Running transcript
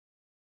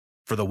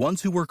For the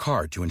ones who work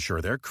hard to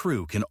ensure their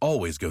crew can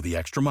always go the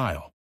extra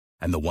mile,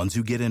 and the ones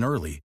who get in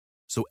early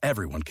so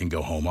everyone can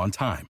go home on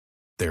time,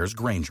 there's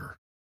Grainger,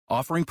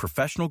 offering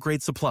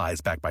professional-grade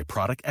supplies backed by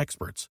product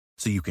experts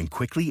so you can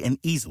quickly and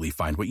easily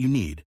find what you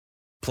need.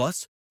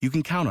 Plus, you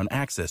can count on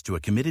access to a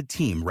committed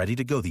team ready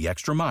to go the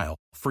extra mile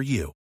for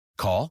you.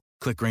 Call,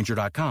 click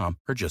Grainger.com,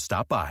 or just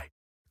stop by.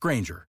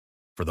 Grainger,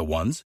 for the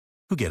ones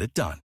who get it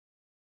done.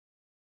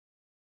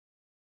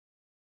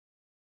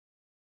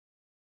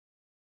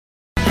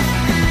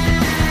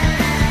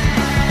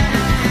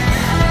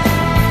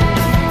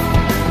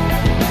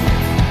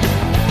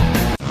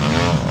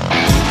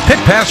 Pit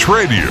Pass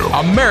Radio,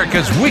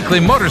 America's weekly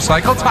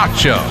motorcycle talk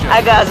show.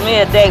 I got me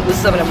a date with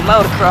some of the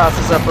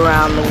motocrossers up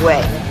around the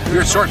way.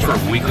 Your source for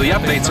weekly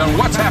updates on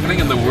what's happening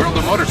in the world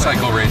of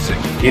motorcycle racing.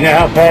 You know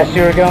how fast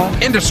you're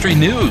going? Industry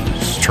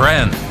news,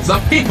 trends, the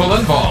people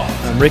involved.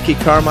 I'm Ricky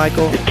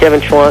Carmichael. This is Kevin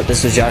Schwantz.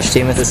 This is Josh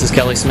Teemuth. This is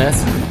Kelly Smith.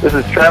 This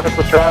is Travis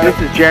Latron. This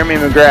is Jeremy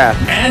McGrath.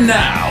 And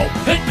now,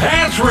 Pit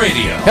Pass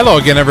Radio. Hello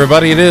again,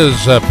 everybody. It is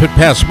Pit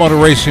Pass Motor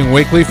Racing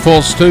Weekly,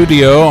 full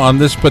studio on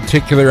this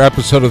particular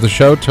episode of the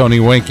show. Tony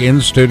Wink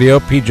in studio,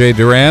 PJ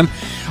Duran.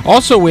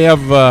 Also, we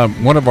have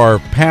one of our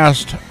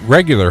past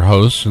regular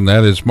hosts, and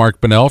that is Mark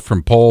Bunnell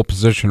from Pole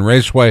Position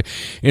Raceway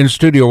in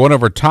studio. One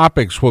of our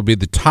topics will be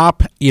the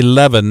top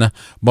 11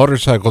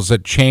 motorcycles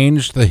that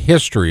changed the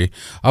history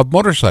of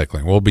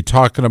motorcycling. We'll be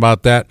talking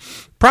about that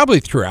probably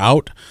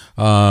throughout.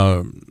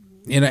 And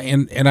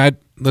I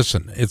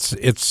listen.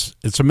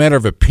 It's a matter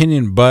of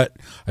opinion, but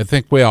I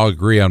think we all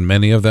agree on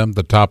many of them.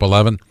 The top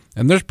 11.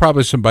 And there's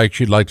probably some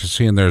bikes you'd like to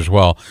see in there as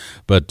well.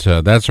 But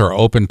that's our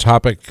open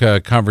topic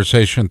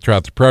conversation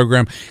throughout the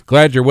program.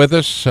 Glad you're with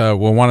us.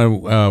 We'll want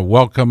to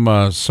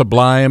welcome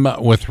Sublime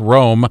with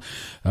Rome.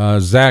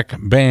 Zach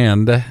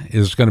Band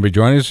is going to be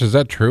joining us. Is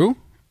that true?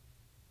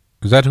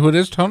 Is that who it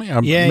is, Tony?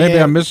 Maybe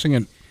I'm missing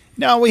it.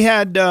 No, we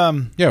had...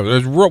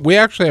 we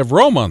actually have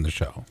Rome on the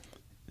show.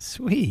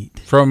 Sweet.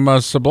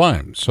 From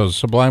Sublime. So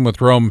Sublime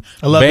with Rome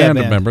band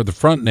member, the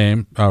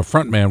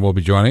frontman will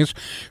be joining us.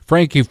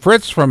 Frankie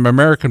Fritz from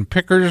American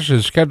Pickers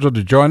is scheduled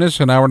to join us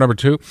in hour number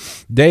 2.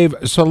 Dave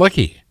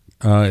Salicki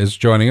is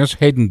joining us.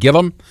 Hayden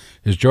Gillum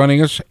is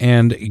joining us,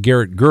 and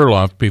Garrett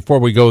Gerloff. Before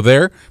we go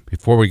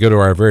to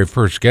our very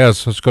first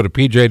guest, let's go to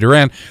PJ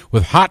Duran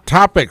with Hot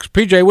Topics.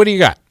 PJ, what do you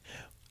got?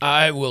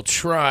 I will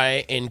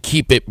try and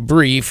keep it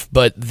brief,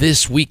 but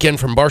this weekend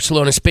from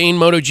Barcelona, Spain,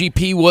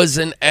 MotoGP was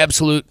an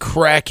absolute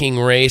cracking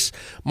race.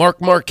 Marc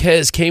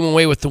Marquez came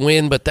away with the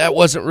win, but that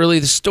wasn't really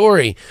the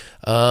story.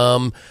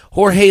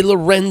 Jorge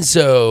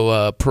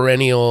Lorenzo,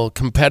 perennial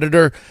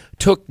competitor,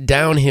 took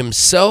down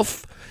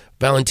himself,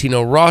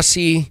 Valentino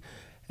Rossi,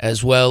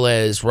 as well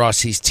as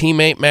Rossi's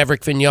teammate,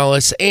 Maverick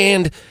Vinales,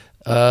 and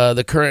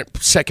the current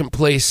second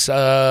place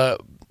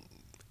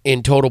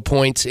in total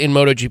points in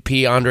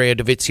MotoGP, Andrea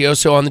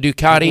Dovizioso on the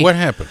Ducati. What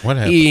happened?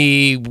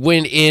 He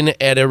went in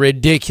at a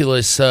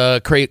ridiculous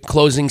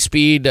closing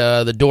speed.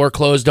 The door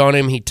closed on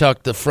him. He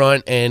tucked the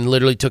front and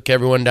literally took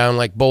everyone down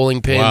like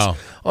bowling pins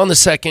on the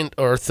second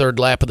or third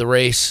lap of the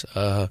race.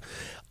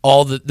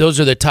 Those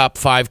are the top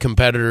 5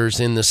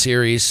 competitors in the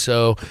series.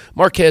 So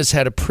Marquez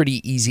had a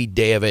pretty easy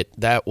day of it.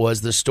 That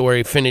was the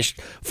story. Finished,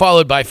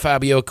 followed by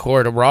Fabio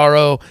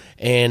Quartararo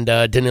and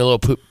Danilo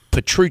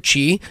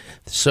Petrucci.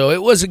 So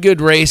it was a good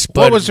race.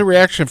 But what was the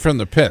reaction from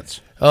the pits?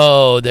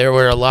 Oh, there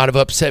were a lot of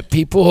upset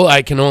people.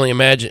 I can only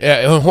imagine.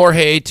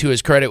 Jorge, to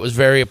his credit, was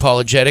very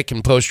apologetic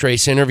in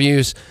post-race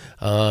interviews.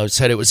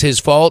 Said it was his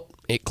fault.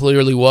 It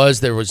clearly was.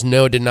 There was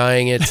no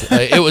denying it.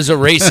 It was a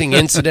racing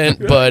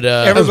incident, but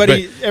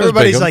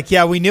everybody's like,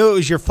 yeah, we knew it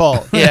was your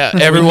fault. Yeah,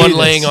 everyone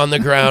laying on the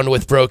ground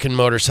with broken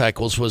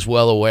motorcycles was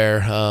well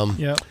aware.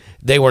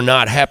 They were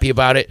not happy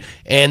about it.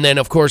 And then,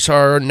 of course,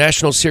 our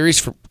National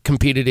Series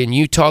competed in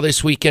Utah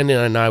this weekend,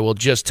 and I will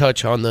just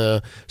touch on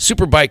the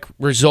Superbike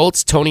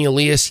results. Tony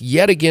Elias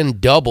yet again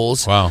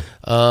doubles. Wow.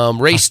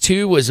 Race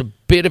 2 was a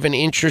bit of an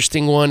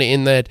interesting one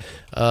in that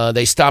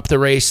they stopped the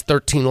race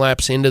 13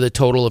 laps into the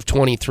total of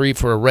 23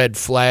 for a red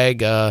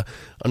flag.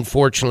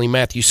 Unfortunately,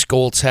 Matthew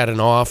Skoltz had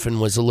an off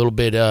and was a little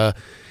bit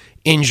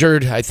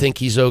injured. I think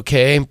he's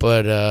okay,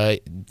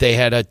 but they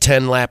had a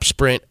 10-lap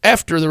sprint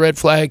after the red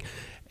flag,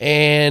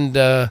 and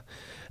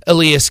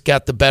Elias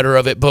got the better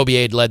of it.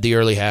 Beaubier led the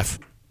early half.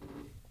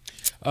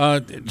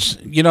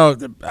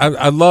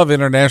 I love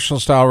international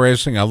style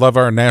racing. I love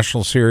our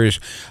national series.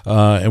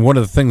 And one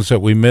of the things that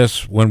we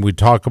miss when we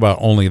talk about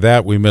only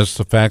that, we miss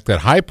the fact that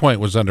High Point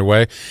was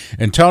underway.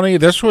 And Tony,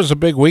 this was a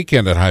big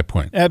weekend at High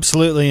Point.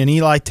 Absolutely. And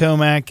Eli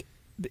Tomac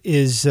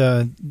is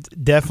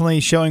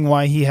definitely showing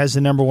why he has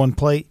the number 1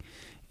 plate.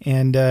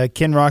 And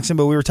Ken Roczen.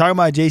 But we were talking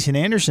about Jason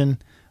Anderson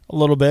a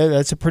little bit.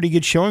 That's a pretty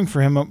good showing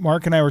for him.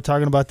 Mark and I were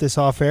talking about this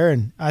off air,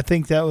 and I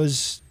think that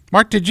was...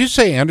 Mark, did you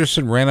say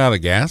Anderson ran out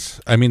of gas?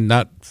 I mean,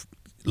 not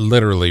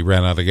literally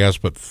ran out of gas,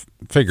 but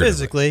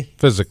figuratively.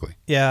 Physically.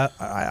 Yeah.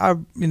 I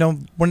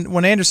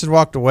when Anderson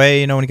walked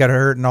away, when he got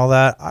hurt and all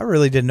that, I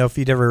really didn't know if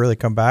he'd ever really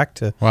come back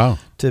to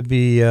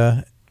be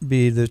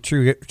the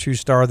true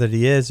star that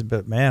he is.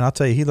 But, man, I'll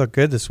tell you, he looked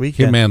good this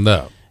weekend. He manned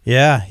up.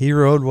 Yeah, he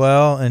rode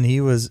well, and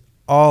he was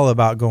all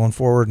about going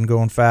forward and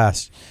going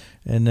fast.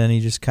 And then he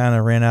just kind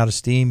of ran out of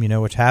steam,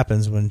 which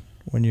happens when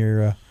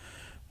you're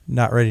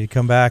not ready to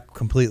come back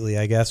completely,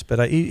 I guess.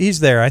 But he's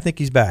there. I think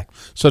he's back.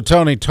 So,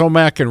 Tony,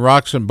 Tomac and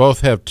Roczen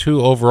both have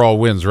 2 overall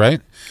wins,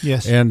 right?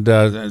 Yes. And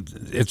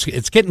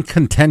it's getting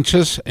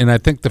contentious, and I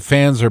think the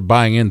fans are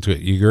buying into it.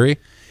 You agree?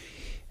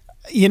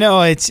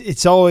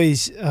 It's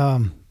always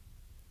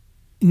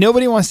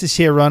nobody wants to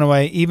see a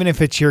runaway, even if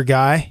it's your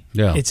guy.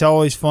 Yeah. It's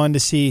always fun to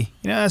see.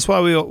 That's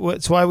why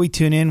we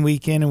tune in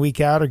and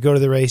week out, or go to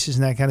the races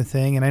and that kind of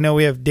thing. And I know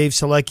we have Dave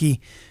Selecki,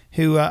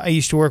 who I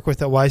used to work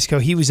with at Weisco.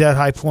 He was at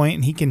High Point,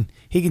 and he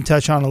can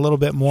touch on a little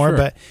bit more. Sure.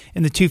 But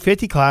in the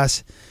 250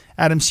 class,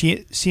 Adam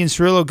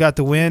Cianciarulo got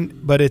the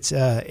win, but it's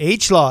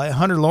H-Law at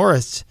Hunter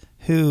Lawrence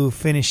who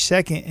finished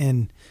second,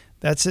 and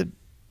that's it.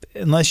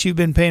 Unless you've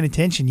been paying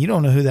attention, you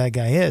don't know who that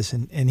guy is.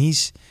 And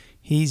he's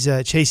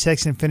Chase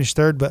Sexton finished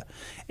third, but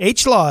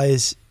H-Law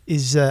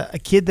is a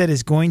kid that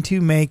is going to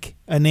make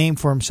a name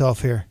for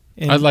himself here.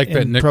 I like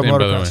that nickname, by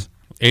the way.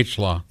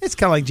 H-Law. It's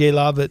kind of like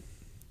J-Law, but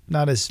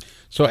not as...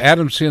 So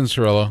Adam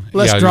Cianciarulo.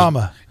 Less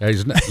drama.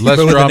 He's less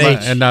drama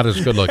and not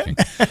as good looking.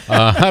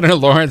 Hunter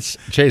Lawrence,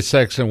 Chase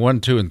Sexton, 1,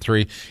 2, and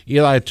 3.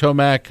 Eli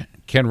Tomac,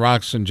 Ken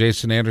Roczen,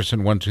 Jason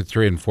Anderson, 1, 2,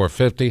 3, and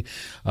 450.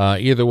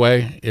 Either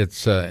way,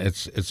 it's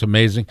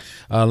amazing.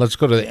 Let's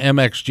go to the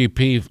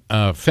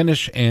MXGP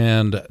finish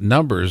and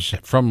numbers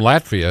from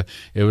Latvia.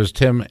 It was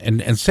Tim,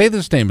 and say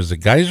this name. Is it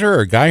Geyser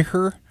or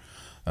Geiher?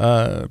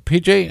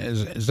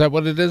 PJ, is that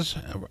what it is?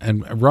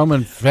 And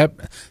Roman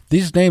Feb.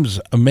 These names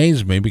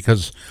amaze me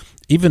because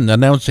even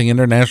announcing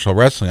international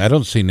wrestling, I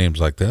don't see names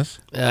like this.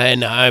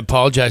 And I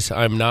apologize,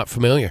 I'm not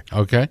familiar.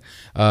 Okay.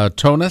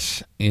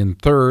 Tonis in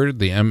third,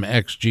 the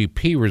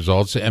MXGP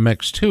results, the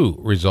MX2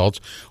 results.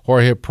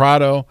 Jorge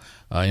Prado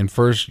in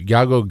first,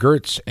 Jago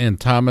Gertz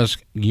and Thomas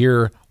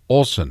Geir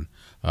Olsen.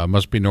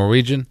 Must be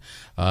Norwegian,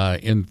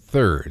 in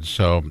third.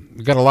 So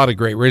we've got a lot of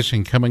great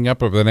racing coming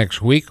up over the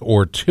next week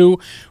or two.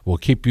 We'll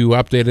keep you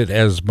updated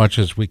as much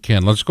as we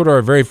can. Let's go to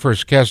our very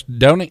first guest.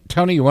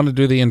 Tony, you want to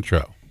do the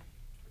intro?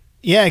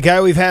 Yeah, a guy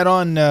we've had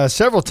on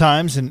several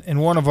times,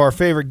 and one of our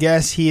favorite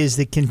guests. He is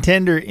the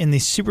contender in the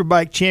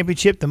Superbike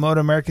Championship, the Moto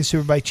America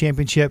Superbike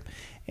Championship,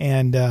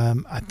 and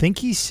I think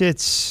he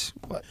sits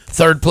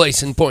third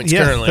place in points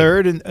currently.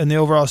 Third in the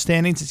overall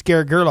standings. It's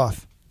Garrett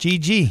Gerloff.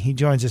 GG, he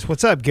joins us.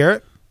 What's up,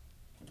 Garrett?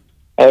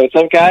 Hey, what's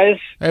up, guys?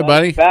 Hey,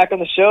 buddy. Back on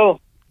the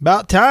show.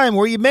 About time.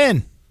 Where you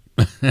been?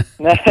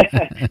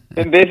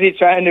 Been busy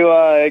trying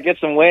to get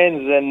some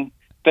wins, and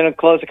been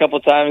close a couple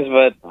times,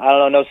 but I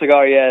don't know, no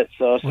cigar yet,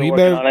 so still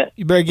working on it.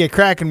 You better get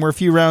cracking. We're a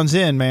few rounds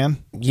in,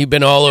 man. You've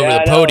been all over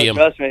the podium.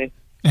 Trust me.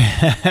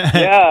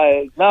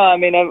 Yeah, no, I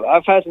mean,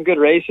 I've had some good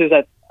races.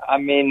 I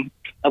mean,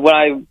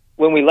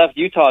 when we left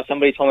Utah,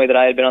 somebody told me that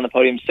I had been on the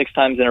podium 6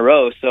 times in a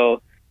row,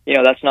 so,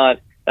 that's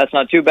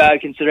not too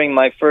bad considering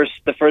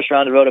the first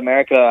round of Road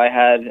America I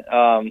had,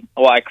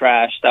 I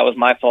crashed. That was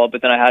my fault,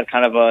 but then I had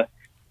kind of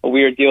a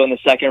weird deal in the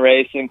second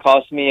race and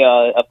cost me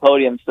a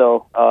podium,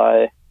 so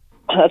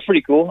that's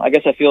pretty cool. I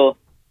guess I feel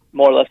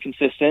more or less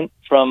consistent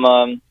from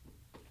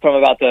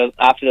about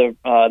after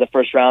the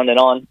first round and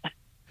on,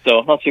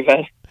 so not too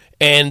bad.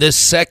 And this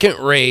second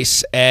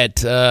race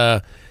at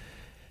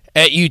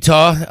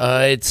Utah,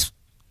 it's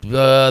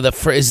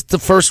the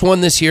first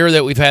one this year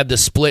that we've had the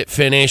split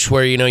finish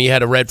where you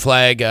had a red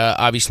flag.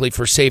 Obviously,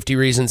 for safety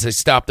reasons, they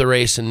stop the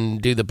race and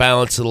do the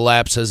balance of the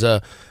laps as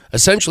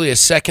essentially a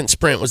second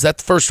sprint. Was that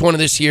the first one of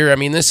this year? I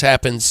mean, this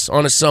happens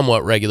on a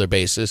somewhat regular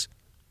basis.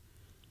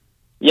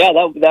 Yeah,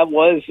 that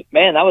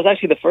was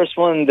actually the first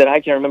one that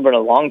I can remember in a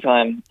long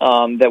time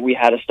that we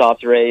had to stop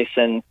the race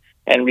and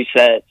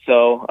reset.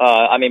 So,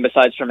 I mean,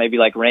 besides from maybe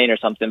like rain or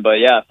something, but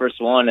yeah,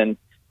 first one. And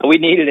we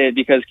needed it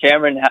because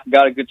Cameron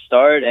got a good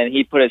start and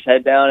he put his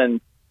head down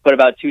and put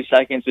about 2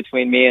 seconds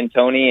between me and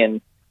Tony.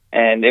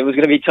 And it was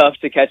going to be tough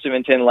to catch him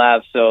in 10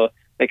 laps. So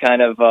they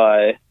kind of,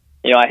 I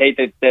hate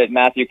that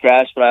Matthew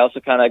crashed, but I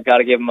also kind of got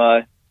to give him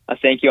a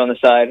thank you on the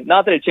side.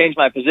 Not that it changed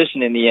my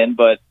position in the end,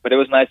 but it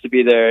was nice to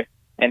be there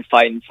and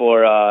fighting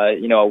for,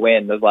 a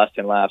win those last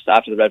 10 laps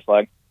after the red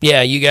flag.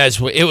 Yeah, you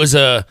guys, it was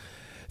a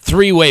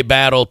 3-way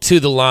battle to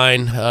the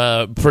line,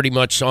 pretty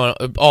much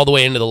all the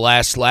way into the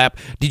last lap.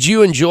 Did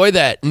you enjoy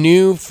that?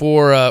 New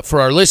for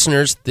our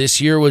listeners, this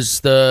year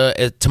was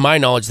to my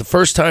knowledge, the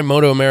first time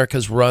Moto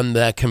America's run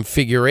that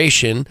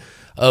configuration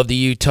of the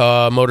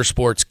Utah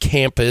Motorsports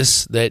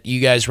campus that you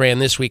guys ran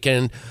this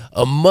weekend,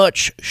 a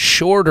much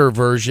shorter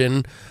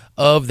version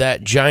of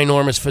that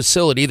ginormous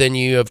facility than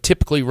you have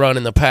typically run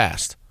in the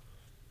past.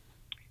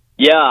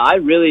 Yeah, I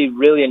really,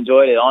 really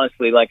enjoyed it,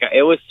 honestly. Like,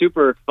 it was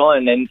super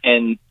fun,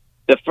 and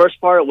the first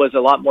part was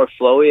a lot more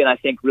flowy, and I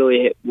think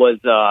really it was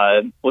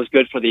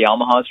good for the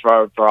Yamahas,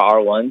 for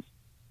our R1s.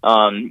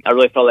 I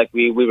really felt like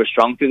we were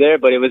strong through there,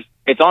 but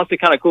it's honestly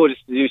kind of cool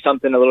just to do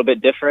something a little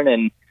bit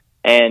different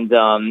and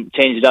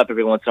change it up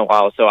every once in a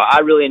while. So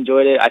I really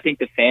enjoyed it. I think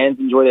the fans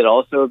enjoyed it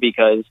also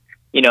because,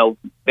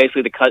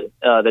 basically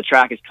the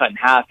track is cut in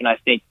half, and I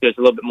think there's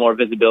a little bit more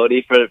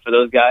visibility for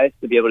those guys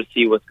to be able to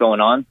see what's going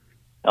on.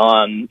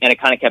 and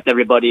it kind of kept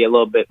everybody a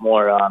little bit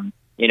more,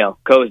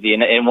 cozy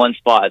in one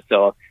spot.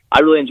 So I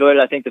really enjoyed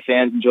it. I think the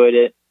fans enjoyed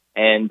it,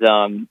 and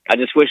I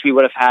just wish we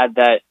would have had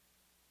that.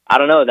 I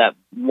don't know, that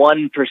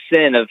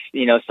 1% of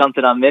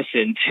something I'm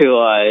missing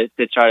to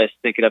try to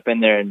stick it up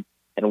in there and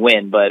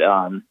win. But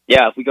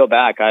if we go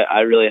back,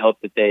 I really hope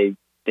that they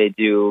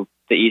do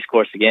the East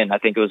Course again. I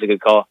think it was a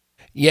good call.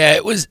 Yeah,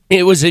 it was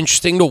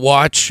interesting to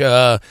watch.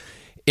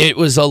 It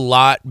was a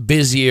lot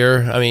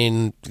busier. I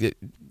mean,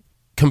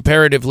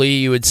 comparatively,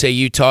 you would say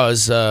Utah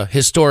is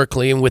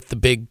historically, and with the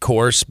big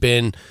course,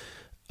 been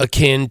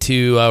akin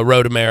to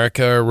Road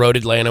America or Road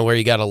Atlanta, where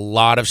you got a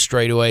lot of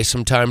straightaway,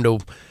 some time to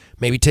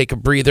maybe take a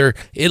breather.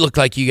 It looked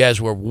like you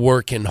guys were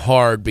working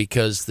hard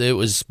because it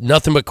was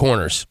nothing but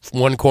corners.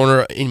 One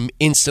corner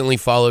instantly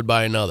followed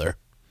by another.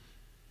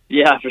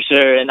 Yeah, for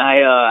sure. And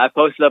I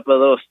posted up a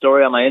little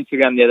story on my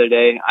Instagram the other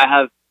day. I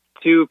have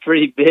 2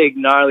 pretty big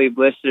gnarly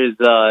blisters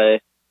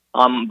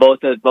on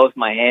both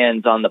my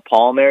hands on the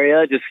palm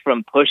area, just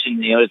from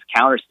pushing, just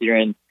counter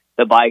steering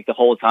the bike the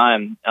whole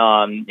time.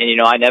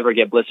 And I never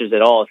get blisters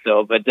at all.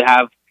 So, but to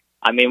have,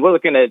 we're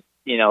looking at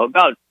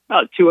about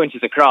 2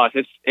 inches across.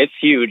 It's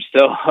huge.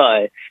 So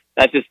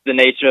that's just the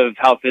nature of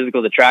how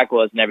physical the track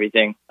was and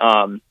everything.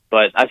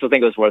 But I still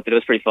think it was worth it. It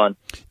was pretty fun.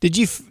 Did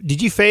you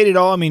fade at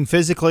all?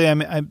 Physically,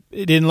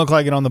 it didn't look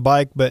like it on the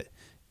bike, but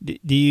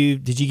did you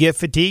get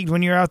fatigued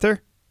when you were out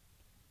there?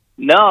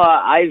 No,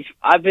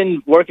 I've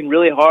been working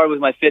really hard with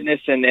my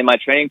fitness and my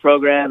training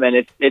program, and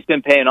it's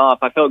been paying off.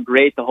 I felt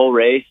great the whole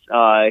race.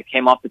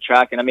 Came off the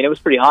track, and it was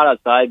pretty hot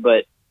outside,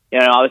 but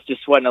I was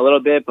just sweating a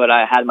little bit, but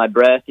I had my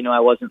breath. I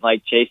wasn't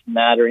like chasing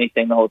that or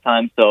anything the whole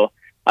time. So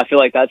I feel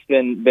like that's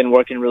been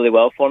working really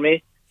well for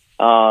me.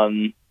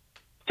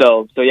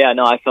 So yeah,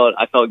 no, I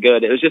felt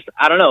good. It was just,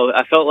 I don't know.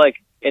 I felt like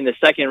in the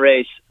second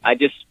race, I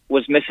just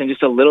was missing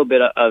just a little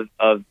bit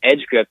of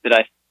edge grip that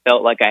I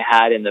felt like I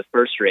had in the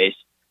first race.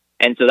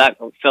 And so that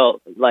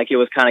felt like it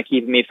was kind of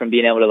keeping me from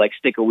being able to like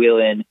stick a wheel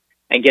in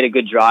and get a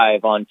good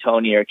drive on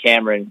Tony or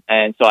Cameron.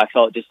 And so I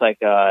felt just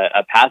like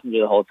a passenger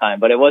the whole time,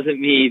 but it wasn't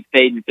me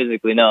fading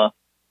physically, no.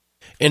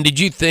 And did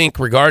you think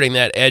regarding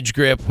that edge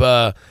grip,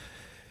 was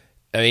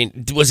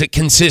it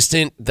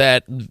consistent,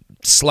 that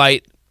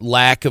slight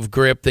lack of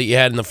grip that you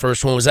had in the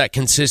first one? Was that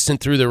consistent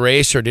through the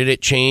race, or did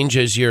it change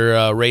as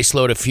your race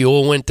load of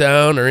fuel went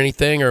down or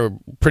anything, or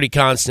pretty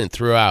constant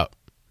throughout?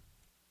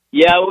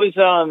 Yeah, it was,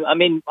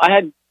 I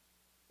had,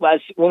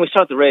 when we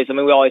start the race,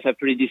 we always have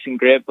pretty decent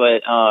grip,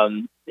 but,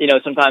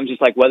 sometimes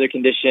just like weather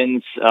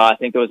conditions, I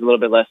think there was a little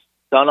bit less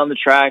sun on the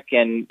track,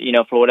 and,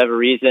 for whatever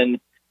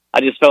reason, I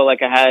just felt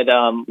like I had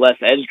less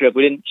edge grip.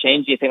 We didn't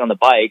change anything on the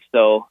bike,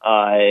 so,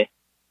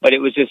 but it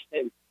was just,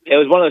 it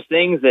was one of those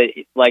things that,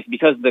 like,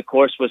 because the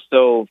course was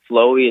so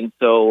flowy and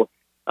so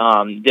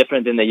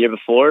different than the year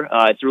before,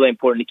 it's really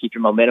important to keep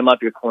your momentum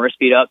up, your corner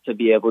speed up, to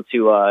be able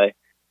to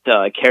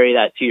carry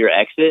that to your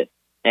exit.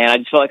 And I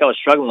just felt like I was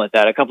struggling with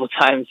that. A couple of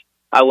times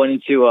I went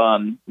into,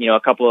 a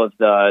couple of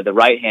the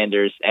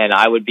right-handers, and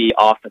I would be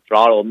off the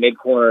throttle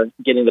mid-corner,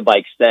 getting the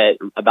bike set,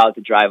 about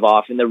to drive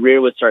off, and the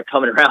rear would start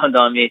coming around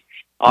on me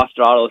off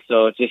throttle.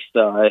 So just,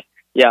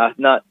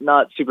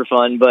 not super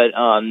fun, but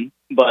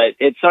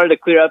it started to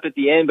clear up at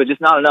the end, but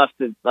just not enough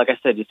to, like I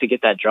said, just to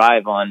get that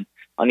drive on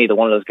either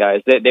one of those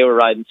guys. They were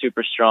riding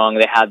super strong.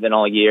 They have been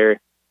all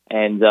year.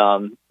 And,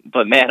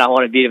 but man, I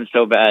want to beat them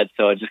so bad.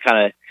 So it just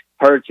kind of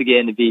hurts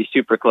again to be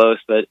super close,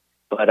 but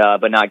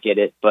not get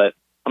it. But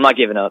I'm not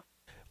giving up.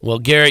 Well,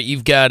 Garrett,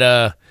 you've got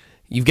a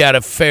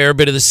fair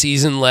bit of the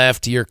season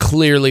left. You're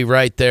clearly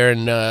right there,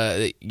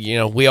 and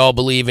we all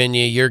believe in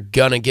you. You're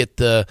gonna get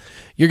the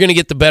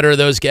better of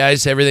those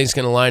guys. Everything's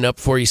gonna line up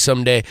for you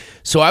someday.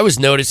 So I was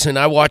noticing,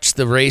 I watched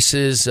the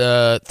races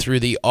through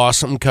the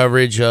awesome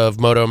coverage of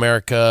Moto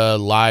America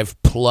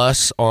Live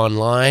Plus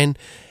online,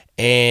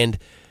 and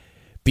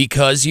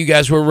because you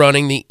guys were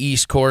running the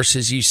East Course,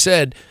 as you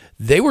said,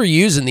 they were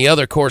using the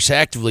other course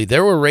actively.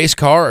 There were race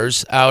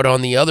cars out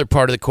on the other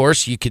part of the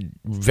course. You could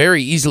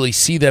very easily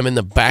see them in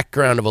the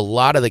background of a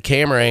lot of the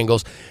camera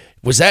angles.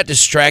 Was that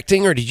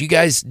distracting, or did you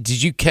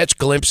catch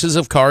glimpses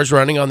of cars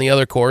running on the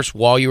other course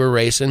while you were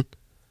racing?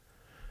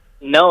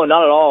 No,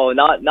 not at all.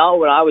 Not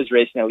when I was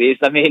racing, at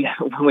least.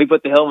 When we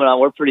put the helmet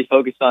on, we're pretty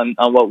focused on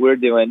what we're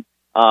doing.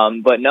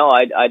 But no,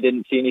 I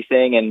didn't see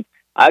anything, and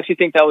I actually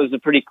think that was a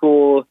pretty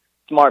cool,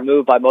 smart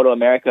move by Moto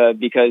America,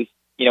 because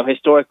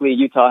historically,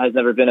 Utah has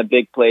never been a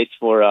big place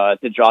for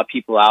to draw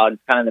people out.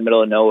 It's kind of in the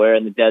middle of nowhere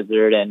in the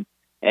desert, and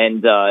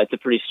it's a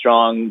pretty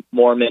strong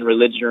Mormon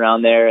religion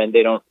around there, and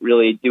they don't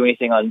really do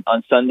anything on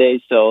Sundays.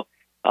 So,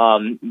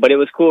 but it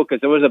was cool because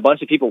there was a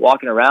bunch of people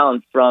walking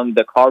around from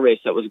the car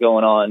race that was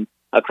going on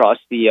across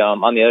the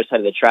on the other side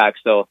of the track.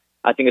 So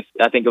I think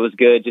it was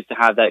good just to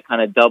have that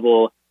kind of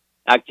double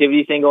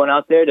activity thing going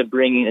out there to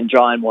bring and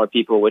draw in more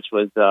people, which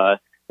was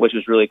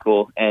really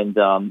cool. And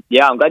I'm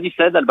glad you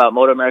said that about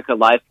Moto America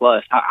Live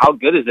Plus. How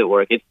good does it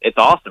work? It's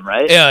awesome,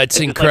 right? Yeah, it's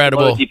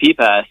incredible. Like MotoGP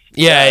Pass.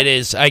 Yeah, it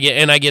is. I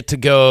get to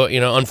go.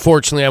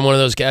 Unfortunately, I'm one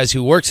of those guys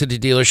who works at a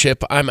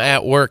dealership. I'm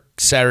at work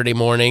Saturday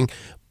morning,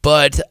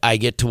 but I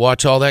get to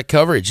watch all that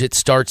coverage. It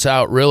starts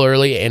out real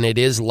early, and it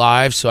is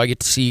live, so I get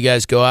to see you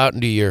guys go out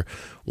and do your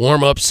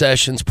warm-up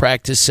sessions,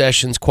 practice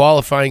sessions,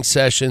 qualifying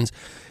sessions,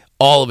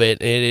 all of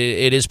it.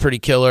 It is pretty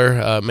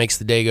killer. Makes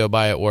the day go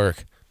by at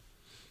work.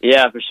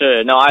 Yeah, for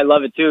sure. No, I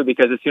love it too,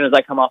 because as soon as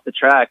I come off the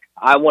track,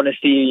 I want to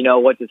see,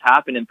 what just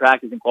happened in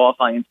practice and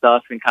qualifying and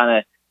stuff, and kind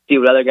of see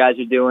what other guys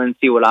are doing,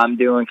 see what I'm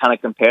doing, kind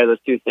of compare those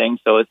two things.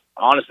 So it's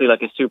honestly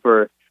like a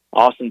super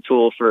awesome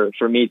tool for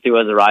me too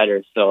as a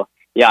rider. So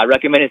yeah, I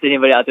recommend it to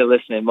anybody out there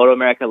listening. Moto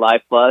America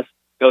Live Plus,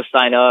 go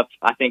sign up.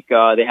 I think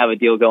they have a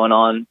deal going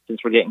on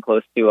since we're getting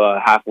close to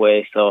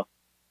halfway in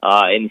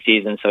the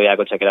season. So yeah,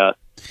 go check it out.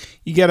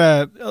 You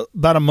got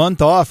about a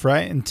month off,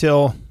 right?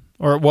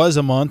 Or it was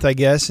a month, I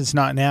guess. It's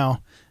not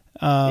now.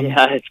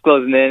 Yeah, it's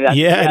closing in.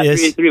 It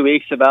is. 3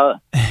 weeks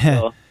about.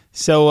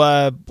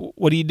 So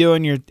what do you do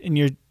in your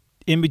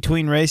in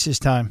between races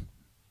time?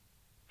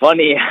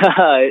 Funny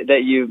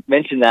that you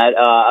mentioned that.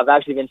 I've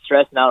actually been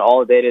stressing out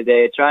all day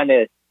today,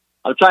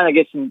 I'm trying to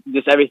get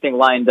just everything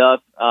lined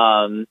up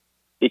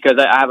because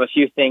I have a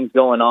few things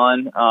going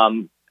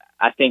on.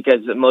 I think, as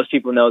most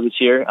people know, this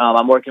year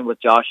I'm working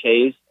with Josh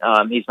Hayes.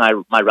 He's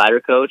my rider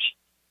coach,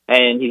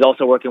 and he's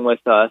also working with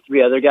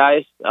 3 other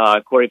guys: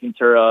 Corey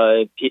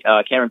Ventura,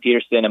 Cameron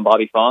Peterson, and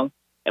Bobby Fong.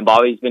 And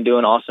Bobby's been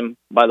doing awesome,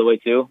 by the way,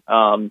 too.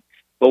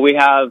 But we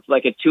have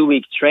like a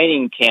 2-week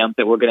training camp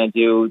that we're going to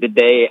do the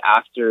day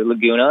after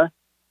Laguna,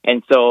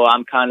 and so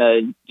I'm kind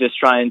of just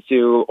trying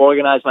to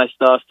organize my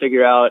stuff,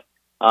 figure out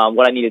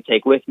what I need to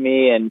take with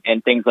me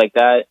and things like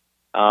that.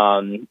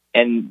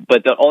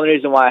 But the only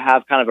reason why I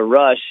have kind of a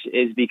rush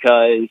is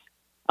because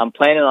I'm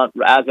planning on,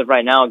 as of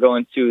right now,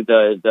 going to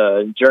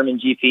the German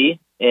GP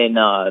in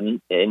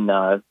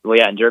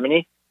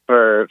Germany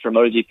for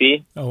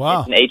MotoGP. Oh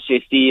wow! It's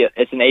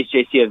an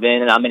HJC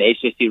event, and I'm an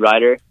HJC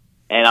rider,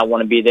 and I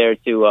want to be there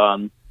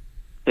to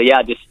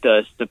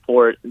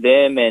support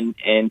them and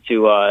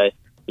to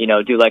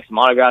do like some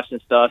autographs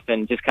and stuff,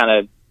 and just kind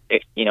of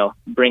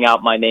bring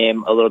out my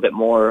name a little bit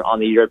more on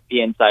the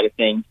European side of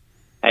things,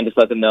 and just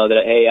let them know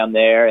that, hey, I'm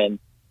there, and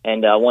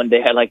one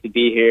day I'd like to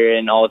be here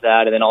and all of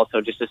that, and then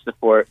also just to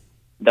support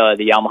the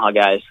Yamaha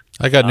guys.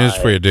 I got news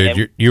for you,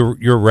 dude. You're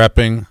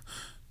repping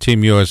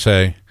Team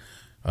USA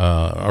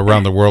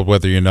around the world,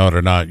 whether you know it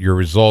or not. Your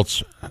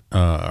results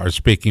are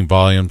speaking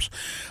volumes.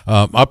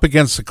 Up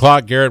against the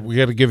clock, Garrett, we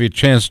got to give you a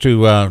chance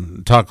to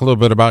talk a little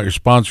bit about your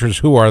sponsors.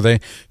 Who are they?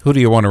 Who do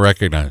you want to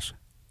recognize?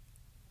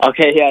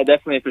 Okay, yeah,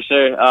 definitely, for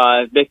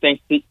sure. Big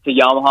thanks to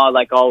Yamaha,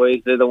 like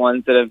always. They're the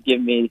ones that have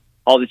given me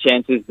all the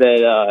chances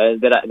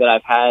that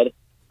I've had.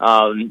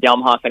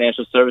 Yamaha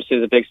Financial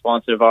Services, a big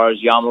sponsor of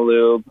ours.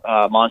 Yamalube,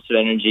 Monster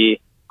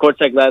Energy,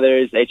 Cortec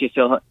Leathers,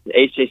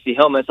 HJC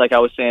Helmets, like I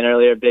was saying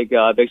earlier, big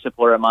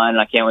supporter of mine, and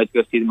I can't wait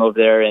to go see them over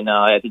there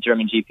at the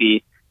German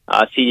GP.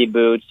 CD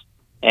Boots,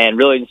 and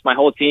really just my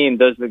whole team.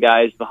 Those are the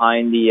guys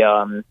behind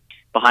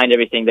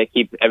everything that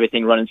keep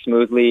everything running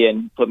smoothly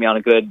and put me on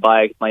a good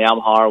bike, my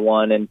Yamaha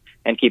R1,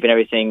 and keeping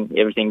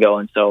everything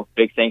going. So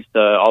big thanks to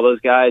all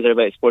those guys,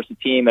 everybody that supports the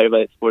team,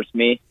 everybody that supports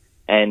me.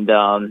 And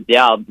I'm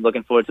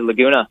looking forward to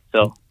Laguna.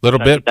 So little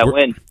bit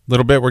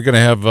we're going to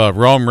have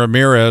Rome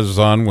Ramirez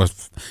on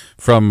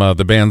from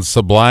the band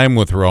Sublime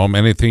with Rome.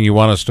 Anything you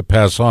want us to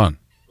pass on?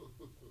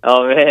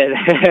 Oh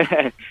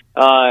man,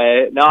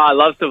 no, I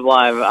love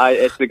Sublime.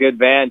 It's a good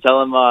band.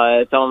 Tell them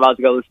I'm about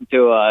to go listen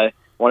to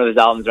one of his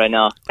albums right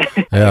now.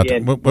 Yeah.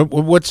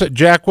 What's it,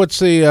 Jack? What's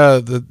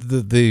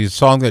the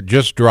song that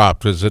just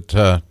dropped? Is it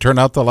Turn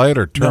Out the Light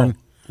or Turn?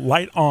 No,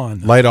 Light On.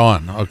 Light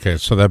On. Okay,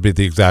 so that'd be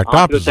the exact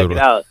opposite. Check it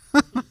out.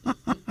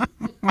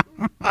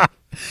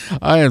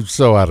 I am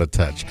so out of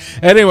touch.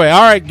 Anyway,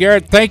 all right,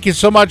 Garrett, thank you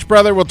so much,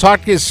 brother. We'll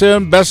talk to you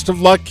soon. Best of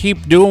luck.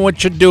 Keep doing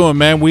what you're doing,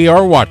 man. We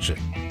are watching.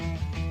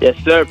 Yes,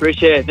 sir.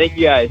 Appreciate it. Thank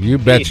you, guys. You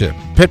betcha.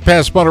 Pit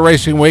Pass Motor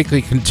Racing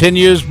Weekly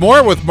continues.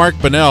 More with Mark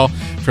Bunnell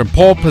from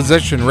Pole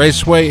Position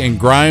Raceway in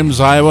Grimes,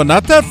 Iowa.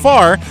 Not that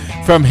far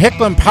from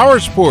Hicklin Power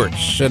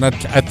Sports. And I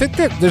think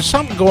that there's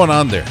something going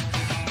on there,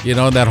 in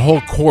that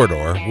whole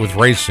corridor with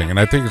racing. And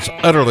I think it's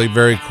utterly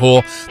very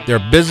cool.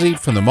 They're busy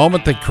from the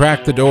moment they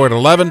crack the door at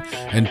 11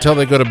 until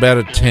they go to bed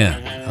at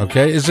 10.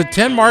 Okay? Is it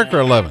 10, Mark, or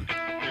 11?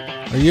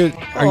 When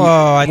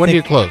do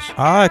you close?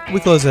 We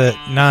close at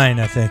 9,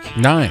 I think.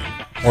 9.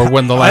 Or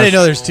when the last... I didn't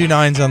know there's 2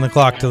 9s on the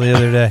clock till the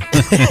other day.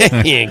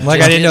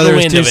 Like I didn't know there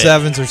was 2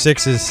 7s or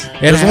 6s.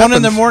 There's 1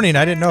 in the morning.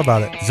 I didn't know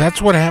about it.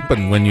 That's what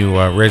happened when you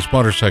race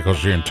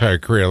motorcycles your entire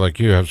career like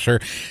you have, sir.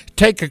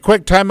 Take a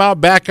quick time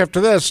out. Back after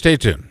this. Stay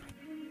tuned.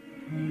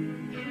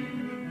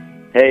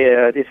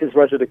 Hey, this is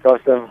Roger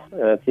DaCosta,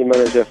 team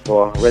manager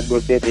for Red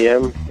Bull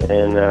KTM,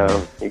 and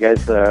you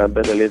guys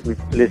better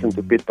listen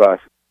to Pit Pass.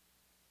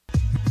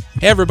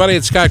 Hey everybody,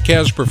 it's Scott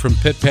Casper from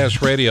Pit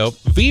Pass Radio.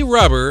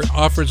 V-Rubber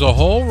offers a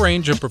whole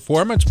range of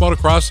performance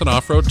motocross and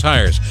off-road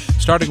tires,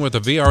 starting with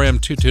the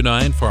VRM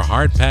 229 for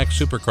hard-pack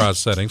supercross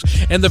settings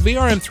and the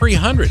VRM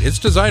 300. It's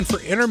designed for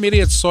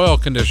intermediate soil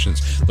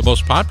conditions. The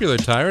most popular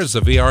tire is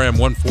the VRM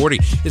 140.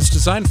 It's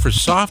designed for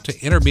soft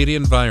to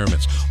intermediate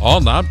environments.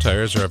 All knob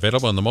tires are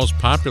available in the most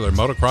popular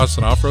motocross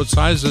and off-road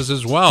sizes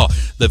as well.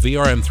 The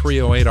VRM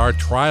 308R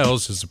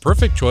Trials is the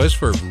perfect choice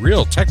for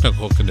real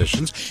technical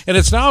conditions, and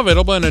it's now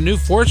available in a new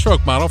 4-stroke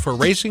model for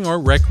racing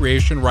or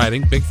recreation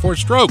riding big 4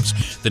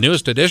 strokes. The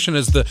newest addition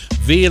is the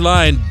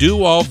V-Line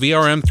Do-All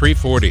VRM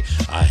 340,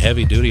 a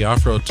heavy-duty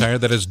off-road tire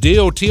that is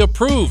DOT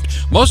approved.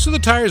 Most of the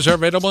tires are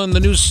available in the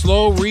new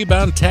slow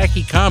rebound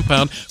tacky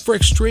compound for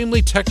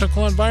extremely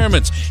technical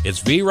environments. It's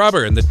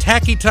V-Rubber and the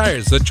tacky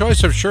tires, the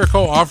choice of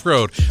Sherco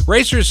off-road.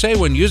 Racers say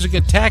when using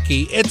a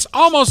tacky, it's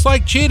almost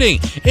like cheating.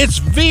 It's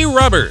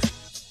V-Rubber.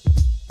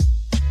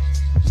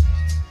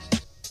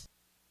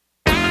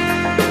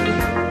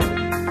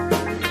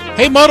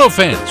 Hey Moto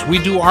fans, we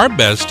do our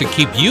best to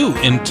keep you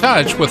in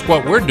touch with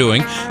what we're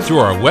doing through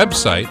our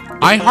website,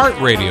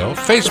 iHeartRadio,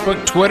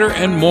 Facebook, Twitter,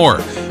 and more.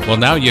 Well,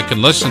 now you can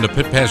listen to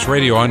Pit Pass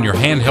Radio on your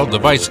handheld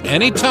device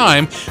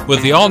anytime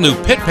with the all-new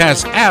Pit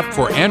Pass app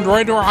for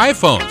Android or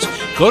iPhones.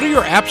 Go to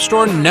your app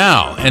store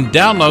now and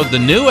download the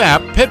new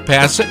app, Pit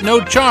Pass, at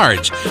no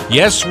charge.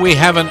 Yes, we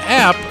have an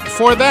app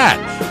for that.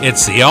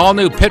 It's the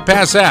all-new Pit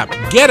Pass app.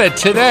 Get it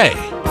today.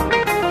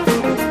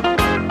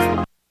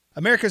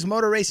 America's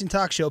Motor Racing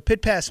Talk Show,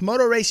 Pit Pass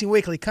Motor Racing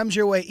Weekly, comes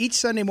your way each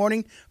Sunday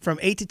morning from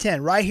 8 to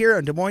 10, right here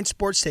on Des Moines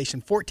Sports Station,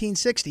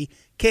 1460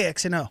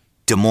 KXNO.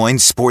 Des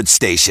Moines Sports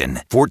Station,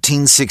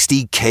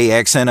 1460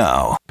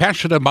 KXNO.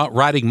 Passionate about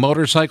riding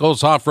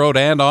motorcycles off-road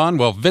and on?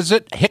 Well,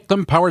 visit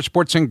Hickman Power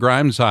Sports in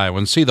Grimes, Iowa,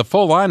 and see the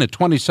full line of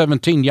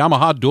 2017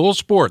 Yamaha Dual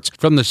Sports.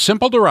 From the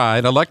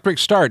simple-to-ride electric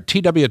start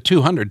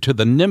TW200 to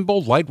the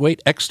nimble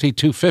lightweight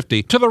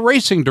XT250 to the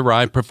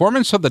racing-to-ride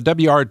performance of the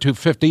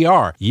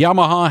WR250R,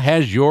 Yamaha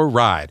has your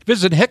ride.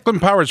 Visit Hickman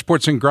Power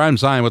Sports in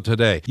Grimes, Iowa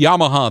today.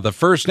 Yamaha, the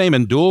first name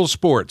in dual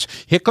sports.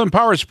 Hickman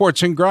Power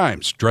Sports in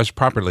Grimes. Dress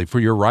properly for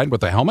your ride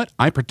with a helmet,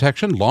 eye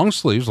protection, long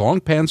sleeves,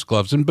 long pants,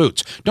 gloves, and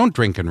boots. Don't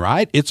drink and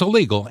ride. It's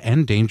illegal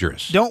and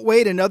dangerous. Don't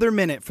wait another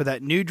minute for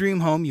that new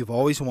dream home you've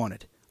always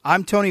wanted.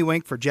 I'm Tony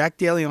Wink for Jack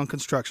DeLeon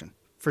Construction.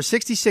 For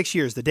 66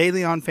 years, the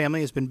DeLeon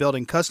family has been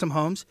building custom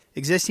homes,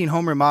 existing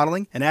home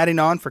remodeling, and adding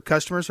on for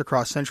customers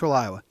across central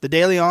Iowa. The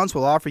DeLeons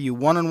will offer you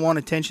one-on-one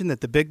attention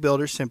that the big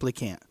builders simply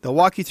can't. They'll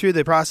walk you through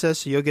the process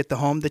so you'll get the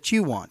home that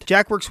you want.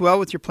 Jack works well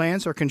with your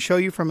plans or can show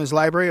you from his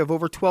library of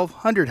over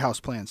 1,200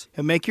 house plans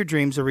and make your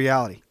dreams a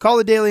reality. Call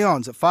the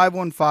DeLeons at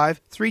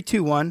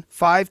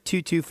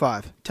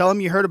 515-321-5225. Tell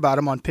them you heard about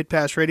them on Pit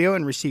Pass Radio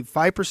and receive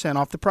 5%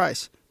 off the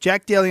price.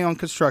 Jack DeLeon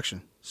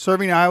Construction,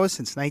 serving Iowa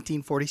since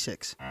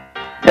 1946.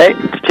 Hey,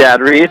 it's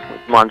Chad Reed,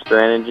 Monster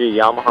Energy,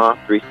 Yamaha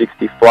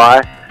 360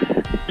 Fly,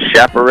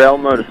 Chaparral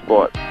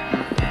Motorsport.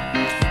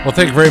 Well,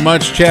 thank you very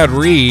much, Chad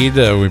Reed.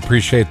 We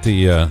appreciate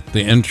the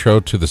intro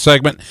to the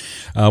segment.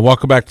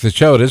 Welcome back to the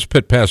show. It is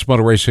Pit Pass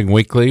Motor Racing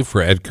Weekly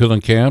for Ed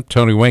Kuhlenkamp,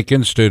 Tony Wink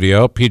in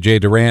studio, PJ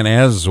Duran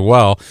as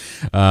well.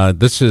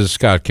 This is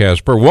Scott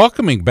Casper.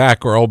 Welcoming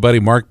back our old buddy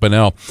Mark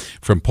Bunnell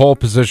from Pole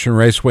Position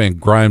Raceway in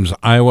Grimes,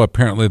 Iowa.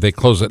 Apparently they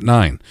close at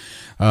 9.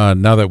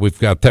 Now that we've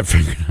got that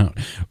figured out.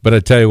 But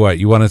I tell you what,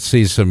 you want to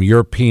see some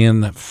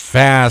European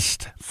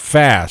fast,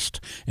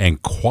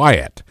 and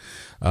quiet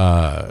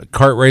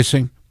kart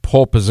racing,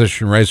 Pole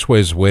Position Raceway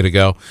is the way to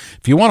go.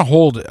 If you want to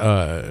hold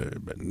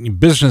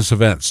business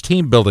events,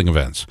 team building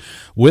events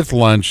with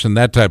lunch and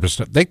that type of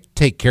stuff, they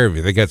take care of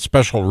you. They got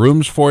special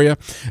rooms for you,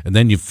 and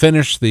then you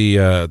finish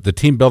the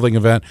team building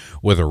event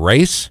with a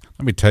race.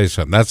 Let me tell you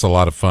something. That's a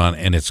lot of fun,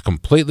 and it's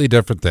completely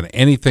different than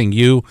anything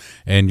you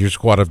and your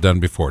squad have done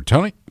before.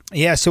 Tony?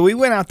 Yeah, so we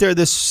went out there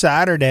this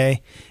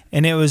Saturday,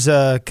 and it was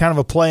kind of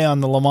a play on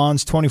the Le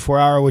Mans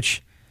 24-hour,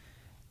 which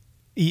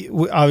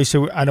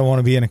obviously I don't want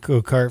to be in a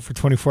go-kart for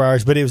 24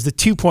 hours, but it was the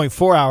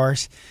 2.4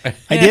 hours.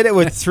 I did it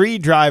with 3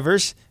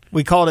 drivers.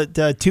 We called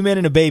it 2 Men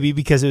and a Baby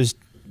because it was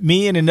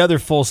me and another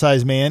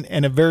full-size man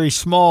and a very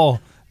small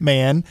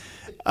man.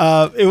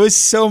 It was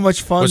so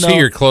much fun. Was he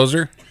your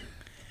closer?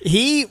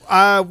 We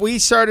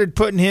started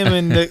putting him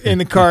in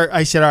the cart.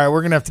 I said, all right,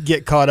 we're going to have to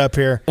get caught up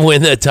here.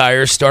 When the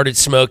tires started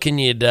smoking,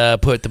 you'd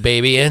put the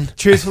baby in?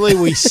 Truthfully,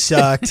 we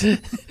sucked.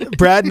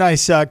 Brad and I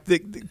sucked.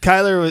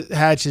 Kyler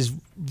Hatch is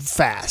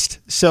fast.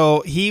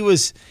 So he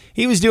was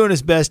doing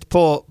his best to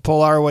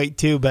pull our weight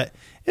too, but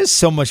it was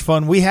so much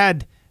fun. We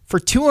had, for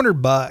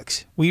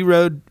 $200, we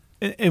rode,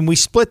 and we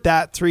split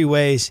that 3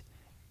 ways.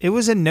 It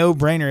was a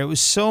no-brainer. It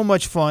was so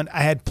much fun.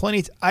 I had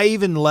plenty. I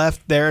even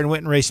left there and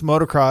went and raced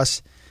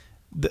motocross.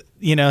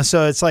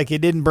 So it's like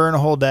it didn't burn a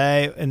whole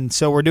day. And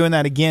so we're doing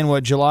that again,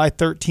 July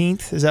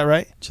 13th? Is that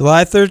right?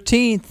 July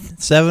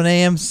 13th, 7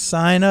 a.m.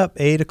 sign up,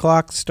 8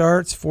 o'clock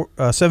starts,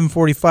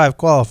 7:45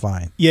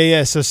 qualifying.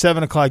 Yeah, so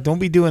 7 o'clock. Don't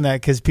be doing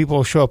that because people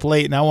will show up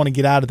late, and I want to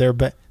get out of there.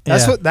 But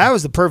that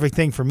was the perfect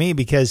thing for me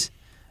because,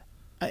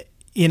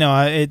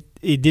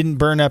 it didn't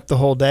burn up the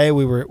whole day.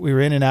 We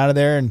were in and out of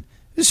there, and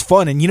It was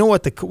fun, and you know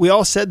what? We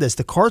all said this.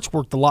 The karts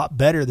worked a lot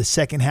better the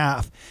second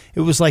half.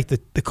 It was like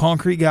the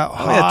concrete got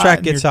hot. Yeah,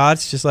 track gets hot.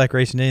 It's just like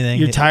racing anything.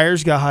 Your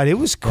tires got hot. It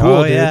was cool,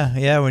 Oh, dude.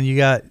 yeah. When you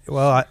got, it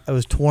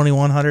was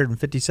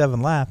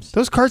 2,157 laps.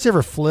 Those karts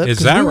ever flipped? Is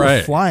that we were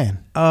right? Flying.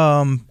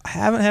 I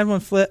haven't had one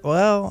flip.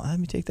 Well, let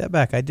me take that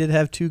back. I did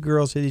have two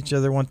girls hit each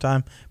other one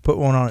time, put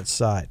one on its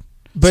side.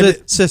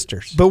 But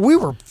sisters. But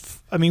we're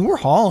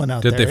hauling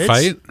out Did there. they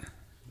fight?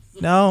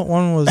 No,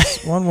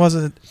 one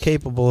wasn't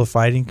capable of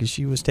fighting because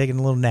she was taking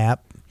a little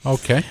nap.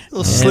 Okay. A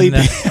little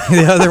sleepy.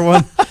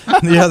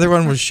 The other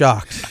one was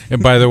shocked.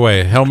 And by the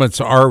way,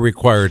 helmets are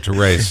required to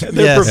race.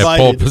 They're at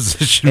pole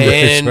position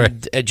race,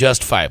 right? And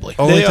justifiably.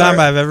 Only time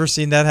I've ever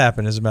seen that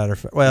happen, as a matter of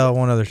fact. Well,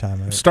 one other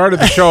time.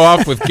 Started the show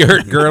off with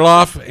Garrett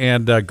Gerloff,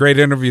 and a great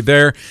interview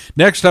there.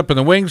 Next up in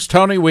the wings,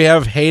 Tony, we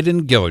have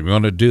Hayden Gilliam. You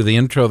want to do the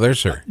intro there,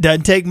 sir?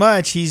 Doesn't take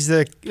much. He's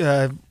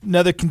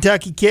another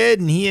Kentucky kid,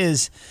 and he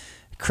is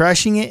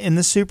crushing it in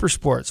the super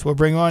sports. We'll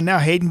bring on now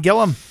Hayden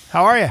Gilliam.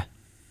 How are you?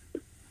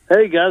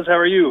 Hey guys, how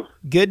are you?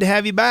 Good to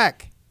have you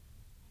back.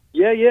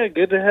 Yeah,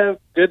 good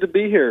to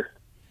be here.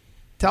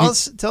 Tell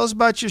us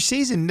about your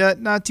season.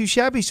 Not too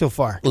shabby so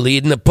far.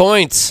 Leading the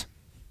points.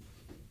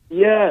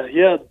 Yeah,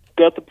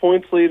 got the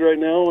points lead right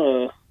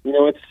now.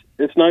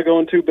 It's not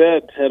going too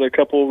bad. Had a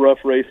couple rough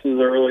races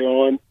early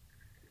on.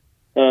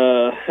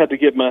 Had to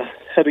get my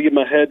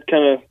head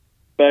kind of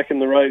back in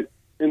the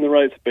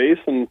right space,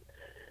 and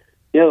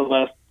the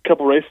last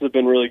couple races have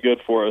been really good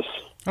for us.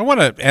 I want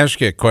to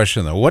ask you a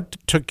question, though. What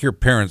took your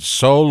parents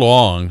so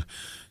long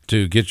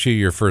to get you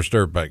your first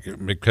dirt bike?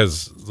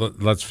 Because,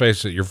 let's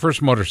face it, your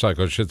first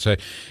motorcycle, I should say,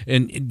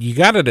 and you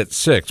got it at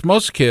 6.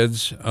 Most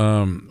kids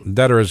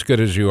that are as good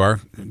as you are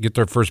get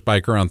their first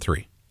bike around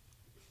 3.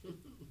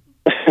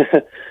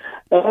 I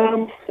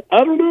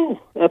don't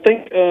know. I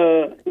think,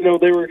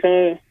 they were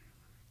kind of,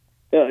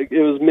 it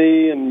was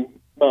me and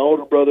my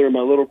older brother and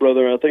my little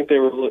brother. I think they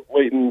were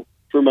waiting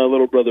for my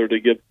little brother to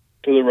get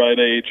to the right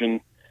age, and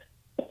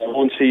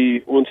once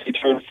he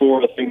turned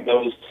 4, I think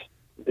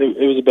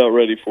it was about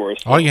ready for us.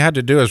 All you had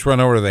to do is run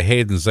over to the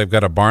Haydens. They've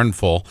got a barn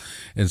full,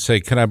 and say,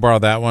 "Can I borrow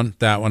that one,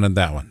 and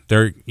that one?"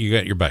 There, you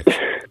got your bike.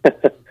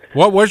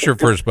 What was your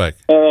first bike?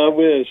 I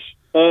wish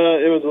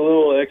it was a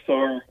little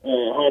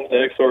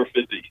Honda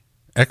XR50.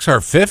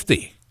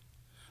 XR50.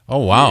 Oh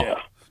wow!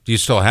 Yeah. Do you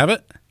still have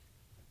it?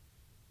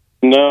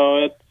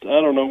 No, I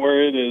don't know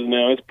where it is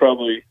now. It's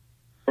probably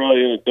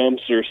in a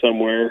dumpster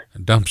somewhere. A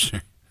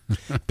dumpster.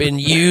 Been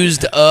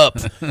used up.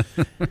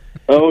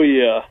 Oh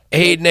yeah.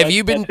 Hayden, have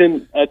you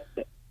been? I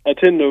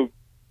tend to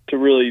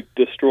really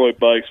destroy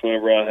bikes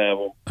whenever I have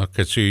them.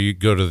 Okay, so you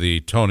go to the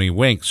Tony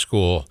Wink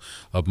School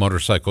of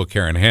Motorcycle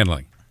Care and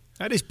Handling.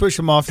 I just push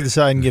them off to the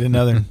side and get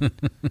another.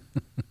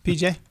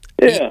 PJ?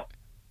 Yeah.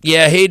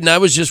 Yeah, Hayden, I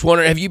was just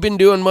wondering, have you been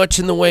doing much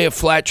in the way of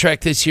flat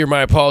track this year?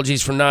 My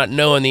apologies for not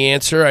knowing the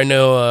answer. I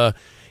know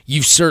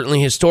you've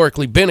certainly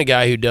historically been a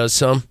guy who does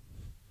some.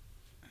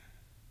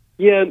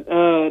 Yeah,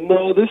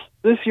 no.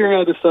 This year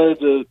I decided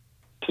to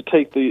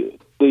take the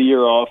year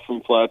off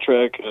from flat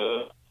track.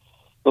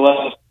 The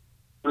last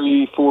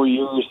 3-4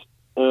 years,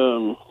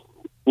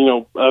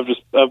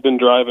 I've been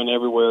driving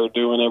everywhere,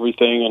 doing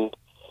everything, and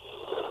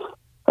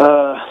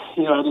I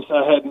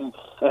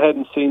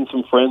hadn't seen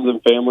some friends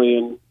and family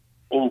in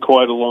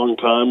quite a long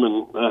time,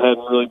 and I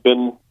hadn't really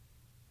been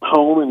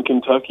home in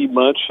Kentucky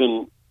much,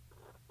 and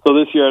so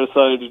this year I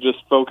decided to just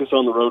focus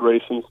on the road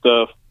racing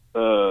stuff.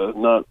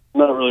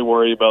 Not really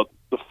worry about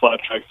the flat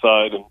track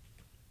side, and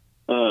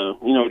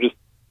just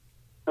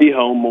be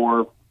home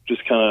more,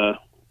 just kind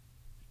of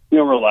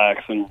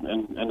relax and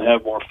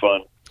have more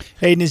fun.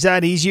 Hayden, is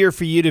that easier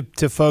for you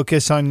to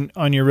focus on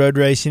your road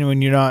racing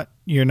when you're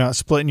not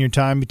splitting your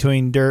time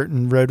between dirt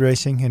and road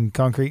racing and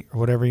concrete or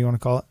whatever you want to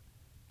call it?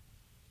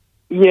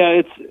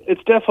 Yeah,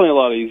 it's definitely a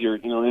lot easier.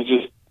 It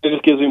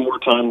just gives me more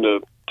time to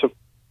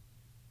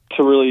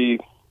really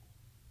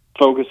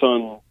focus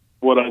on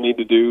what I need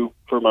to do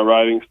for my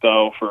riding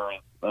style, for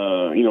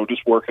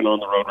just working on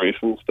the road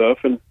racing stuff.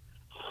 And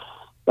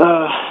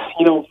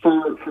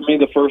for me,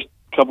 the first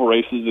couple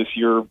races this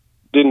year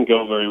didn't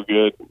go very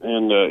good,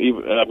 and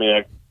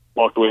I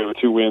walked away with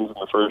 2 wins in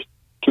the first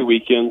 2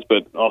 weekends,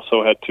 but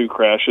also had 2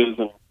 crashes,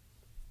 and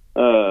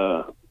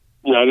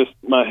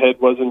my head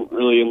wasn't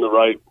really in the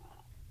right.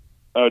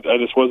 I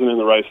just wasn't in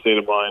the right state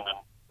of mind,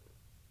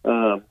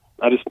 and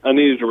I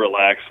needed to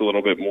relax a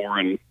little bit more,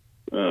 and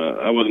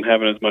I wasn't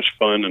having as much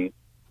fun,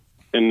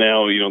 and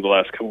now the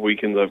last couple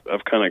weekends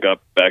I've kind of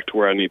got back to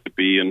where I need to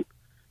be, and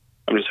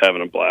I'm just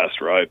having a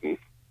blast riding.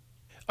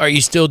 Are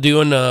you still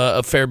doing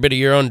a fair bit of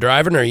your own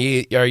driving, or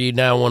are you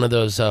now one of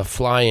those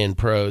fly-in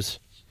pros?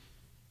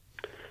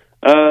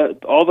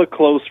 All the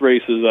close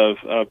races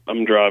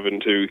I'm driving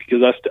to,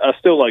 because I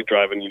still like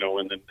driving,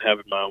 and then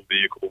having my own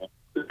vehicle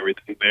and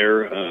everything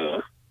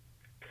there.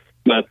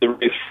 But the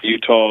race for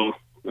Utah,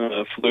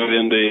 flew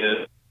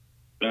into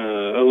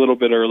a little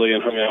bit early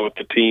and hung out with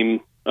the team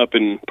up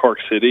in Park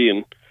City,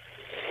 and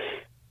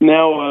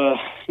now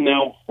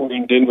we're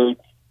in Denver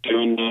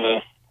doing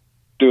a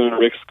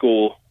RIC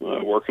school,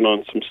 working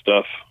on some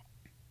stuff.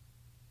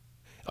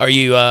 Are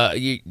you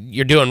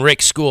you're doing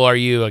Rick's school? Are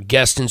you a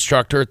guest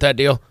instructor at that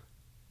deal?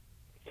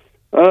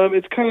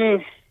 It's kind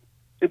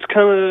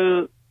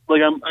of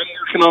like I'm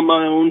working on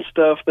my own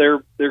stuff.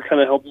 They're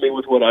kind of helping me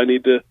with what I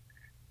need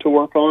to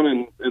work on,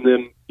 and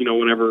then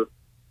whenever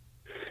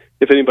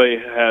if anybody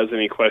has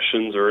any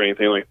questions or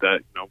anything like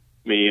that,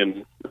 me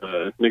and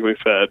Nick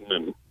McFadden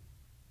and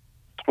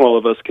all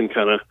of us can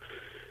kind of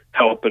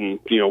help and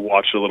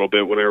watch a little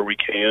bit whenever we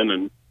can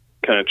and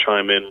kind of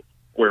chime in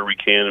where we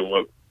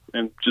can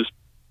and just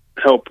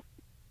help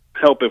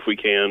if we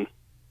can.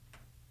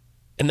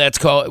 And that's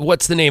called,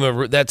 what's the name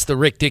of, that's the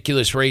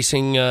Ridiculous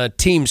Racing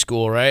team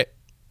school, right?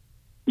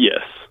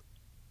 Yes.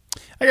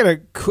 I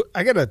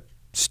got a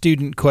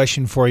student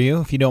question for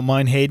you, if you don't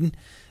mind, Hayden.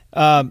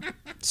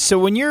 So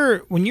when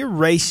you're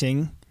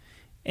racing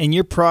and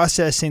you're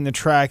processing the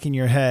track in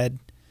your head,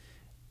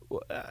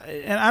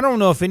 and I don't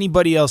know if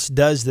anybody else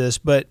does this,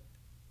 but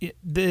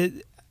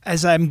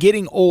as I'm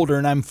getting older,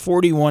 and I'm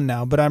 41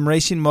 now, but I'm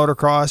racing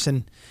motocross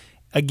and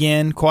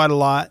again quite a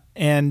lot,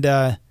 and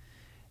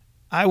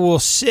I will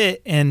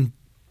sit and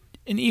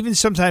even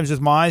sometimes with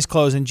my eyes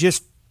closed and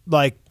just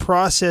like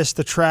process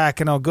the track,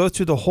 and I'll go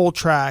through the whole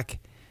track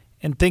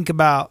and think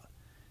about,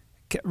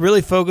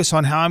 really focus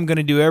on how I'm going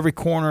to do every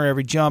corner,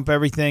 every jump,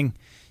 everything.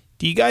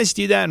 Do you guys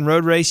do that in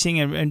road racing,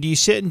 and do you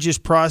sit and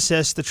just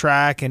process the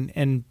track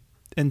and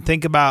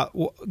think about,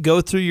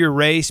 go through your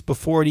race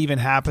before it even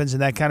happens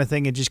and that kind of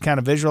thing, and just kind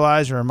of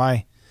visualize? Or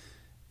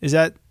is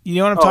that, you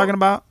know what I'm talking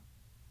about?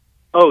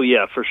 Oh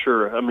yeah, for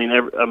sure. I mean,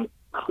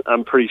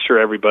 I'm pretty sure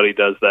everybody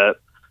does that.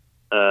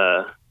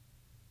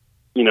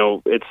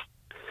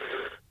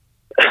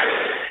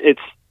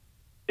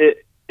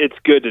 It's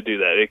good to do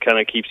that. It kind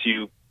of keeps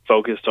you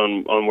focused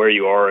on where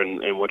you are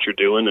and what you're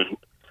doing. And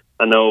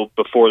I know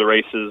before the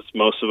races,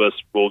 most of us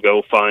will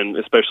go find,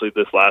 especially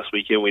this last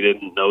weekend, we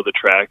didn't know the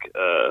track,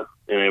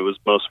 and it was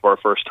most of our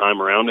first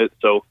time around it.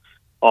 So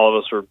all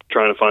of us were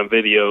trying to find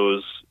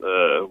videos,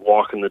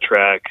 walking the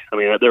track. I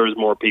mean, there was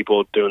more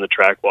people doing the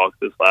track walk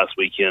this last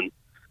weekend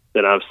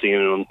than I've seen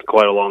in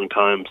quite a long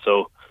time.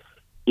 So,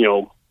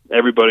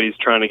 everybody's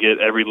trying to get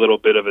every little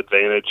bit of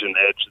advantage and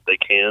edge that they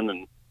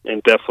can,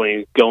 and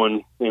definitely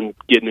going and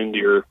getting into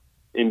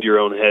your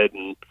own head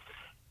and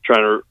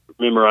trying to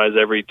memorize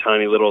every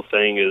tiny little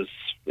thing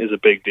is a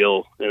big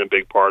deal and a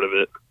big part of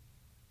it.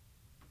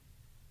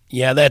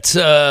 Yeah, that's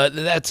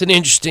an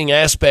interesting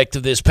aspect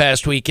of this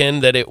past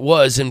weekend, that it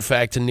was, in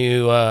fact, a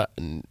new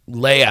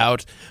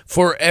layout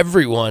for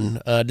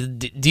everyone.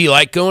 Do you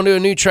like going to a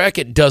new track?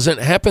 It doesn't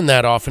happen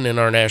that often in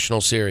our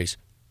national series.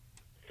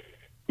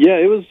 Yeah,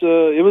 it was a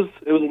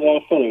lot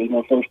of fun. It was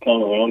my first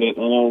time around it.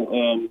 I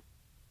know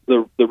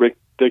the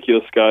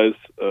Ridiculous guys,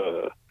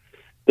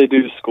 they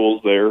do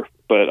schools there,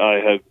 but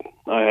I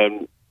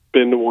hadn't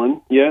been to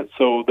one yet,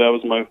 so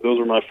those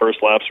were my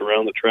first laps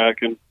around the track,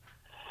 and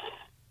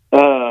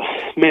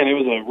man, it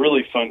was a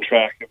really fun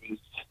track. It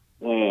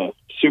was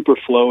super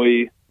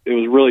flowy. It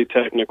was really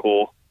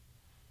technical,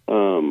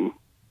 and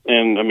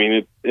I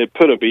mean, it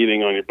put a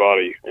beating on your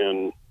body.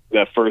 And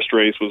that first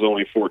race was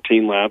only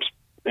 14 laps,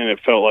 and it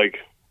felt like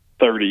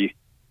 30.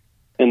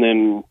 And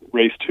then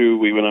race 2,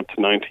 we went up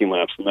to 19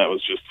 laps, and that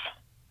was just,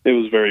 it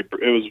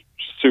was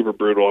super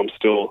brutal. I'm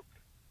still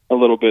a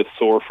little bit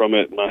sore from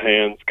it. My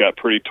hands got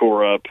pretty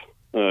tore up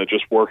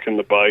just working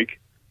the bike.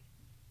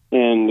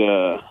 And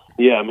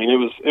yeah, I mean, it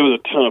was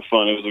a ton of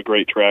fun. It was a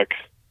great track.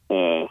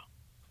 I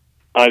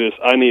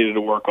needed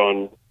to work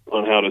on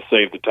how to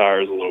save the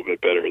tires a little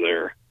bit better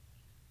there.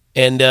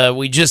 And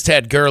we just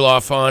had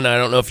Gerloff on. I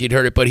don't know if you'd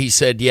heard it, but he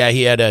said, yeah,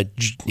 he had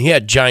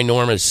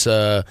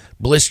ginormous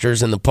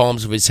blisters in the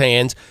palms of his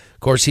hands. Of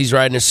course, he's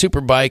riding a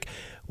super bike.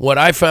 What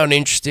I found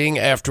interesting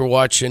after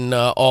watching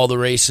all the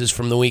races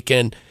from the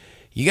weekend,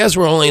 you guys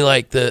were only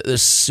like the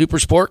super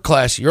sport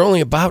class. You're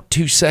only about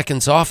 2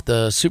 seconds off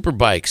the super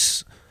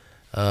bikes,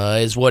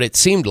 is what it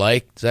seemed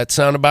like. Does that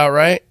sound about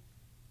right?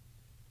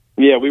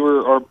 Yeah, we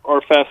were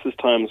our fastest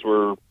times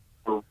were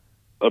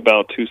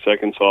about 2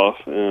 seconds off,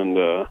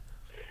 and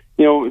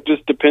it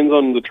just depends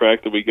on the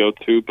track that we go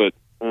to. But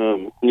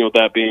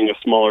that being a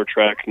smaller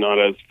track, not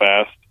as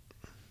fast,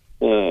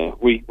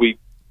 we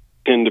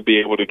tend to be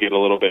able to get a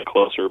little bit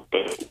closer,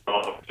 but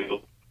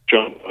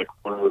jump the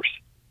corners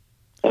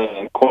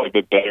quite a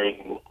bit better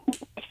than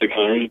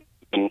 600.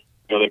 And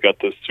they've got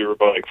this super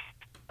bike.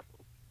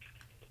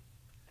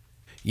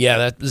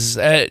 Yeah,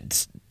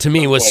 that to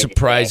me was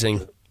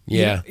surprising.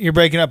 Yeah. You're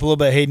breaking up a little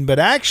bit, Hayden, but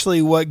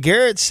actually what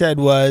Garrett said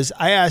was,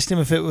 I asked him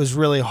if it was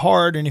really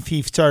hard and if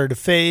he started to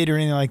fade or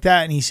anything like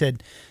that, and he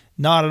said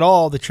not at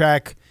all. The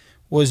track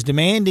was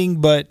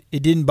demanding, but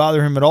it didn't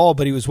bother him at all.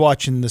 But he was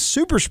watching the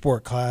super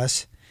sport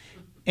class,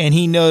 and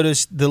he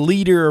noticed the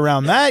leader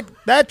around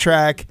that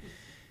track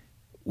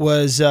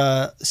was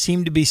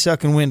seemed to be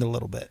sucking wind a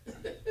little bit.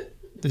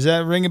 Does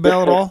that ring a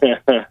bell at all?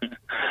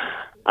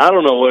 I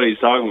don't know what he's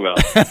talking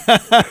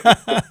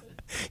about.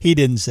 He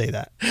didn't say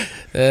that.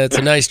 It's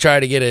a nice try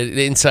to get an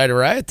insider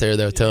right there,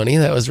 though, Tony.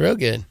 That was real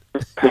good.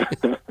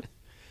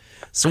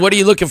 So what are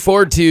you looking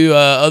forward to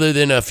other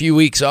than a few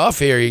weeks off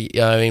here?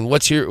 I mean,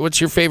 what's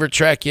your favorite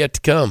track yet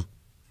to come?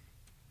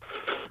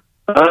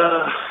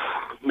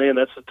 Man,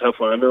 that's a tough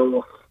one.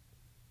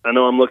 I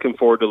know I'm looking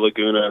forward to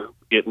Laguna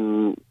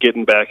getting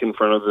back in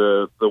front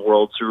of the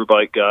World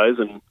Superbike guys,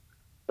 and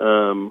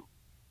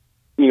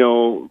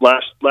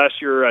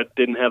last year I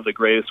didn't have the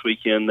greatest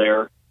weekend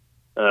there.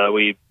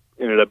 We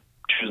ended up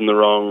choosing the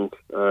wrong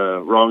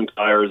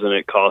tires, and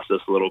it cost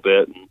us a little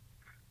bit. And,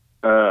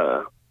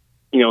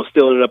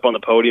 still ended up on the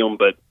podium,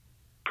 but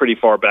pretty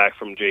far back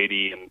from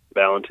JD and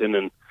Valentin,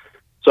 and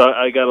so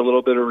I got a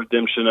little bit of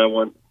redemption. I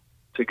want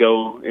to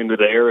go into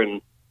there,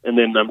 and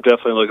then I'm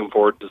definitely looking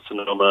forward to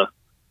Sonoma.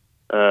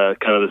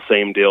 Kind of the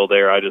same deal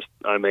there.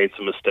 I made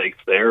some mistakes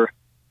there,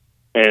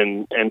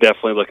 and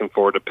definitely looking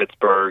forward to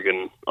Pittsburgh.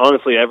 And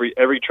honestly,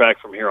 every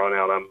track from here on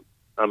out,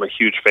 I'm a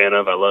huge fan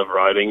of. I love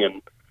riding,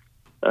 and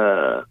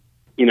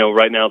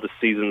right now the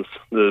seasons,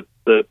 the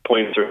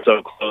points are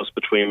so close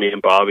between me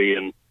and Bobby,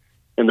 and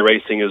the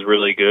racing is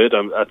really good.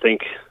 I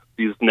think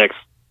these next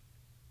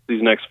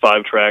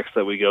 5 tracks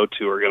that we go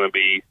to are going to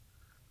be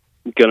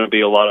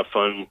a lot of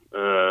fun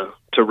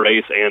to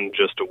race and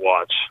just to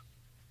watch.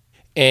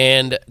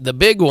 And the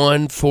big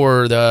one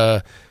for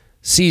the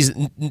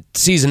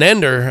season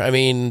ender, I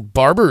mean,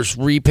 Barber's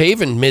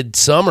repaving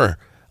midsummer.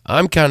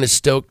 I'm kind of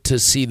stoked to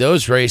see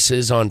those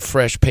races on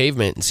fresh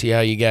pavement and see how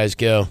you guys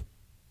go.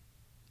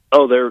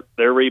 Oh, they're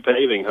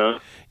repaving, huh?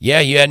 Yeah,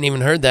 you hadn't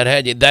even heard that,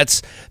 had you?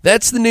 That's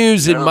the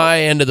news in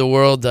my end of the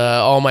world.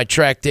 All my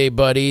track day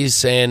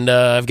buddies, and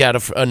I've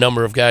got a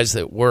number of guys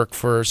that work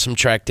for some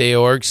track day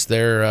orgs.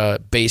 They're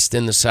based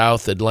in the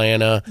South,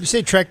 Atlanta. You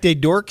say track day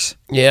dorks?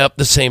 Yep,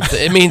 the same.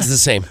 It means the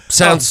same.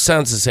 Sounds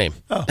the same.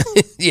 Oh.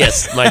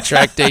 Yes, my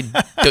track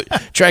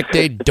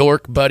day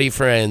dork buddy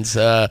friends.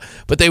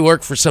 But they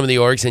work for some of the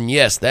orgs, and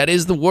yes, that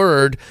is the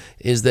word.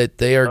 Is that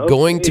they are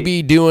going to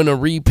be doing a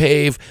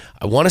repave?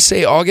 I want to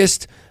say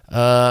August.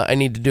 I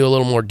need to do a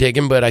little more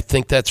digging, but I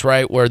think that's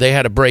right, where they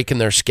had a break in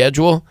their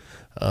schedule.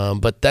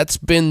 But that's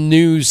been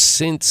news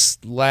since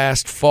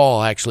last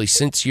fall, actually,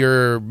 since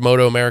your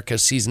Moto America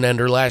season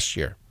ender last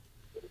year.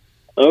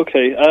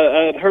 Okay.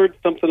 I had heard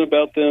something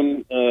about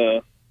them,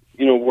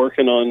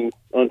 working on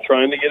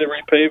trying to get it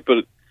repaved,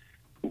 but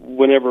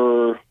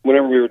whenever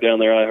we were down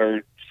there, I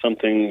heard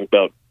something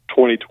about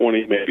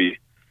 2020 maybe.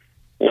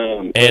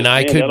 And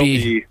I could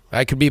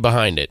be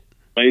behind it.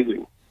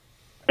 Amazing.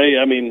 Hey,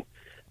 I mean,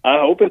 I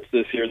hope it's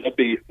this year. That'd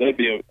be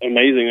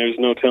amazing. There's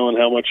no telling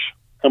how much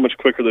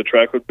quicker the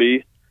track would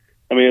be.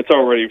 I mean, it's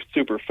already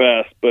super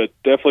fast, but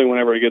definitely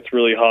whenever it gets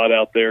really hot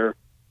out there,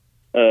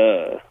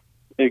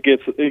 it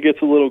gets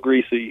a little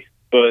greasy.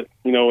 But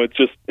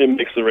it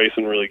makes the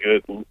racing really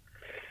good. And,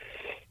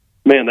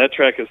 man, that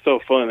track is so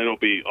fun. It'll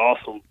be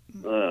awesome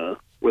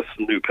with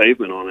some new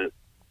pavement on it.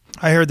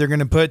 I heard they're going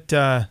to put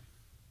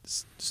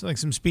like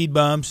some speed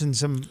bumps and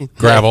some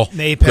gravel in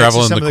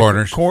the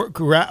corners,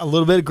 a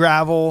little bit of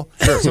gravel,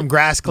 some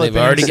grass clippings.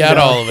 They've already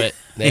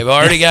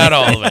got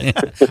all of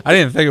it. I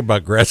didn't think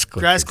about grass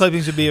clippings. Grass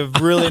clippings would be a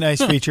really nice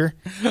feature.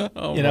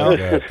 Oh my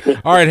God.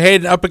 All right,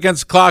 Hayden, up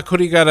against the clock. Who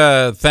do you got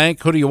to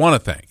thank? Who do you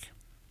want to thank?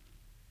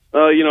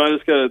 I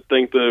just got to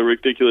thank the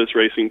Ridiculous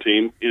Racing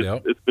team.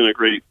 It's been a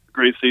great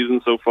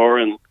season so far,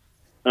 and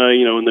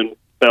and then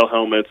Bell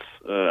Helmets,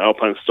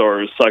 Alpine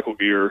Stars, Cycle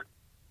Gear.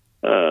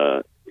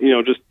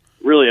 Just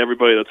really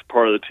everybody that's a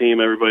part of the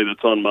team, everybody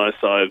that's on my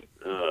side.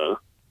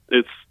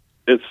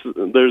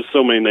 There's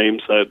so many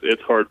names that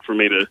it's hard for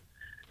me to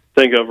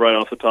think of right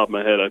off the top of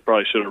my head. I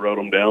probably should have wrote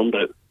them down,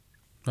 but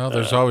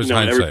there's always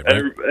hindsight,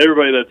 right?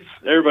 Everybody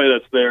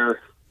that's there,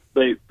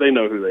 they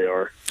know who they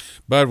are.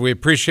 Bud, we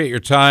appreciate your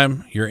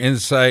time, your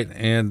insight,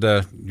 and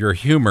your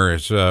humor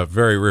is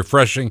very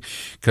refreshing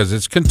because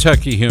it's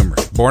Kentucky humor.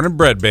 Born and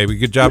bred, baby.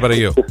 Good job out of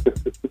you.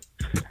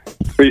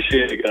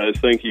 Appreciate it, guys.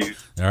 Thank you.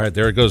 All right,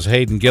 there goes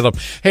Hayden Gillum.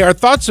 Hey, our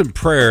thoughts and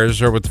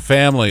prayers are with the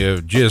family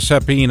of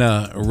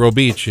Giuseppina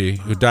Robici,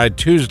 who died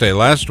Tuesday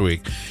last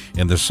week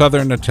in the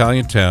southern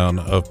Italian town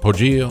of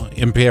Poggio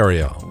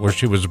Imperial, where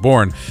she was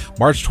born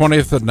March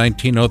 20th of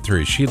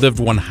 1903. She lived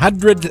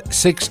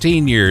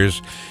 116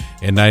 years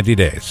and 90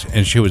 days,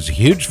 and she was a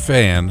huge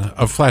fan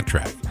of flat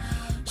track.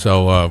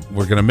 So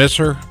we're going to miss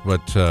her,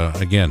 but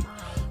again,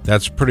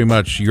 that's pretty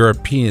much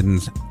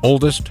European's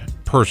oldest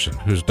person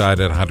who's died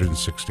at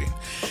 116.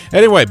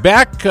 Anyway,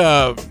 back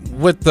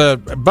with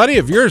the buddy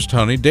of yours,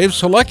 Tony, Dave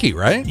Selecki,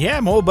 right? Yeah,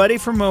 my old buddy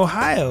from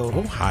Ohio.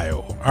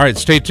 All right,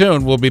 stay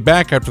tuned. We'll be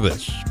back after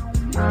this.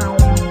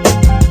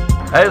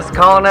 Hey, it's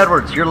Colin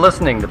Edwards. You're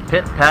listening to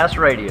Pit Pass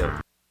Radio.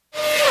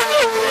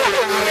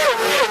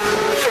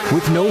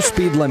 With no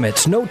speed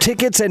limits, no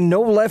tickets, and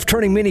no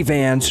left-turning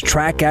minivans,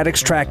 Track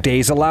Addicts Track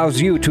Days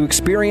allows you to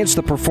experience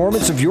the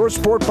performance of your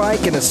sport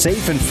bike in a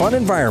safe and fun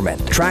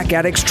environment. Track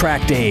Addicts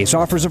Track Days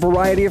offers a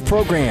variety of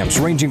programs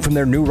ranging from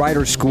their new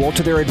rider school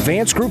to their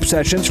advanced group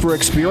sessions for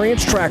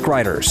experienced track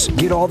riders.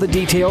 Get all the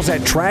details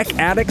at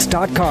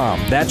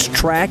trackaddicts.com. That's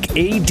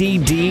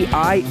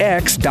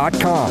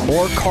trackaddix.com.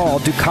 Or call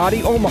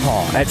Ducati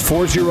Omaha at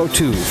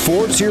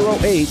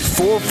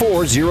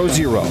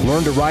 402-408-4400.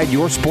 Learn to ride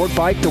your sport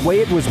bike the way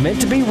it was meant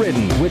to be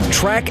ridden with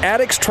Track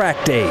Addicts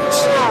Track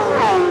Days.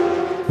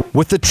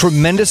 With the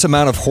tremendous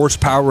amount of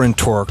horsepower and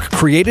torque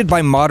created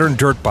by modern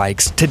dirt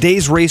bikes,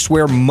 today's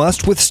racewear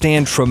must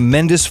withstand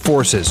tremendous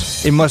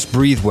forces. It must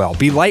breathe well,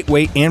 be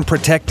lightweight and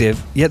protective,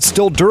 yet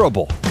still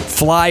durable.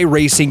 Fly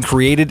Racing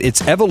created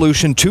its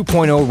Evolution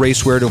 2.0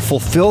 racewear to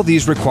fulfill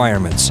these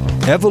requirements.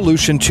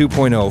 Evolution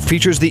 2.0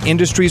 features the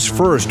industry's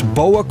first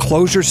BOA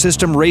closure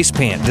system race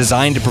pant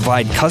designed to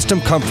provide custom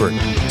comfort,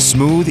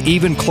 smooth,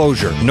 even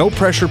closure, no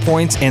pressure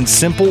points, and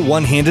simple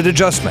one-handed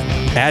adjustment.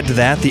 Add to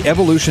that the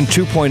Evolution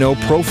 2.0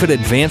 ProFit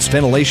Advanced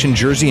Ventilation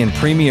Jersey and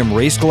Premium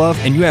Race Glove,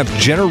 and you have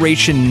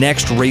Generation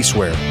Next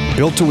racewear,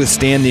 built to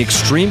withstand the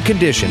extreme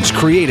conditions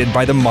created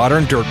by the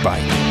modern dirt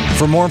bike.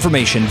 For more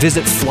information,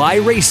 visit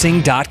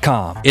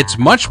flyracing.com. It's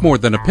much more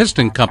than a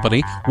piston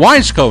company.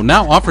 Wiseco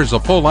now offers a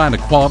full line of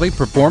quality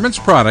performance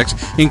products,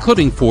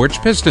 including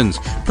forged pistons,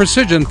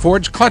 precision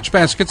forged clutch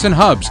baskets and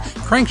hubs,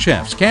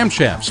 crankshafts,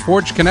 camshafts,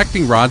 forged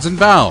connecting rods and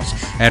valves.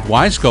 At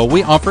Wiseco,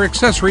 we offer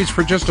accessories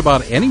for just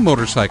about any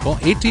motorcycle,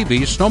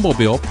 ATV,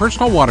 snowmobile,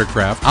 personal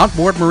watercraft,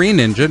 outboard marine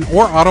engine,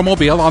 or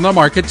automobile on the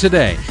market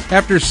today.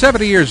 After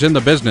 70 years in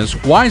the business,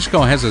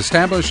 Wiseco has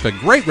established a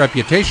great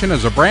reputation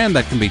as a brand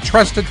that can be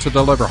trusted to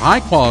deliver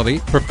high-quality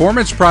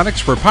performance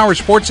products for power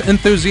sports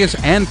enthusiasts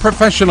and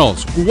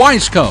professionals.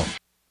 Wiseco.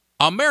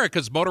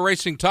 America's motor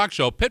racing talk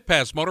show, Pit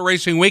Pass Motor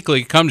Racing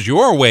Weekly, comes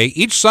your way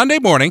each Sunday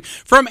morning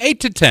from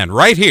 8 to 10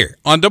 right here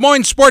on Des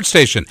Moines Sports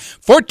Station,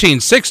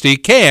 1460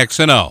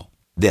 KXNO.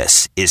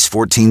 This is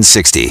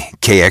 1460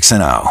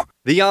 KXNO.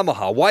 The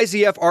Yamaha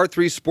YZF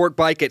R3 Sport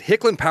Bike at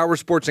Hicklin Power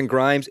Sports and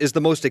Grimes is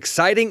the most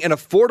exciting and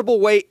affordable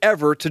way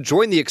ever to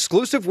join the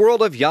exclusive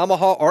world of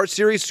Yamaha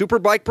R-Series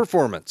Superbike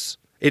performance.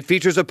 It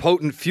features a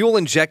potent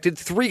fuel-injected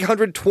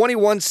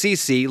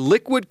 321cc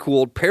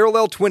liquid-cooled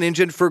parallel twin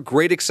engine for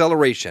great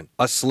acceleration,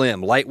 a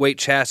slim, lightweight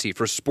chassis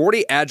for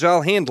sporty,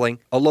 agile handling,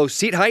 a low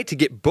seat height to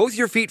get both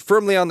your feet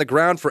firmly on the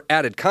ground for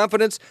added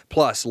confidence,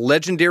 plus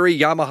legendary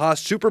Yamaha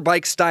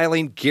Superbike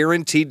styling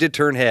guaranteed to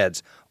turn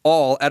heads,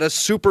 all at a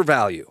super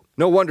value.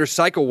 No wonder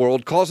Cycle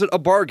World calls it a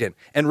bargain,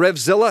 and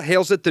RevZilla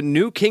hails it the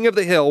new king of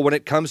the hill when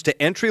it comes to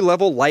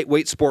entry-level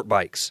lightweight sport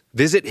bikes.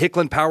 Visit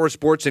Hicklin Power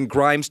Sports and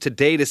Grimes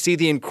today to see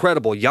the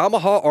incredible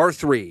Yamaha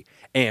R3.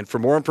 And for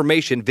more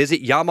information,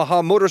 visit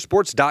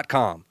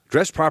YamahaMotorsports.com.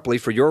 Dress properly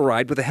for your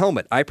ride with a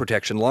helmet, eye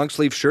protection,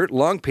 long-sleeve shirt,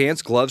 long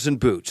pants, gloves, and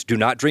boots. Do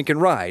not drink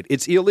and ride.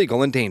 It's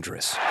illegal and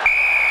dangerous.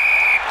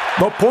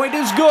 The point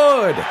is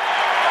good.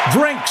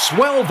 Drink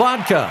Swell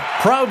Vodka,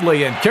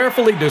 proudly and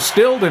carefully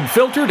distilled and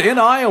filtered in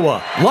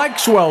Iowa. Like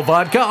Swell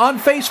Vodka on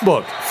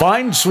Facebook.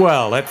 Find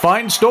Swell at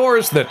fine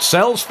stores that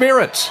sell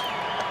spirits.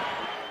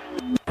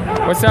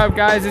 What's up,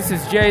 guys? This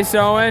is Jay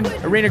Sowen,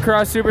 Arena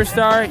Cross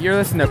Superstar. You're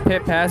listening to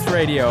Pit Pass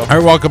Radio. All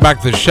right, welcome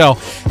back to the show.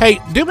 Hey,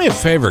 do me a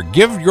favor.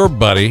 Give your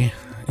buddy,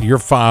 your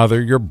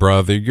father, your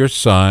brother, your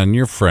son,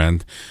 your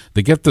friend,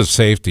 the gift of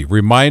safety.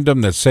 Remind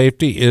them that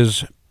safety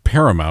is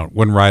paramount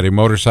when riding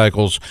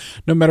motorcycles,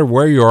 no matter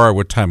where you are,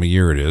 what time of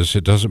year it is.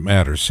 It doesn't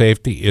matter.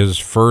 Safety is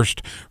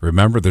first.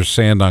 Remember, there's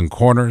sand on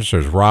corners,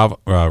 there's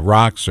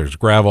rocks, there's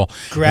gravel.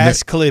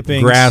 Grass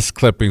clippings. Grass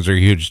clippings are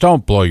huge.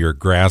 Don't blow your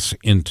grass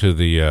into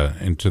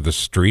the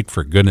street,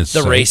 for goodness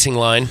sake. The racing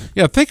line.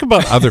 Yeah, think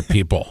about other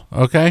people,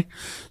 okay?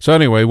 So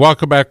anyway,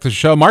 welcome back to the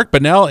show. Mark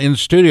Bunnell in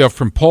studio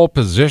from Pole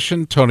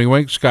Position. Tony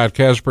Wink, Scott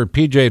Casper,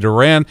 PJ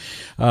Duran.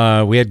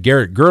 We had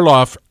Garrett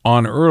Gerloff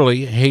on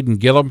early, Hayden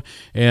Gillum,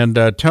 and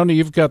Tony,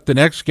 you've got the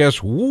next guest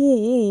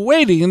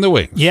waiting in the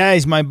wings. Yeah,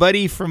 he's my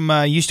buddy from,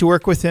 used to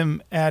work with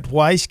him at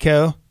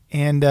Wiseco,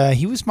 and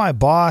he was my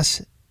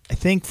boss, I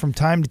think, from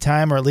time to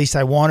time, or at least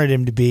I wanted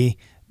him to be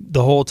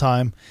the whole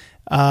time.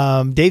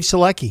 Dave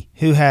Selecki,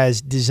 who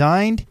has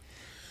designed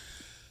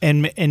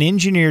and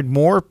engineered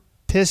more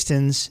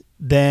pistons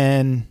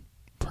than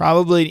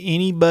probably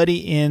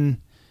anybody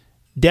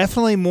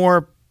definitely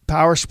more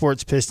power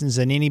sports pistons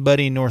than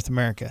anybody in North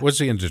America. Was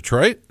he in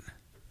Detroit?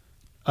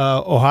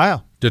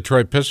 Ohio.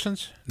 Detroit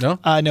Pistons? No?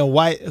 No,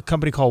 a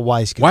company called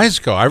Wiseco.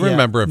 Wiseco. I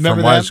remember it from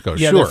Wiseco.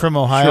 Yeah, sure. They're from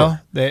Ohio.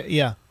 Sure.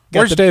 Yeah.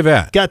 Where's Dave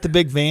at? Got the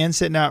big van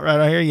sitting out right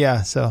out here.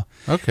 Yeah, so.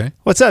 Okay.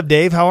 What's up,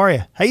 Dave? How are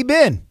you? How you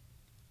been?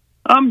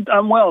 I'm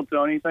well,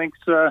 Tony. Thanks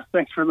for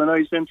the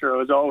nice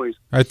intro, as always.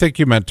 I think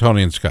you meant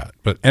Tony and Scott.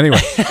 But anyway,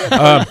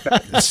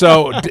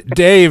 so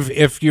Dave,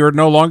 if you're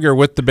no longer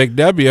with the Big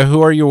W,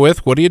 who are you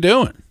with? What are you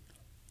doing?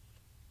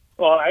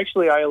 Well,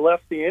 actually, I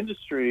left the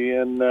industry,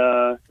 and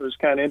it was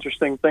kind of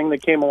interesting thing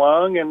that came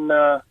along, and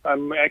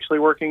I'm actually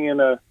working in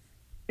a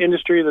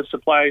industry that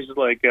supplies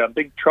like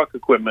big truck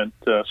equipment,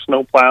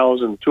 snow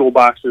plows and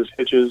toolboxes,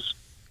 hitches,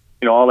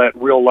 all that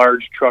real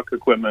large truck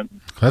equipment.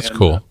 That's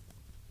cool.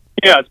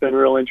 Yeah, it's been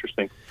real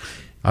interesting.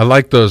 I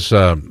like those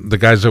the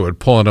guys that would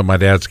pull into my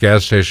dad's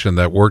gas station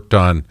that worked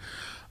on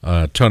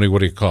Tony, what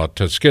do you call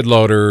it? Skid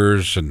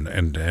loaders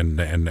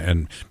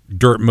and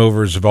dirt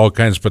movers of all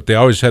kinds, but they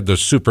always had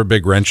those super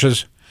big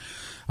wrenches.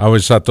 I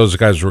always thought those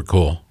guys were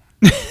cool.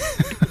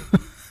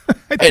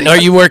 And are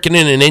you working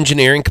in an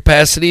engineering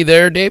capacity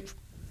there, Dave?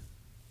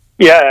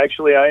 Yeah,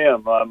 actually I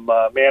am. I'm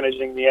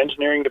managing the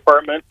engineering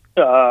department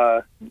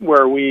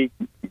where we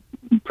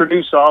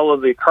produce all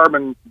of the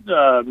carbon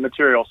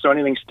material, so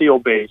anything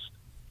steel-based.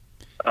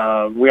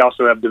 We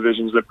also have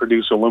divisions that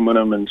produce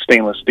aluminum and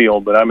stainless steel,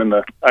 but I'm in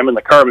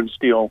the carbon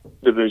steel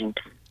division.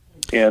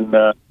 And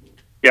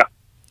yeah,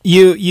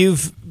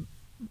 you've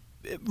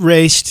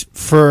raced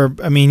for.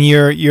 I mean,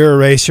 you're a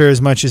racer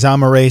as much as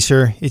I'm a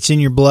racer. It's in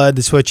your blood.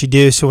 That's what you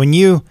do. So when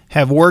you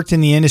have worked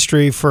in the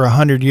industry for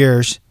 100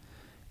 years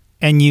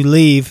and you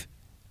leave,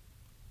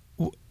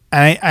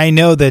 I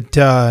know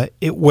that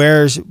it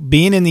wears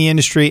being in the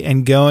industry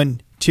and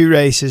going to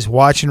races,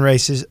 watching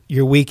races.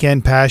 Your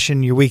weekend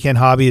passion, your weekend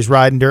hobby is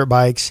riding dirt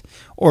bikes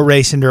or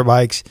racing dirt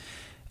bikes.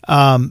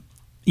 You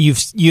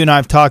and I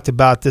have talked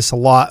about this a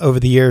lot over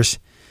the years,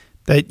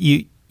 that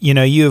you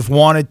have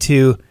wanted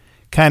to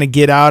kind of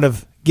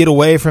get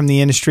away from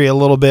the industry a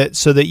little bit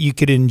so that you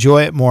could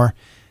enjoy it more.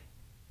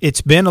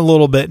 It's been a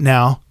little bit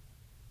now,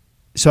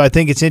 so I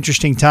think it's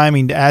interesting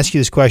timing to ask you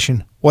this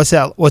question. What's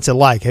it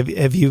like?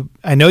 Have you?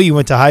 I know you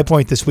went to High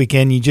Point this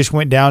weekend. You just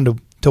went down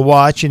to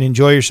watch and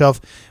enjoy yourself.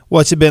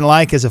 What's it been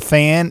like as a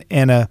fan?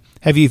 And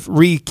have you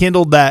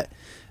rekindled that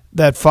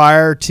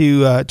fire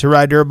to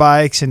ride dirt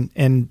bikes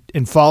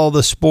and follow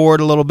the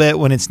sport a little bit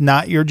when it's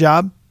not your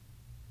job?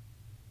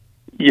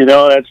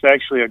 That's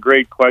actually a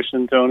great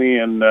question, Tony.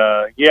 And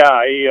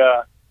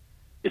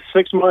it's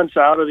 6 months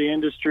out of the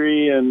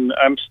industry, and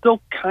I'm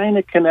still kind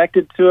of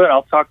connected to it.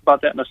 I'll talk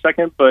about that in a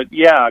second. But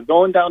yeah,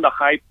 going down to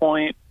High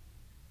Point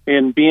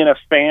and being a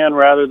fan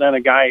rather than a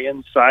guy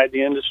inside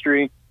the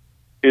industry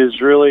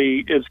is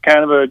really, it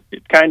kind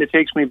of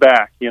takes me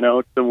back,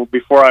 to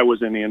before I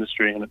was in the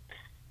industry, and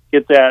you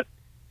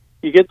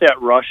get that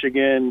rush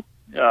again.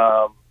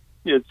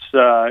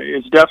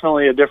 It's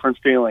definitely a different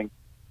feeling.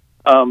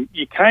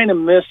 You kind of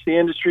miss the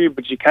industry,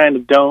 but you kind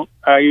of don't.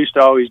 I used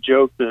to always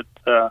joke that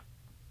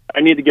I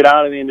need to get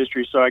out of the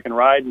industry so I can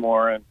ride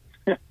more, and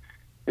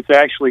it's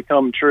actually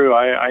come true.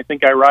 I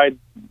think I ride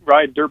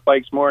dirt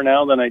bikes more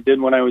now than I did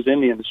when I was in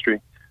the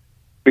industry,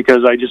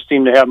 because I just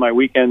seem to have my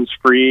weekends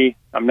free.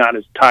 I'm not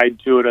as tied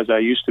to it as I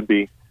used to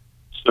be.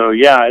 So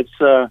yeah, it's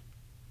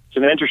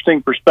an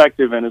interesting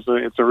perspective, and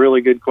it's a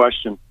really good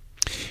question.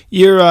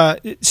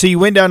 So you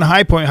went down to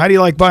High Point. How do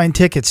you like buying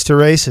tickets to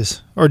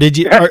races, or did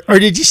you or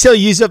did you still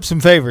use up some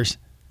favors?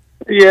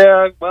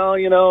 Yeah, well,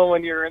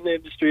 when you're in the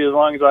industry as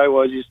long as I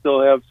was, you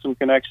still have some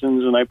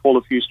connections, and I pulled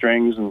a few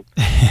strings, and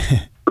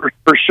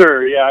for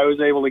sure, yeah, I was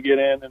able to get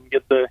in and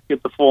get the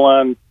full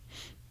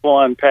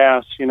on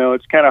pass.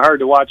 It's kind of hard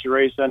to watch a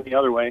race any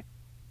other way.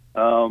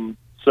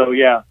 So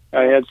yeah,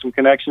 I had some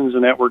connections,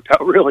 and that worked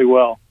out really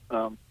well.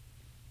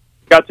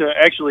 Got to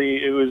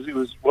actually, it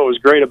was what was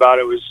great about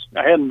it was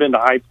I hadn't been to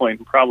High Point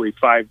in probably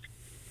 5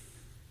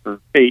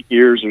 or 8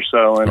 years or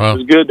so, and Wow. It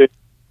was good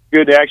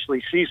to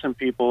actually see some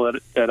people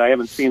that I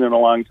haven't seen in a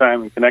long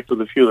time and connect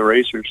with a few of the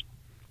racers.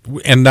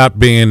 And not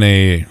being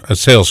a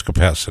sales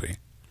capacity.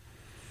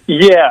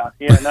 Yeah,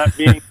 not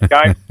being a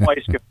guy from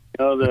Wiseco.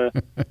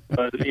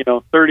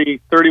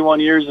 31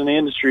 years in the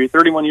industry,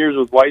 31 years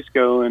with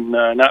Wiseco, and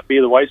not be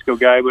the Wiseco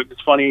guy. But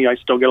it's funny, I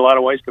still get a lot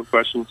of Wiseco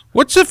questions.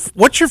 What's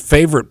your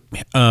favorite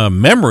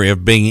memory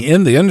of being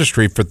in the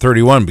industry for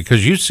 31?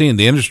 Because you've seen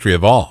the industry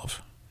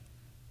evolve.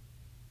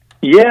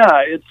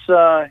 Yeah,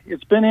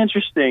 it's been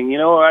interesting.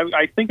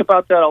 I think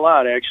about that a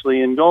lot,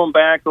 actually, and going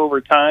back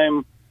over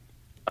time.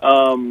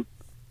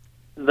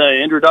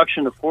 The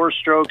introduction of four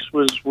strokes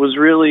was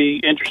really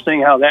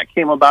interesting, how that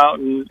came about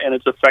and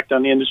its effect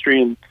on the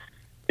industry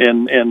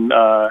and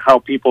how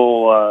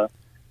people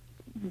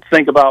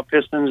think about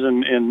pistons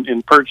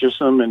and purchase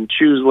them and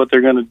choose what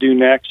they're going to do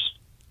next.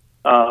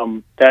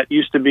 That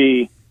used to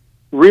be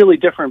really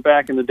different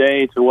back in the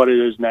day to what it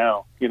is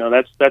now.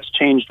 That's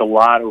changed a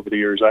lot over the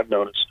years, I've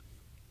noticed.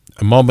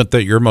 A moment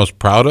that you're most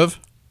proud of?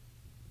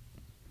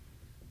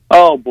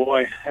 Oh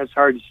boy, that's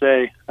hard to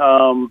say.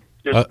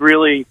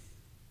 Really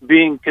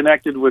being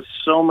connected with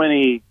so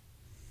many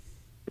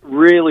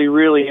really,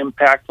 really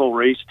impactful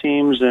race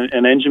teams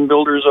and engine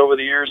builders over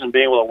the years, and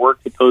being able to work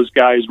with those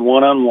guys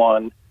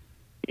one-on-one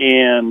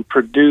and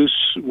produce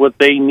what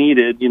they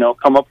needed,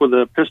 come up with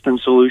a piston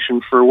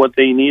solution for what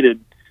they needed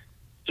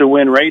to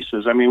win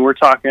races. I mean, we're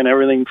talking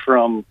everything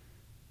from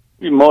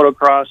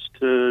motocross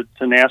to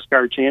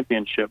NASCAR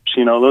championships.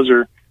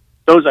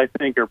 Those I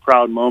think are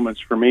proud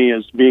moments for me,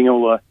 is being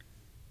able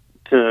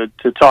to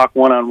talk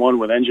one-on-one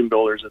with engine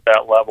builders at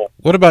that level.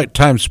 What about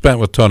time spent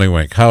with Tony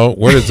Wink?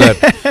 Where does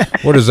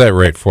that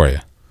rate for you?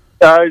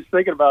 I was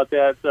thinking about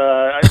that.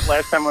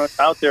 Last time I was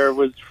out there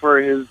was for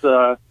his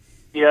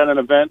he had an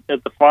event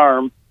at the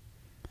farm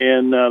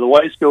in the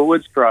Weisco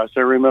Woods Cross.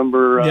 I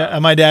remember.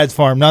 At my dad's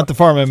farm, not the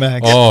Farm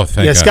MX. Oh,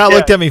 thank God. Scott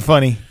looked at me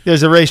funny.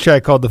 There's a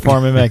racetrack called the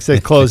Farm MX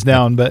that closed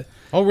down, but.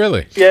 Oh,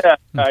 really? Yeah,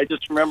 I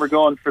just remember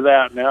going for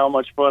that and how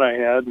much fun I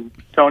had. And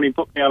Tony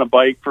put me on a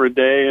bike for a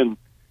day and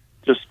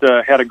just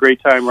had a great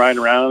time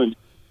riding around and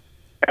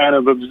kind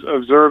of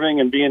observing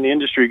and being the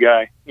industry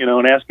guy,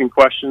 and asking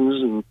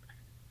questions and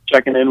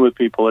checking in with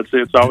people.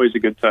 It's always a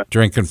good time.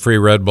 Drinking free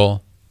Red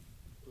Bull.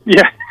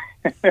 Yeah.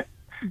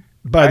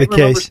 By the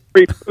case.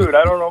 Free food.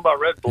 I don't know about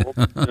Red Bull.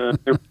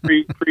 There's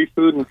free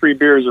food and free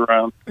beers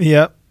around.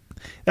 Yep.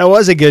 That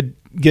was a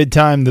good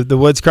time, the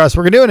Woods Cross.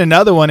 We're doing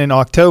another one in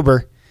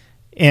October.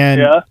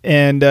 And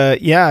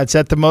it's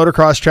at the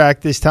motocross track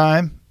this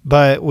time,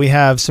 but we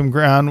have some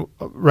ground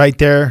right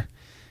there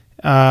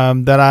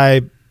that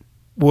I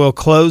will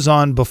close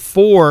on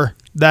before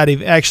that.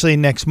 Actually,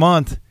 next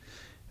month,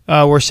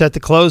 we're set to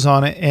close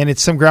on it, and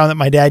it's some ground that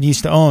my dad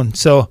used to own.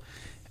 So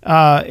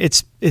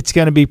it's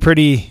going to be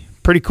pretty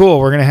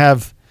cool.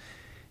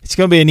 It's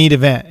going to be a neat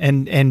event,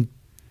 and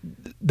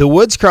the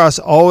Woods Cross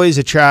always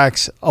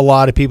attracts a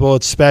lot of people.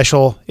 It's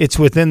special. It's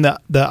within the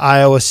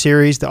Iowa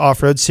series, the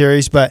off-road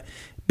series, but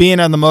being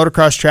on the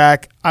motocross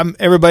track,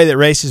 everybody that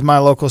races my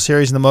local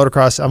series in the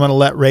motocross, I'm going to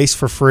let race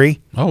for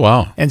free. Oh,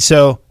 wow. And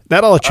so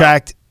that'll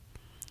attract,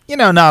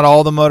 not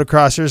all the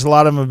motocrossers. A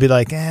lot of them will be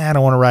like, I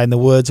don't want to ride in the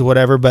woods or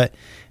whatever. But,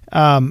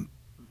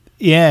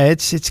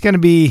 it's going to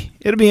be,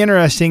 it'll be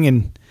interesting.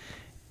 And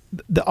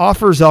the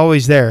offer's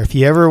always there. If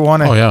you ever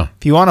want to,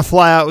 if you want to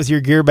fly out with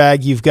your gear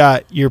bag, you've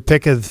got your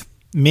pick of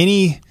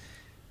mini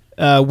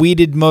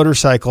weeded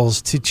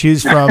motorcycles to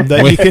choose from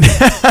that you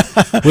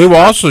can. We will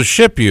also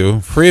ship you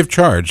free of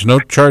charge. No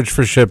charge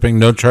for shipping,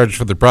 no charge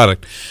for the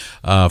product.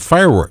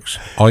 Fireworks.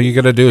 All you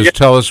got to do is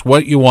tell us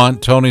what you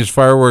want. Tony's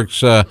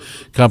Fireworks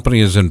company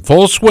is in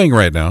full swing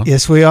right now.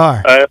 Yes, we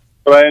are. I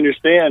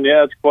understand.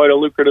 Yeah, it's quite a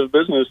lucrative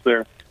business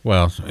there.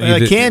 Well,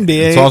 it can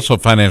be. It's also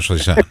financially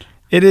sound.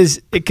 It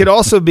is. It could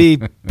also be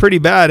pretty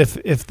bad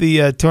if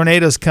the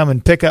tornadoes come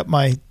and pick up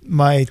my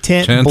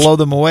tent and blow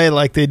them away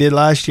like they did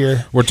last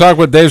year. We're talking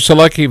with Dave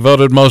Selecki,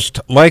 voted most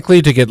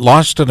likely to get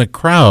lost in a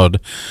crowd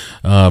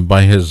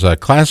by his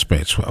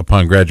classmates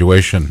upon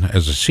graduation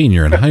as a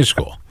senior in high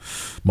school.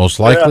 Most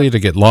likely to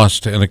get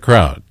lost in a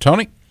crowd.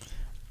 Tony?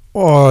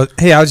 Oh,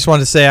 hey, I just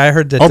wanted to say I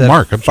heard that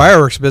the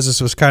fireworks business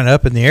was kind of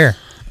up in the air.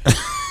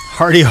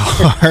 Hardy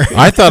hard.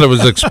 I thought it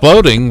was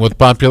exploding with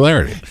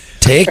popularity.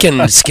 Taking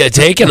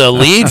a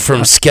lead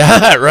from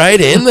Scott right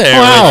in there.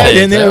 Wow. With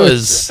it. And that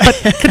was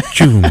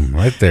ka-choom,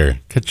 right there.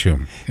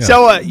 Ka-choom. Yeah.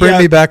 So bring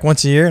me back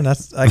once a year, and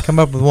I come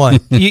up with one.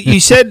 You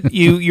said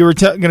you were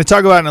going to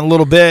talk about it in a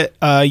little bit.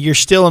 You're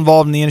still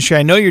involved in the industry.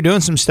 I know you're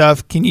doing some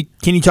stuff. Can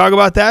you talk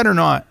about that or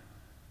not?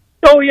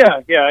 Oh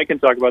yeah, I can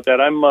talk about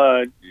that. I'm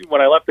when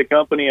I left the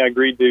company, I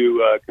agreed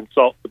to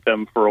consult with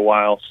them for a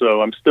while,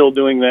 so I'm still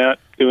doing that,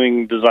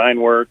 doing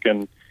design work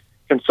and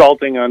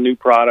consulting on new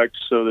products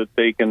so that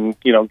they can,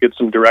 get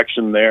some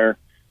direction there.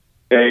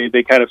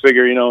 They kind of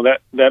figure,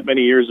 that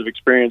many years of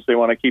experience, they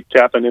want to keep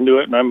tapping into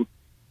it, and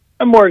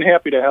I'm more than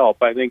happy to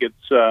help. I think it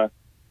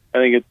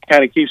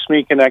kind of keeps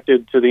me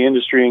connected to the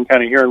industry and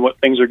kind of hearing what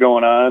things are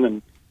going on,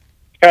 and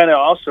kind of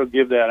also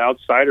give that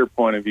outsider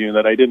point of view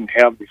that I didn't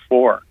have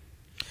before.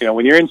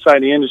 When you're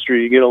inside the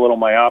industry, you get a little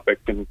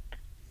myopic and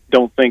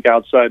don't think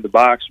outside the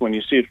box. When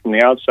you see it from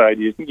the outside,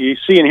 you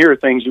see and hear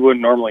things you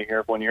wouldn't normally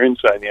hear when you're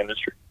inside the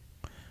industry.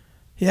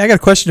 Yeah, I got a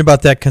question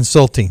about that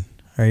consulting.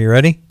 Are you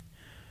ready?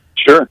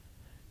 Sure.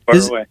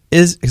 Fire away.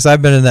 Because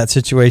I've been in that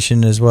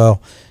situation as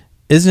well.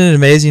 Isn't it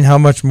amazing how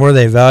much more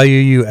they value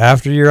you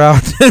after you're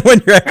out than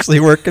when you're actually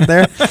working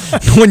there?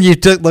 When you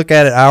look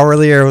at it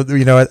hourly or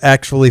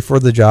actually for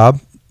the job?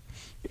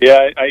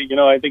 Yeah,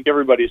 I think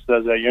everybody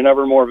says that. You're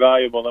never more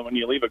valuable than when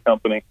you leave a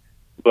company.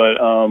 But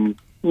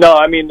no,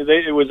 I mean,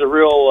 it was a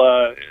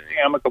real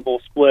amicable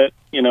split.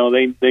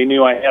 They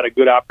knew I had a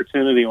good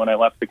opportunity when I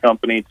left the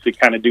company to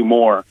kind of do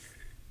more.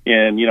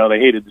 And, they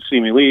hated to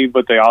see me leave,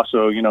 but they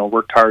also,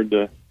 worked hard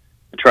to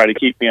try to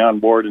keep me on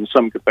board in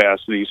some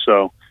capacity.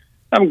 So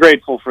I'm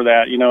grateful for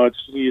that.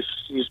 It's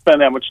you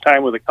spend that much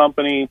time with a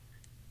company.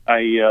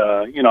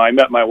 I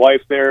met my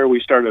wife there.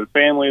 We started a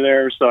family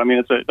there. So, I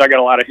mean, I got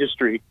a lot of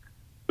history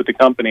with the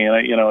company, and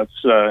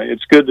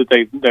it's good that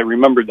they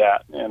remembered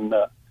that and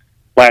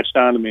latched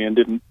onto me and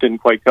didn't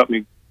quite cut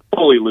me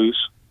fully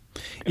loose.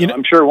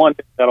 I'm sure one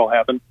day that'll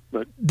happen.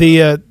 But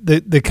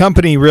the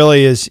company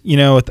really is,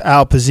 with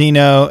Al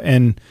Pizzino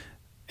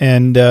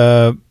and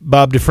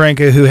Bob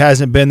DeFranco, who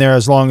hasn't been there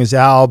as long as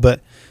Al,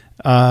 but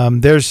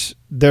there's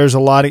a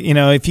lot of,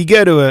 if you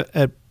go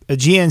to a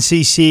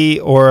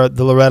GNCC or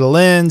the Loretta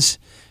Lynn's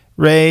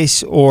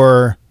race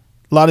or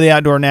a lot of the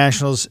outdoor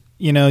nationals,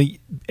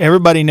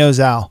 everybody knows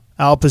Al.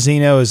 Al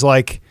Pizzino is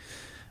like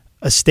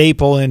a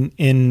staple in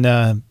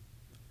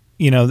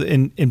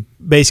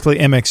basically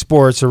MX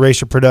Sports or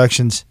Racer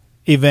Productions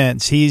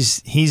events.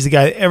 He's the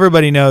guy that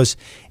everybody knows.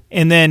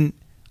 And then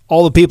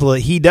all the people that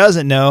he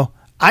doesn't know,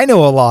 I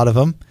know a lot of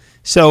them.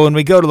 So when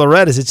we go to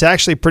Loretta's, it's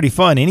actually pretty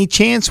fun. Any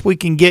chance we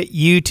can get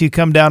you to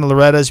come down to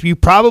Loretta's?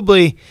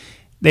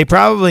 They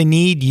probably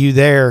need you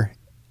there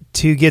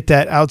to get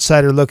that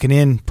outsider looking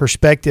in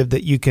perspective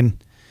that you can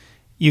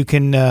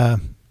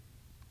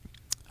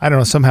I don't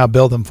know, somehow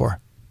build them for.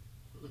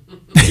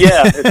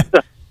 Yeah,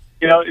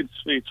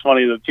 it's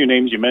funny, the two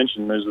names you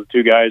mentioned. There's the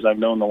two guys I've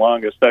known the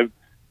longest. I've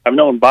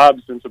known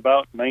Bob since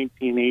about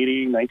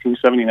 1980,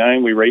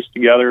 1979. We raced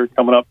together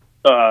coming up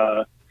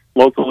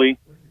locally.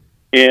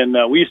 And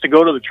we used to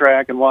go to the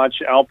track and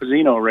watch Al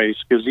Pacino race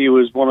because he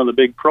was one of the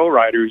big pro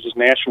riders, just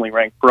nationally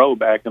ranked pro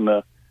back in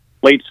the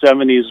late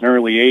 70s and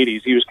early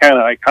 80s. He was kind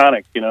of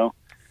iconic,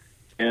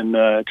 And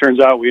it turns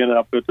out we ended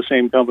up at the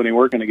same company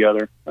working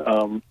together.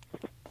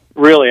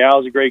 Really,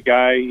 Al's a great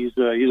guy. He's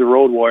a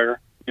road warrior.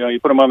 You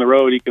put him on the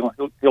road,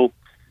 he'll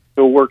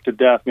work to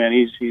death, man.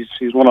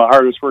 He's one of the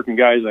hardest working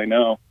guys I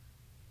know.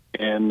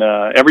 And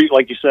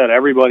like you said,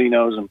 everybody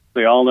knows him.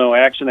 They all know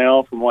Action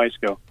Al from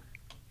Weisco.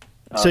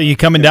 So you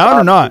coming down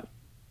or not?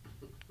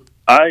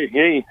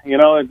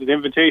 The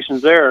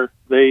invitation's there.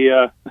 They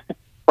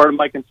part of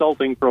my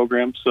consulting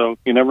program, so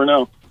you never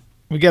know.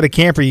 We got a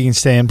camper you can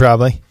stay in,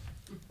 probably.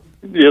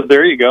 Yeah,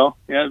 there you go.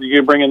 Yeah, you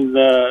can bring in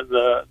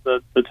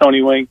the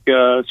Tony Wink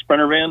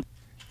Sprinter van.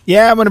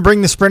 Yeah, I'm going to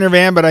bring the Sprinter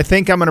van, but I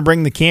think I'm going to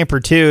bring the camper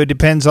too. It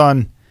depends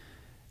on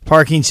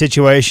parking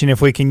situation.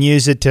 If we can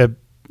use it to,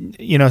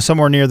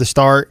 somewhere near the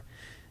start,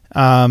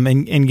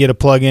 and get a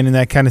plug in and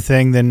that kind of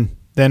thing,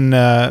 then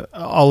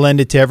I'll lend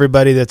it to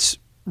everybody that's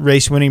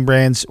Race Winning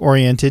Brands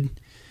oriented.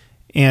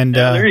 And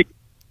I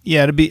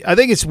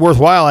think it's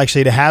worthwhile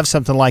actually to have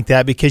something like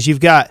that because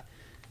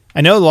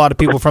I know a lot of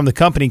people from the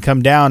company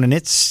come down and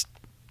it's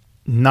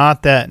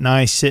not that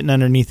nice sitting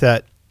underneath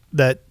that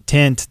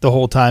tent the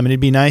whole time. And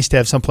it'd be nice to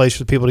have some place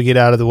for people to get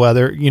out of the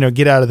weather,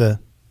 get out of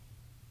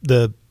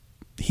the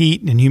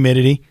heat and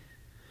humidity.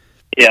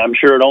 Yeah, I'm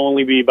sure it'll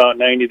only be about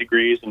 90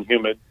 degrees and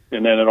humid,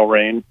 and then it'll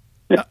rain.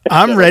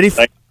 I'm ready.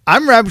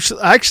 I'm ready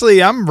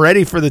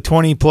for the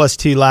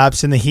 20+2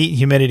 laps in the heat and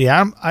humidity.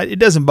 It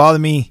doesn't bother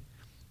me.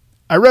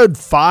 I rode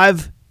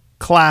 5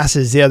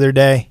 classes the other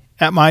day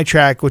at my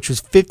track, which was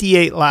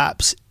 58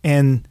 laps.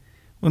 And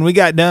when we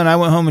got done, I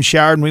went home and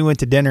showered, and we went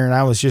to dinner, and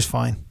I was just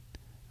fine.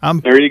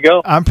 There you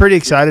go. I'm pretty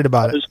excited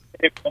about it.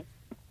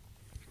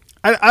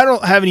 I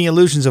don't have any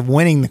illusions of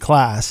winning the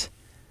class,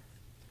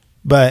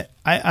 but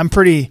I'm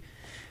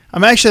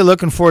actually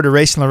looking forward to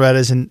racing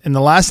Loretta's. And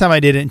the last time I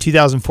did it in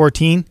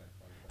 2014,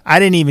 I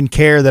didn't even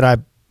care that I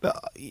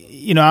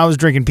was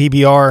drinking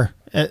PBR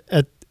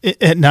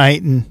at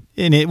night, and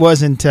it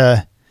wasn't,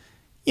 it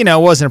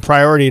wasn't a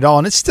priority at all.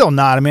 And it's still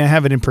not. I mean, I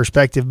have it in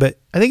perspective, but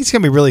I think it's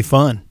going to be really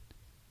fun.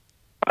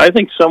 I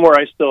think somewhere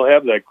I still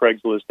have that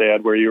Craigslist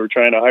ad where you were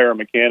trying to hire a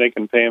mechanic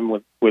and pay him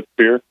with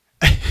beer.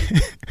 I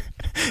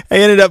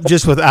ended up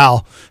just with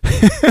Al.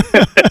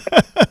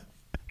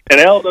 And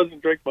Al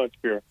doesn't drink much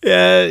beer.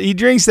 Yeah, he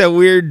drinks that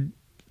weird,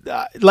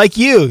 like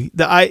you.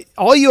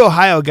 All you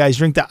Ohio guys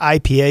drink the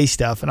IPA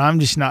stuff, and I'm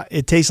just not.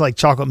 It tastes like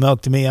chocolate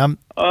milk to me.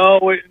 Oh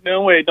wait,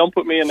 no way! Don't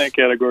put me in that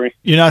category.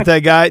 You're not that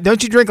guy.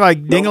 Don't you drink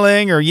like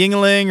Ding-a-ling or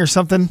Ying-a-ling or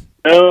something?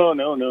 No.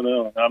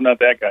 I'm not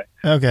that guy.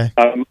 Okay.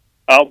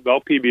 I'll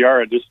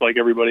PBR it just like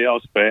everybody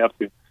else if I have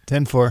to.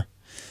 10-4.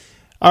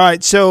 All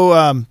right, so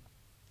I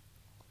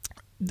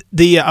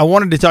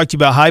wanted to talk to you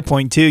about High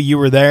Point too. You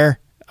were there.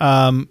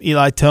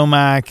 Eli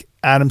Tomac,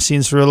 Adam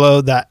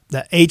Cianciarulo,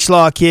 that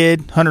H-Law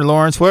kid, Hunter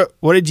Lawrence. What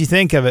did you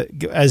think of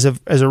it as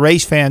a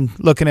race fan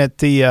looking at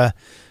the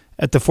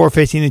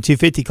 450 and the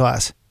 250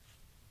 class?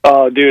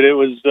 Oh, dude, it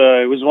was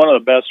one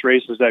of the best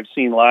races I've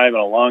seen live in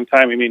a long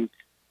time. I mean,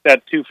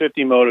 that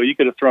 250 moto, you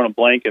could have thrown a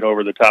blanket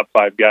over the top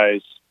 5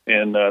 guys,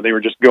 and they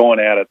were just going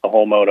at it the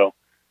whole moto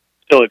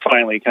till it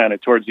finally kind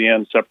of towards the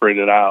end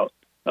separated out.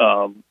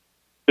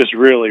 Just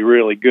really,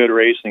 really good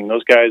racing.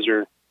 Those guys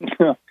are,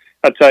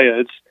 I'll tell you,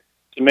 it's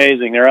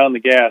amazing. They're on the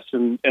gas,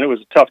 and it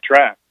was a tough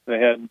track. They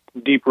had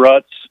deep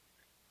ruts,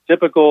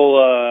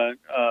 typical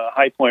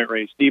High Point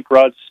race, deep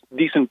ruts,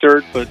 decent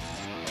dirt, but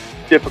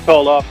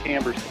difficult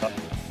off-camber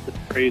stuff. It's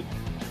crazy.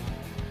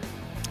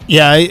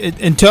 Yeah,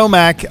 and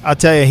Tomac, I'll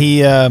tell you,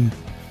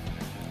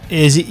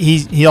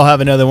 he'll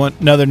have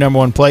another number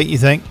one plate, you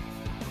think?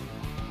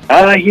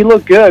 He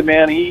looked good,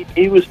 man.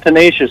 He was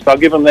tenacious. I'll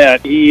give him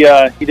that. He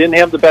didn't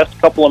have the best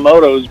couple of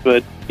motos,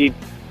 but he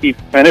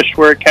finished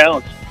where it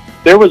counts.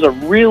 There was a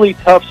really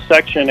tough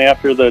section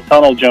after the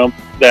tunnel jump,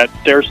 that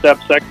stair step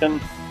section,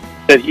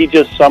 that he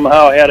just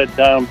somehow had it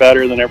down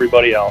better than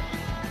everybody else.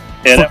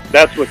 And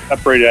that's what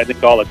separated, I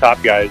think, all the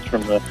top guys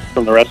from the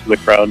rest of the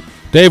crowd.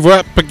 Dave, we're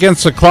up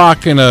against the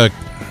clock in a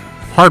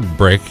hard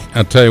break.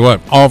 I'll tell you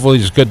what,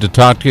 always good to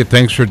talk to you.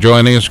 Thanks for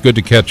joining us. Good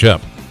to catch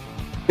up.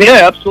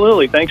 Yeah,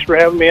 absolutely. Thanks for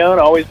having me on.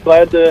 Always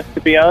glad to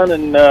be on,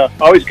 and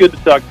always good to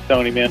talk to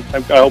Tony, man.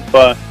 I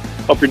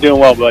hope you're doing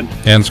well, bud.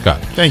 And Scott.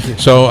 Thank you.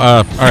 So,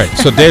 all right.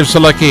 So, Dave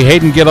Selecki,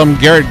 Hayden Gillum,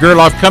 Garrett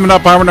Gerloff. Coming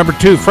up, hour number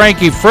 2,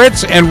 Frankie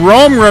Fritz and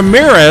Rome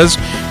Ramirez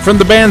from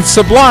the band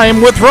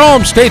Sublime with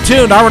Rome. Stay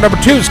tuned. Hour number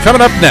 2 is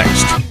coming up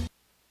next.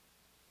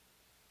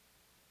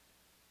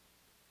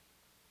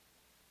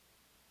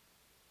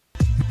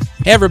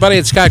 Hey everybody,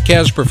 it's Scott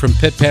Casper from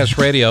Pit Pass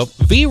Radio.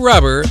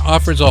 V-Rubber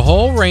offers a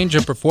whole range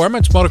of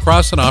performance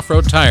motocross and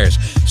off-road tires,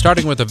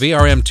 starting with the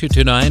VRM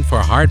 229 for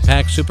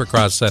hard-pack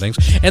supercross settings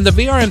and the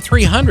VRM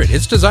 300.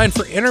 It's designed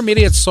for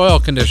intermediate soil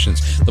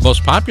conditions. The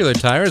most popular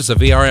tire is the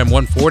VRM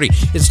 140.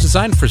 It's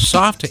designed for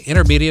soft to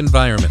intermediate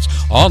environments.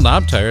 All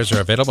knob tires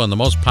are available in the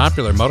most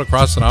popular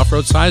motocross and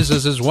off-road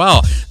sizes as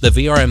well. The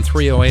VRM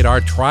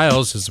 308R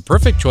Trials is the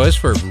perfect choice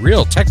for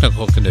real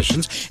technical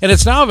conditions, and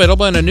it's now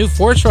available in a new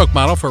 4-stroke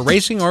model for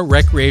racing or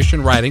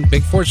recreation riding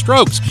big 4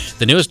 strokes.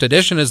 The newest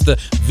addition is the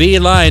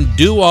V-Line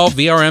Do-All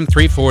VRM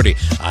 340,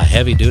 a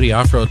heavy-duty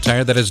off-road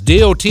tire that is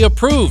DOT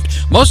approved.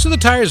 Most of the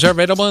tires are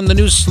available in the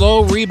new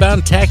slow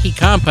rebound tacky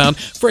compound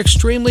for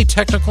extremely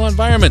technical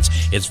environments.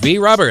 It's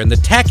V-Rubber and the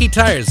tacky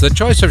tires, the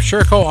choice of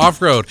Sherco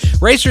off-road.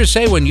 Racers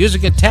say when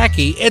using a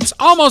tacky, it's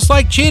almost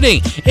like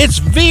cheating. It's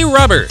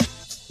V-Rubber.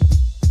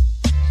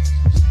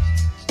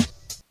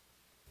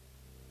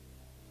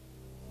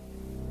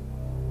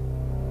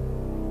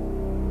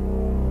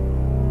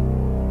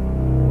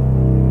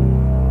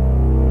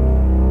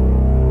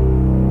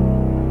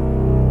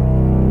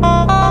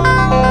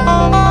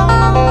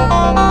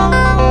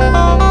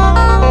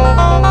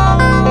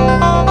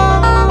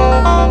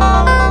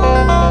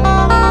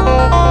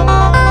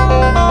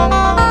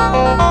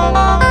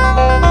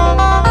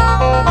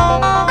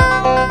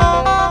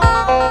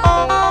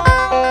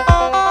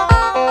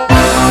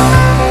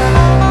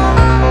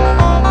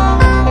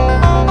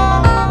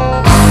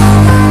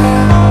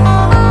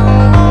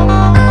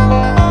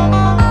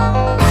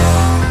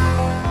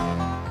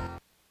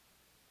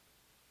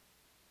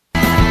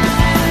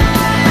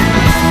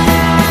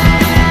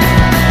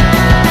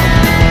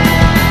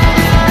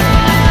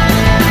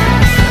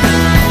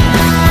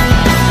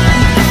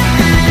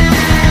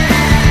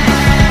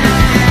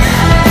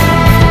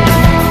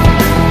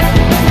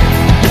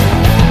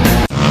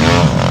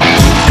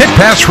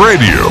 Pass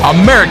Radio,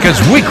 America's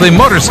weekly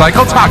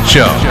motorcycle talk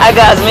show. I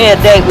got me a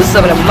date with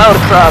some of the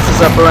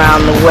motocrossers up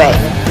around the way.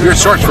 Your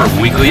source for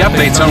weekly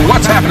updates on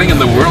what's happening in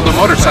the world of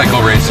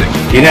motorcycle racing.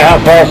 You know how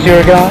fast you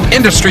were going?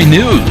 Industry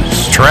news,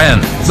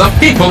 trends, the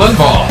people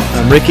involved.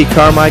 I'm Ricky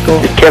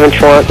Carmichael. This is Kevin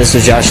Schwartz. This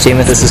is Josh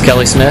Teemuth. This is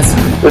Kelly Smith.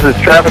 This is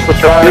Travis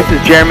Latron. This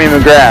is Jeremy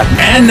McGrath.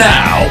 And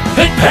now,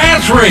 Pit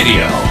Pass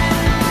Radio.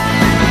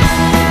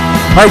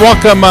 All right,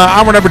 welcome.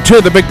 Hour number 2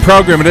 of the big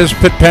program. It is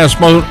Pit Pass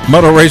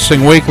Motor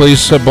Racing Weekly,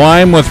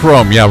 Sublime with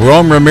Rome. Yeah,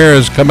 Rome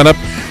Ramirez coming up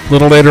a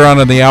little later on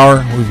in the hour.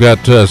 We've got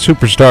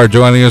Superstar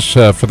joining us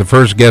for the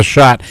first guest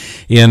shot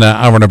in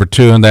hour number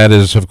 2, and that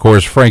is, of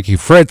course, Frankie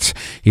Fritz.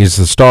 He's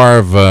the star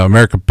of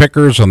American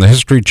Pickers on the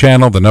History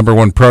Channel, the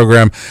 #1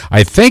 program,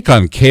 I think,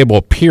 on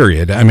cable,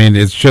 period. I mean,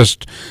 it's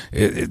just...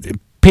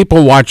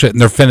 people watch it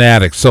and they're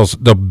fanatics.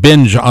 They'll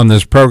binge on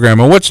this program.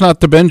 And what's not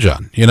to binge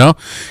on, you know?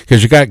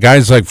 Because you got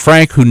guys like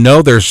Frank who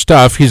know their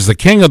stuff. He's the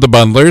king of the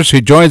bundlers.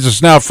 He joins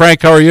us now.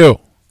 Frank, how are you?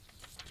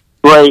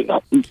 Great.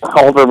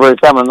 Hope everybody's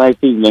having a nice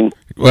evening.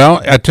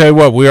 Well, I tell you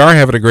what, we are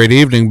having a great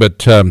evening,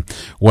 but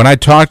when I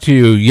talked to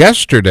you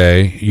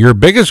yesterday, your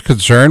biggest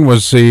concern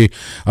was the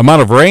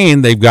amount of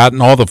rain they've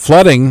gotten, all the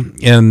flooding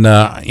in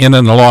and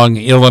along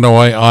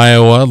Illinois,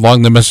 Iowa,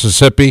 along the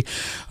Mississippi.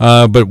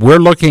 But we're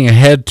looking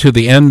ahead to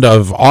the end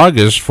of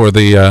August for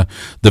the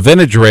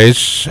vintage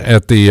race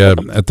at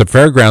the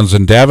fairgrounds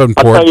in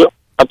Davenport.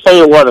 I'll tell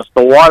you what, if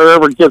the water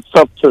ever gets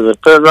up to the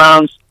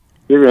fairgrounds,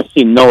 you're going to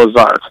see Noah's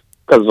Ark,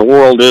 because the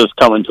world is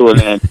coming to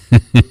an end.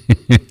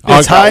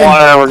 It's high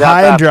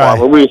and dry.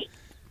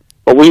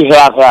 But we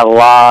have had a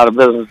lot of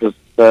businesses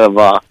that have,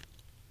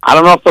 I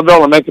don't know if they'll be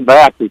able to make it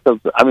back, because,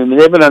 I mean,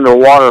 they've been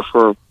underwater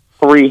for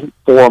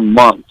 3-4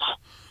 months.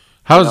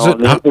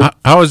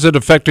 How is it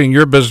affecting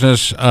your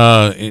business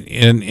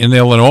in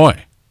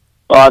Illinois?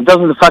 It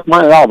doesn't affect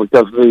mine at all,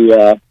 because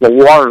the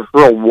water is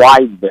real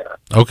wide there.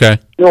 Okay.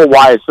 Real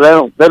wide,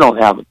 so they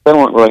don't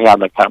really have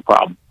that kind of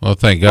problem. Well,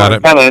 thank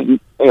God. Kind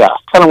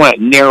of when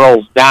it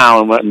narrows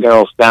down,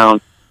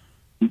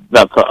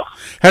 that's tough.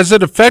 Has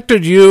it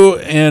affected you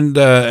and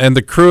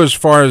the crew as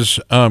far as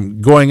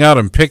going out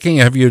and picking?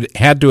 Have you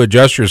had to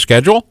adjust your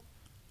schedule?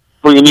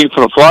 What you need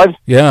for the flood?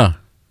 Yeah.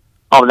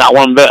 Oh, not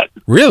one bit.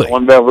 Really? Not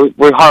one bit.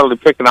 We hardly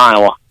pick in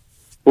Iowa.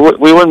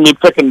 We wouldn't be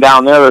picking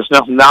down there. There's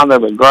nothing down there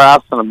but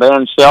grass and a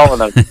band shell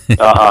and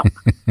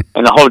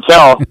a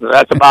hotel.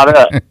 That's about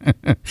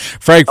it.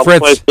 Frank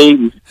Fritz.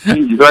 Eat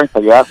and drink,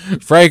 I guess.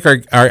 Frank,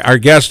 our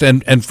guest,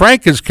 and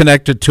Frank is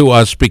connected to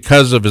us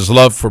because of his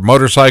love for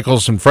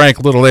motorcycles. And Frank,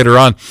 a little later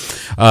on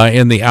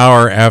in the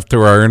hour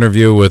after our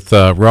interview with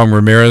Rome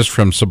Ramirez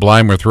from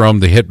Sublime with Rome,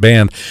 the hit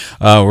band,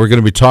 we're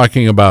going to be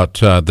talking about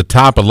the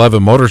top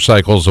 11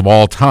 motorcycles of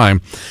all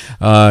time.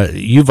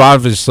 You've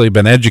obviously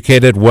been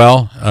educated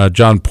well.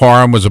 John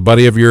Parham was a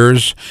buddy of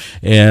yours.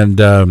 And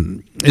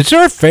is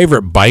there a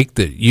favorite bike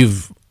that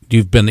you've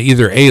been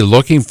either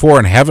looking for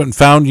and haven't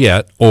found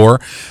yet,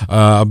 or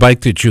a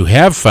bike that you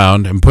have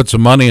found and put some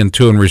money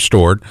into and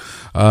restored?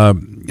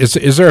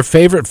 Is there a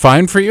favorite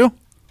find for you?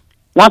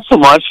 Not so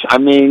much. I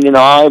mean,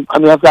 I've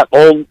got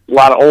a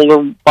lot of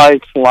older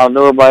bikes, a lot of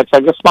newer bikes. I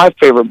guess my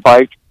favorite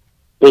bike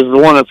is the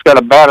one that's got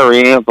a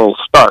battery in it that'll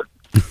start.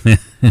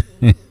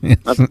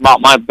 That's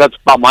about my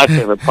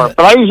favorite part.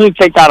 But I usually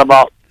take out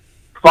about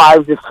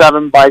 5 to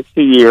 7 bikes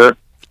a year.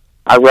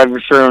 I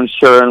register and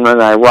insure, and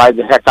then I ride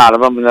the heck out of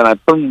them, and then I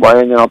put them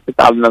away, and then I'll pick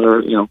out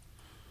another,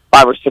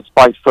 5 or 6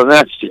 bikes for the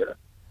next year.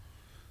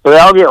 So they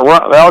all get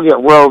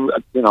rode,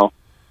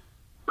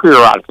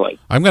 periodically.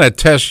 I'm going to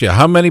test you.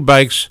 How many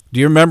bikes?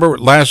 Do you remember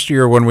last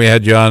year when we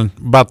had you on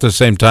about the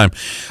same time?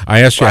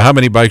 I asked you how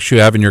many bikes you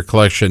have in your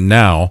collection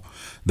now.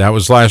 That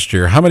was last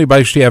year. How many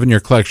bikes do you have in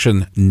your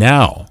collection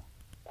now?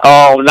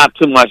 Oh, not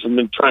too much. I've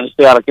been trying to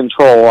stay out of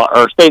control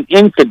or stay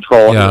in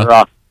control.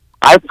 Yeah.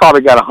 I've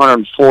probably got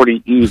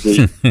 140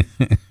 easy.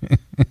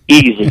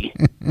 Easy.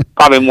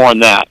 Probably more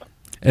than that.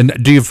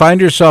 And do you find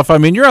yourself,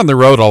 you're on the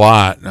road a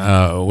lot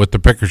with the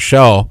Picker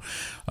Shell.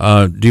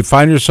 Do you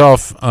find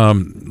yourself,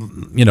 kind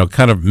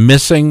of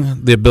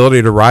missing the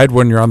ability to ride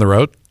when you're on the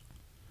road?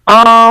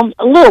 A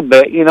little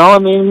bit, we,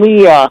 when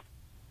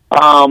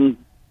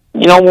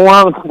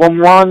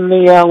we're on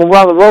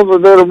the road, we're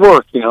there to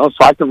work, so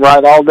I can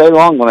ride all day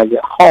long when I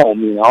get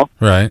home,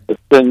 Right. It's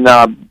been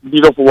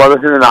beautiful weather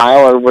here in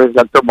Iowa. Everybody's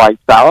got their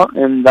bikes out,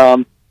 and,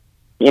 4th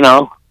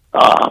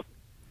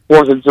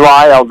of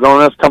July,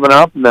 Algona's coming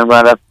up, and then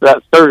right after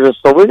that, Thursday,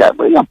 so we got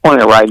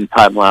plenty of riding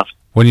time left.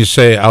 When you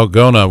say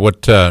Algona,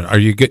 what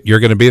you're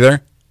going to be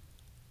there?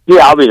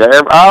 Yeah, I'll be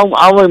there.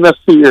 I'll only miss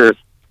 2 years.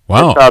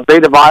 Wow. It's,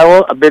 Beta of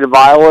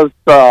Iowa's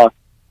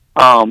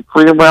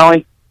Freedom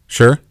Rally.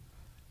 Sure.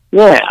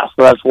 Yeah,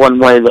 so that's one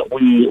way that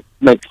we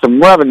make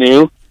some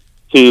revenue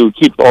to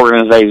keep the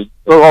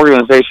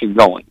organization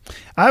going.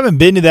 I haven't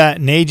been to that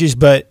in ages,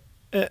 but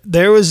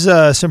there was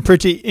some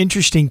pretty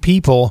interesting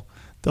people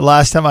the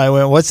last time I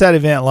went. What's that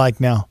event like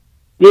now?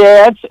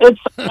 Yeah, it's.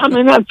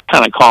 That's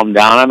kind of calmed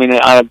down.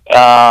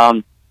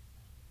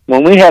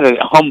 When we had it at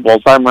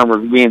Humboldt, I remember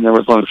there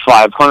was only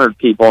 500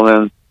 people, and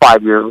then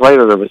 5 years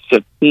later there was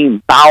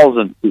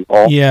 15,000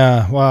 people.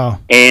 Yeah, wow.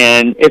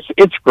 And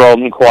it's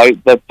grown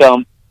quite, but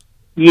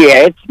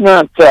it's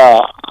not.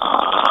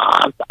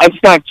 It's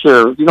not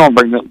your. You don't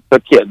bring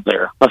the kids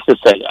there. Let's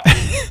just say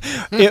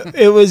that.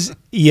 It was.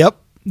 Yep.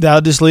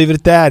 I'll just leave it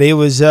at that. It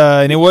was,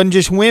 and it wasn't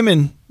just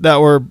women that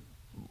were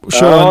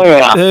showing. Oh,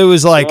 yeah. It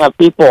was like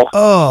people.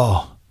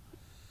 Oh.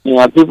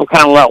 Yeah, people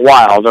kind of let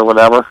wild or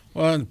whatever.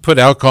 Well, put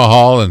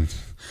alcohol and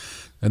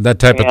that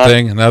type of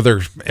thing, and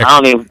other.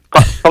 Some of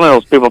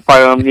those people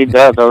probably don't need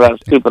that. They're that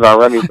stupid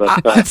already.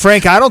 But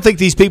Frank, I don't think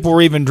these people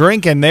were even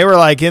drinking. They were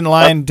like in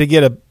line to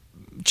get a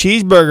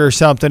cheeseburger or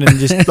something, and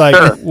just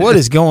like, what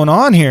is going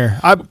on here?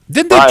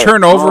 Didn't they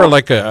turn over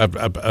like a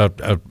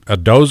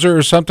dozer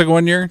or something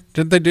one year?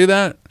 Didn't they do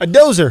that? A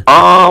dozer.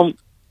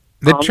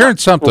 They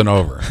turned something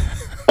over.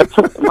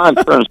 I'm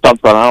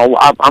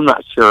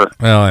not sure.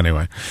 Well,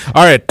 anyway.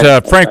 All right.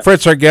 Frank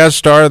Fritz, our guest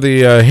star,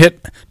 the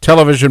hit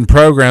television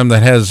program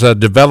that has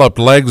developed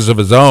legs of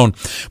its own.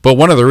 But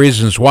one of the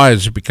reasons why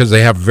is because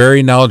they have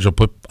very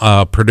knowledgeable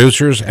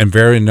producers and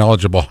very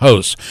knowledgeable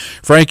hosts.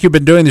 Frank, you've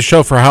been doing the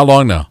show for how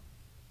long now?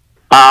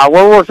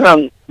 We're working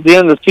on the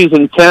end of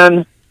season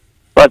 10,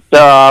 but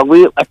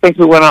I think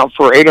we went out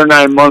for 8 or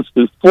 9 months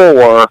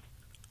before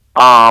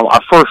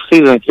our first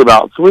season came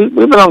out. So we've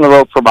been on the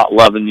road for about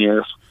 11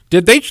 years.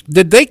 Did they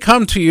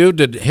come to you?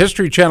 Did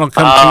History Channel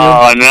come to you?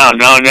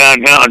 Oh,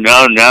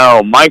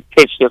 no. Mike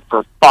pitched it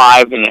for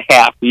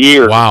 5.5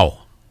 years.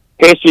 Wow.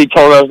 History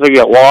told us to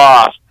get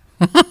lost.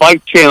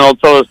 Bike Channel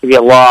told us to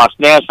get lost.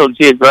 National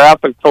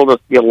Geographic told us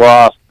to get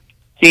lost.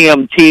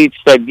 CMT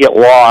said get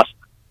lost.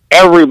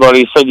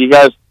 Everybody said, you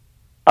guys,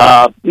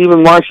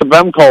 even Marsha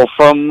Bemko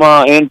from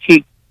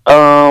Antique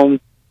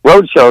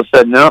Roadshow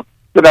said, no,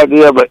 good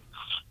idea, but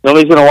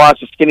nobody's going to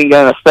watch a skinny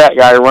guy and a fat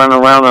guy running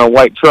around in a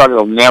white truck.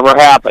 It'll never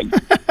happen.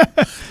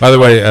 By the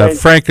way,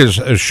 Frank is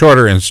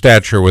shorter in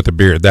stature with a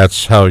beard.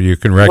 That's how you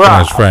can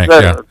recognize Frank.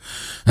 Yeah.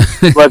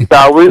 But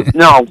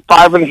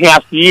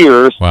 5.5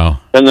 years. Wow.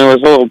 Then there was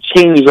a little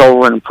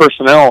changeover in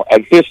personnel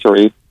at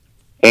History,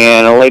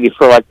 and a lady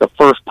for like the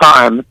first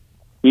time,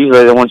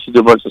 usually they want you to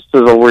do a bunch of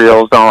sizzle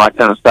reels and all that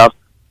kind of stuff.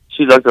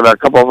 She looked at a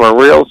couple of our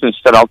reels and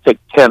said, I'll take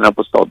 10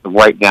 episodes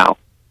right now.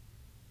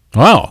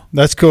 Wow.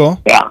 That's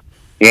cool.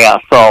 Yeah,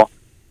 so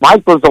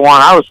Mike was the one.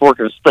 I was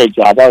working a straight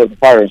job. I was a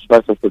fire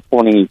inspector for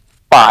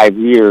 25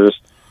 years.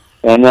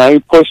 And he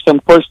pushed,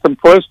 and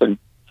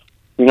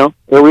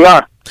here we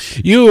are.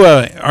 You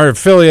are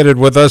affiliated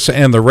with us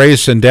and the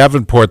race in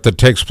Davenport that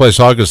takes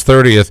place August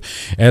 30th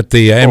at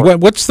the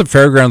and what's the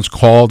fairgrounds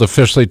called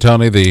officially,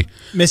 Tony? The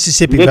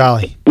Mississippi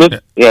Valley.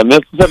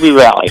 Mississippi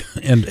Valley.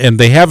 And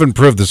they have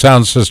improved the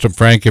sound system,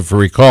 Frank, if you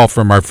recall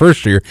from our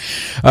first year.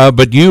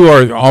 But you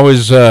are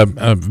always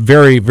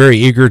very, very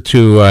eager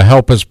to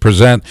help us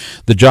present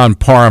the John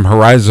Parham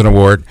Horizon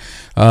Award.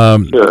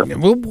 Sure.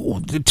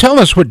 Tell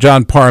us what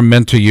John Parham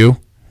meant to you.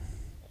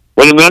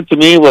 What he meant to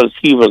me was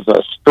he was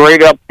a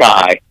straight up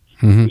guy.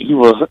 Mm-hmm.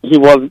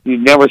 You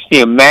never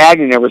see him mad,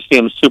 you never see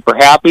him super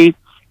happy.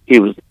 He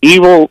was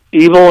evil,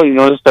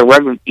 just a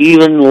regular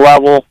even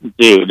level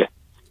dude.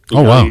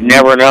 Wow. You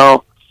never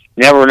know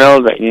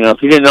that,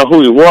 if you didn't know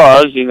who he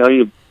was,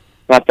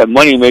 not that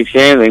money makes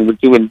anything,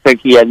 but you wouldn't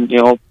think he had,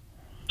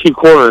 2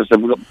 quarters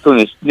between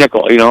his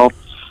nickel. You know,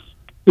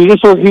 he was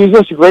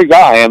just a great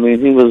guy. I mean,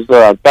 he was.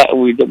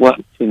 We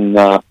went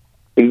and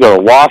we go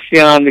to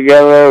Washington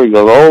together. We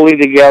go to Ole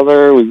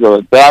together. We go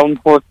to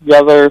Davenport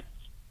together,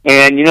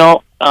 and you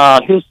know,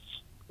 his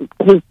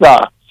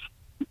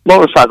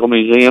motorcycle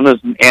museum is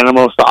in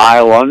Anamosa,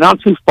 Iowa,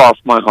 not too far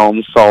from my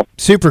home. So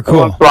super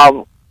cool.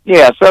 So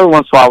every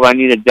once in a while I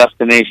need a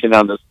destination,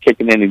 I'm just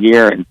kicking into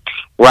gear and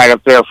right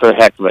up there for the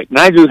heck of it. And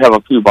I do have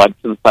a few bikes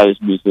inside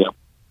his museum.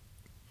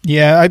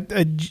 Yeah,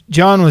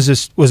 John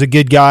was a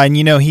good guy, and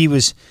you know he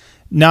was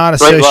not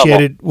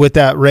associated with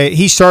that race.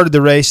 He started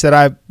the race that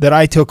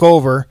I took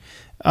over,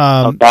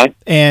 okay.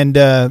 And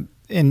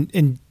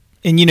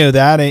you know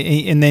that,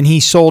 and then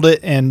he sold it,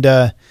 and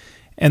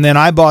then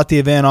I bought the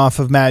event off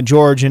of Matt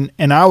George, and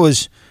I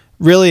was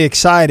really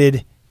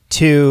excited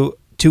to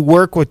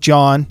work with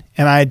John,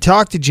 and I had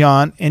talked to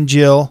John and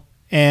Jill,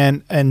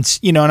 and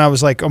you know, and I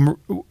was like,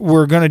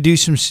 we're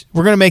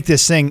gonna make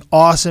this thing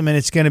awesome, and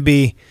it's gonna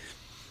be,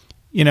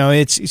 you know,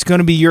 it's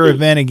gonna be your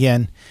event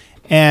again,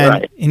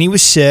 and he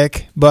was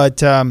sick,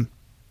 but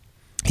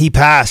he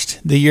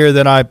passed the year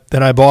that I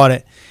bought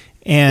it,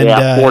 and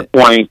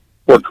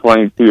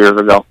 420 2 years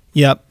ago.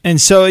 Yep, and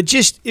so it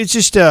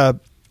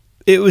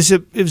was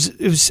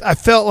I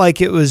felt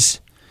like it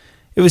was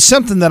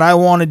something that I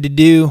wanted to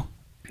do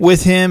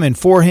with him and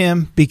for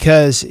him,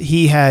 because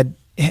he had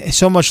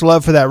so much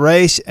love for that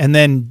race and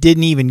then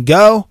didn't even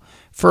go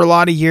for a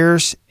lot of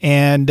years,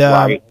 and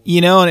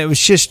you know, and it was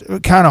just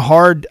kind of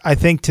hard, I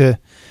think, it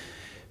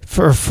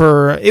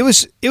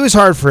was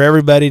hard for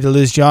everybody to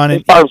lose John.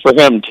 It's hard for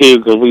him too,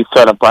 because we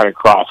set up right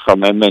across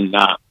from him, and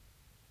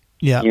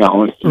yeah, you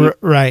know,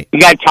 right. He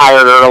got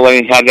tired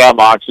early, had to have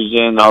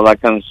oxygen, all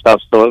that kind of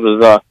stuff. So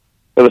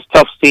it was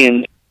tough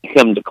seeing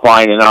him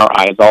decline in our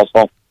eyes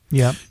also.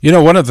 Yeah. You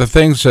know, one of the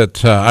things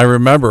that I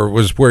remember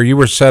was where you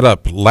were set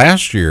up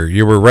last year.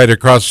 You were right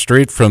across the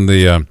street from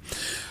the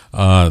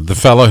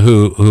fella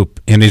who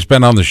and he's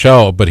been on the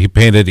show, but he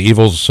painted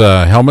Evil's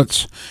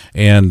helmets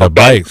and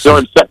bikes.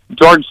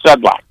 George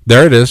Sedlak.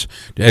 There it is.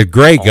 A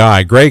great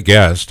guy, great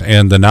guest,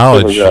 and the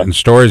knowledge and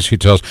stories he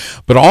tells.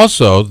 But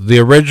also the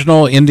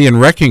original Indian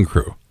Wrecking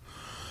Crew.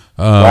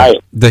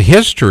 The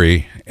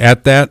history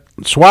at that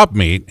swap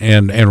meet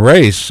and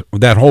race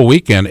that whole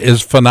weekend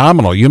is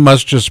phenomenal. You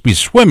must just be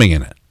swimming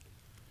in it.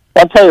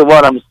 I'll tell you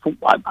what,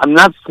 I'm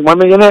not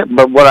swimming in it,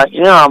 but what I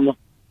am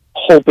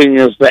hoping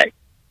is that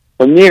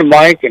when me and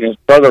Mike and his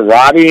brother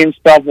Robbie and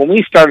stuff, when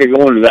we started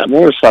going to that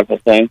motorcycle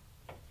thing,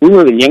 we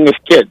were the youngest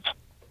kids.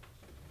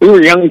 We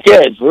were young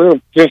kids. We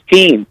were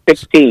 15,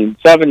 16,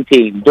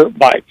 17, dirt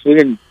bikes. We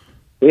didn't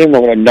know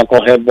what a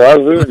knucklehead was.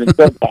 We were in the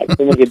dirt bikes.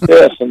 And look at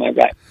this. And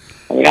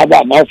I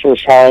bought my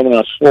first Harley when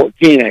I was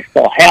 14. I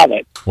still have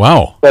it.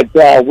 Wow. But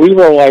we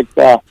were like,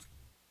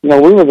 we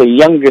were the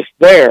youngest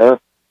there.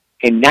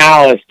 And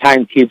now as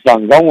time keeps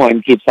on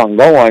going,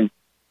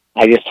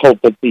 I just hope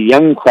that the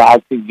young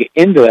crowd can get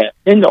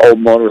into old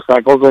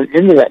motorcycles and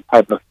into that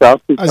type of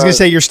stuff. I was going to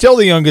say, you're still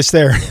the youngest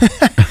there.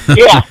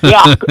 yeah,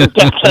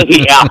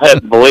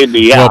 believe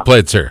me, yeah. Well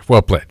played, sir.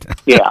 Well played.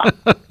 Yeah.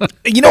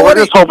 You know what?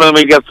 We're just hoping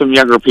we get some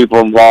younger people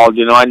involved.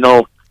 You know, I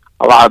know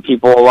a lot of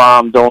people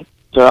don't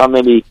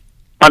maybe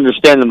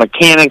understand the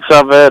mechanics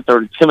of it, or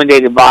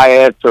intimidated by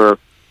it, or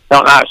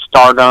don't know how to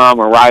start them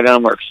or ride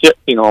them or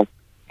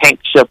tank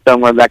shift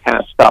them or that kind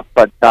of stuff.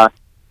 But I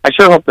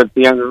sure hope that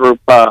the younger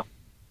group,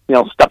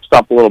 steps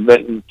up a little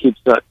bit and keeps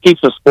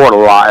the sport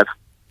alive.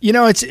 You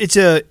know, it's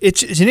an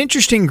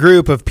interesting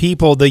group of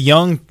people. The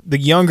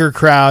younger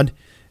crowd.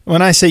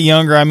 When I say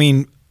younger, I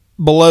mean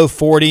below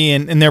 40,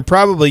 and they're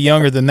probably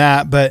younger than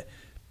that. But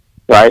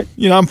right,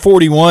 you know, I'm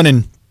 41,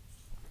 and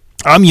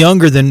I'm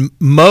younger than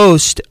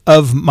most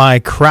of my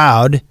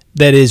crowd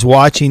that is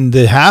watching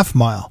the half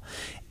mile,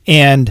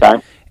 and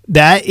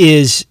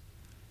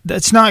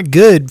that's not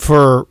good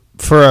for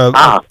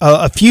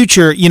a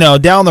future. You know,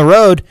 down the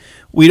road,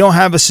 we don't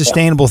have a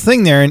sustainable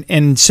thing there,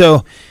 and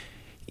so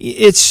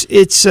it's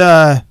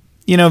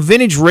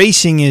vintage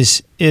racing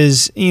is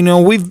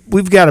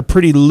we've got a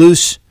pretty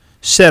loose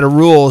set of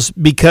rules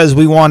because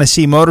we want to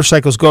see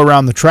motorcycles go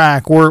around the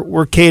track.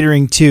 We're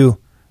catering to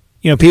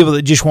people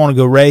that just want to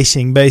go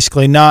racing,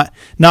 basically, not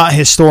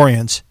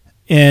historians.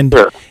 And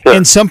sure.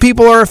 And some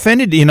people are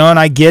offended, and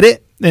I get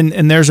it.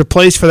 And there's a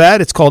place for that.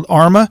 It's called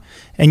ARMA,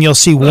 and you'll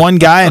see one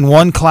guy in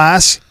one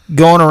class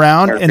going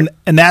around, and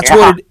that's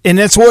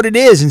what it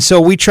is. And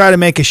so we try to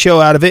make a show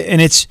out of it,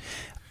 and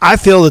I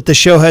feel that the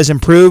show has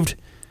improved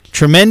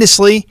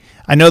tremendously.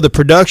 I know the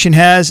production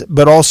has,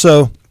 but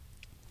also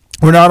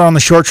we're not on the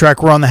short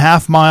track, we're on the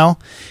half mile,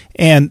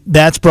 and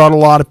that's brought a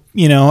lot of,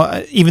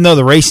 even though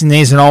the racing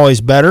isn't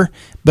always better,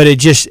 but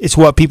it's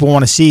what people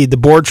want to see. The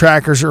board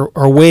trackers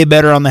are way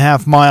better on the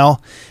half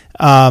mile.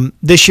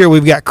 This year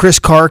we've got Chris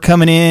Carr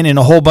coming in and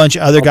a whole bunch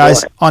of other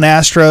guys on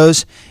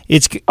Astros.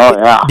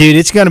 Dude,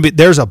 it's going to be,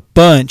 there's a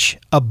bunch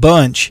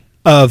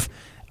of,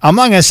 I'm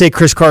not going to say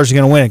Chris Carr's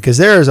going to win it, because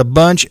there is a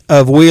bunch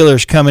of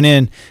wheelers coming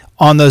in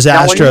on those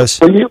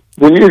Astros.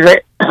 When you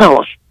say,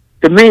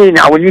 to me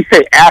now, when you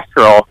say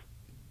Astro,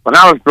 when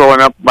I was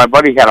growing up, my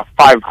buddy had a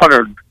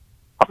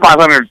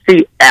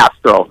 500-seat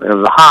Astro. It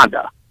was a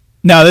Honda.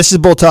 No, this is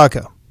Bull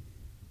Taco.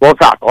 Bull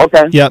Taco,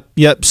 okay.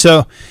 Yep.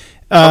 So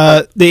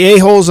the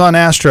a-holes on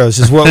Astros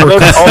is what we're...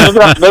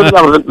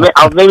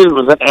 maybe it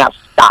was an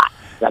Ascot.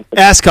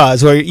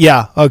 Ascot.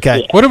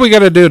 Okay. What do we got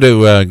to do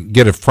to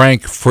get a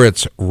Frank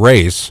Fritz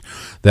race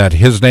that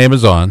his name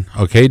is on?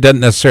 Okay, he doesn't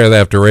necessarily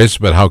have to race,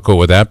 but how cool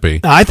would that be?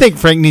 I think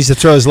Frank needs to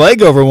throw his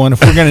leg over one if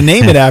we're going to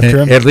name it after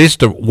him. At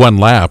least one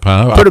lap,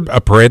 huh?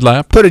 A parade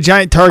lap? Put a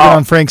giant target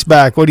on Frank's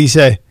back. What do you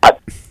say?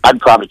 I'd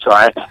probably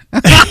try it.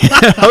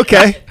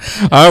 Okay.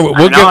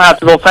 We'll don't have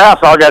to go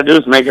fast. All I got to do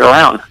is make it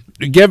around.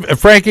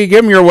 Frankie,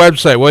 give him your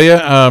website, will you?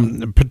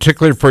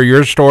 Particularly for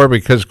your store,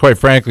 because quite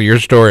frankly, your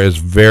store is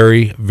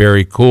very,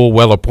 very cool,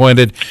 well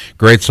appointed,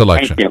 great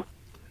selection. Thank you.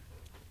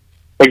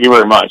 Thank you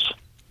very much.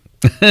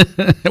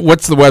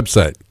 What's the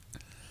website?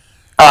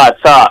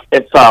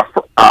 It's where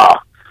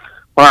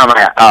am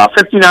I at?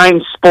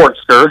 59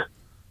 Sportster.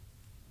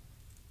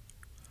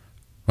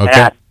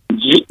 Okay. At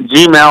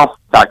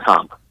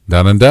gmail.com.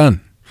 Done and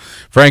done.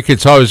 Frank,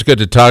 it's always good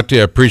to talk to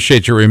you. I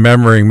appreciate you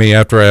remembering me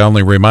after I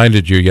only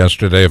reminded you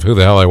yesterday of who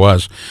the hell I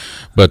was.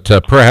 But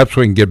perhaps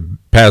we can get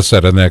past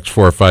that in the next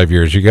 4 or 5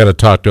 years. You got to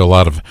talk to a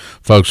lot of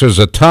folks. There's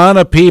a ton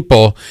of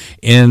people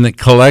in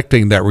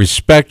collecting that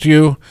respect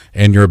you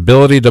and your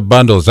ability to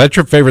bundle. Is that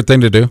your favorite thing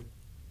to do?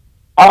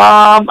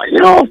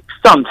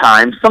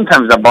 Sometimes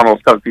I bundle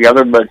stuff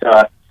together, but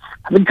I've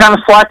been kind of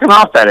slacking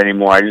off that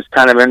anymore. I just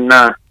kind of been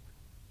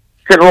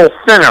getting a little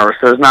thinner,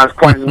 so there's not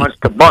quite as much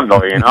to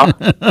bundle,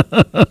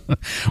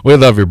 We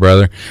love you,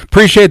 brother.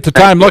 Appreciate the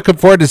time. Looking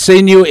forward to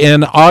seeing you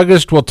in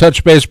August. We'll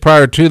touch base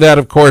prior to that,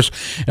 of course,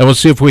 and we'll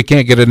see if we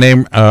can't get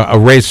a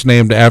race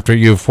named after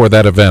you for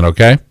that event,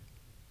 okay?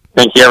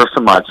 Thank you ever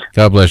so much.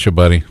 God bless you,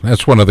 buddy.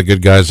 That's one of the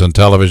good guys on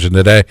television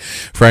today.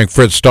 Frank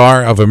Fritz,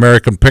 star of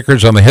American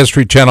Pickers on the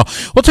History Channel.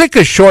 We'll take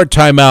a short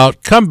time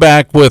out, come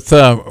back with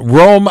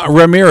Rome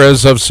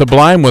Ramirez of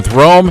Sublime with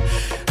Rome,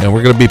 and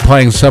we're going to be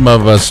playing some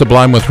of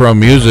Sublime with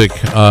Rome music,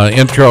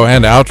 intro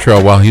and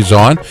outro while he's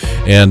on,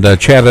 and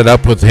chat it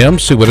up with him,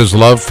 see what his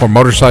love for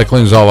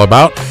motorcycling is all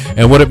about,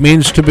 and what it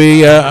means to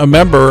be a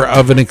member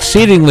of an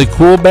exceedingly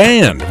cool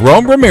band.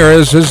 Rome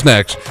Ramirez is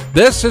next.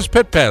 This is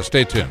Pit Pass.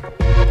 Stay tuned.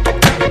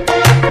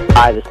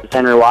 Hi, this is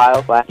Henry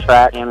Wild, flat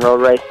track and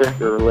road racer.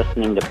 You're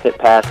listening to Pit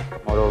Pass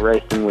Motor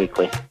Racing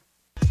Weekly.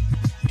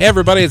 Hey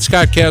everybody, it's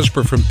Scott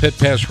Casper from Pit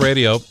Pass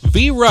Radio.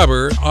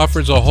 V-Rubber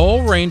offers a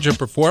whole range of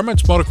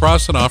performance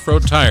motocross and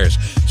off-road tires,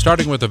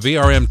 starting with the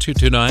VRM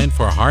 229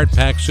 for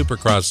hard-pack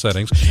supercross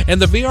settings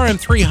and the VRM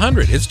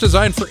 300. It's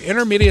designed for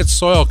intermediate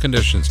soil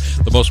conditions.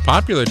 The most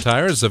popular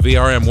tire is the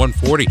VRM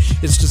 140.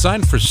 It's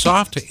designed for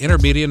soft to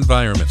intermediate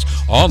environments.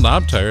 All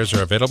knob tires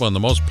are available in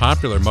the most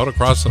popular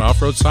motocross and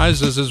off-road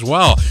sizes as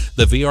well.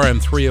 The VRM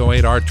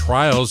 308R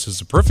Trials is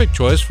the perfect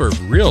choice for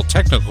real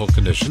technical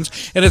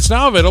conditions, and it's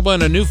now available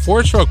in a new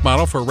 4-stroke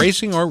model for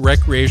racing or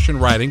recreation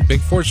riding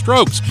big 4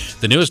 strokes.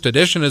 The newest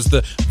addition is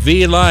the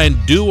V-Line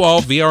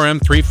Do-All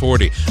VRM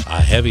 340,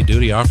 a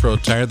heavy-duty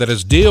off-road tire that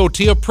is DOT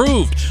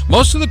approved.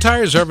 Most of the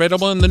tires are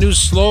available in the new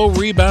slow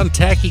rebound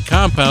tacky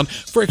compound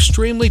for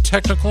extremely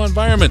technical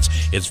environments.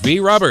 It's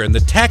V-Rubber and the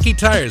tacky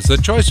tires, the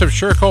choice of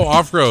Sherco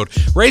off-road.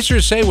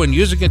 Racers say when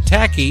using a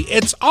tacky,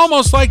 it's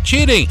almost like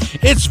cheating.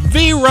 It's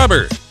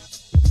V-Rubber.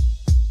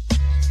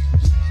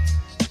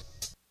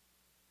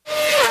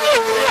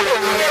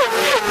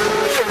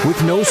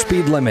 With no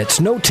speed limits,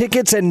 no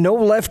tickets, and no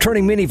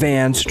left-turning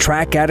minivans,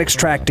 Track Addicts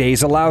Track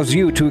Days allows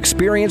you to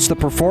experience the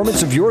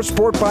performance of your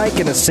sport bike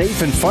in a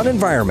safe and fun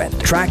environment.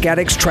 Track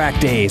Addicts Track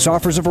Days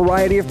offers a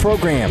variety of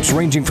programs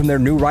ranging from their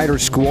new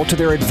riders school to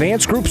their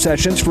advanced group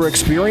sessions for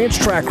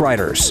experienced track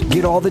riders.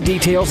 Get all the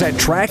details at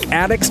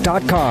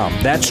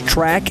trackaddicts.com. That's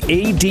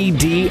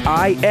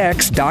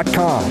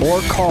trackaddix.com.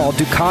 Or call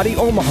Ducati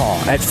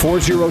Omaha at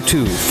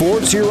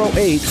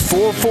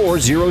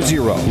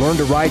 402-408-4400. Learn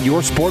to ride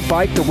your sport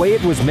bike the way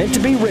it was meant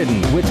to be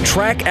ridden with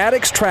Track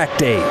Addicts Track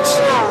Days.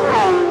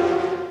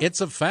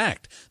 It's a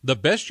fact. The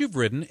best you've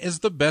ridden is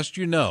the best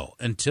you know.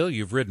 Until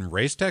you've ridden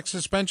Racetech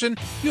suspension,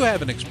 you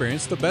haven't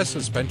experienced the best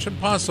suspension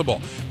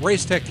possible.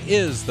 Racetech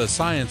is the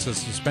science of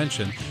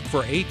suspension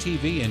for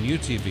ATV and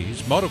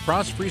UTVs,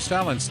 motocross,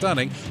 freestyle, and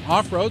stunning,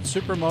 off-road,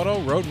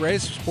 supermoto, road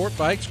race, sport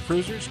bikes,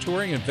 cruisers,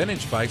 touring, and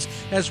vintage bikes,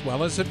 as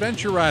well as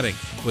adventure riding.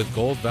 With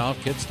gold valve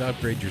kits to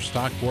upgrade your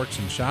stock forks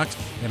and shocks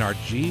and our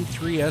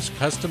G3S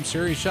Custom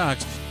Series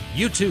shocks,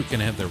 you too can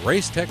have the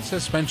Racetech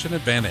suspension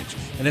advantage,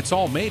 and it's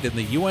all made in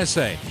the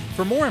USA.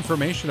 For more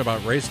information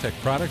about Racetech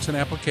products and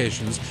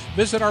applications,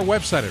 visit our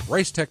website at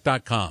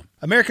racetech.com.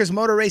 America's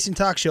Motor Racing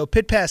Talk Show,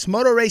 Pit Pass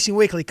Motor Racing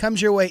Weekly,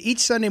 comes your way each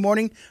Sunday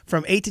morning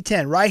from 8 to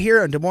 10 right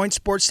here on Des Moines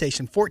Sports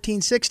Station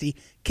 1460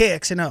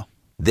 KXNO.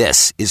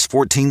 This is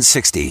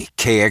 1460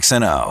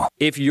 KXNO.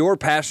 If you're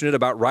passionate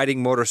about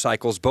riding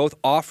motorcycles both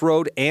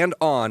off-road and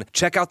on,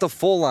 check out the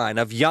full line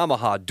of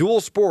Yamaha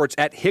dual sports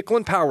at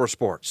Hicklin Power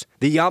Sports.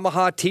 The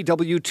Yamaha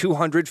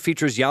TW200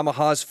 features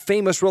Yamaha's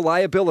famous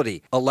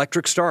reliability,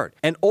 electric start,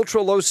 an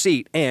ultra-low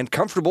seat, and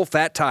comfortable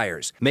fat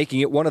tires, making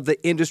it one of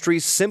the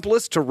industry's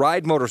simplest to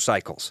ride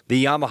motorcycles.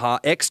 The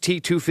Yamaha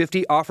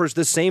XT250 offers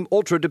the same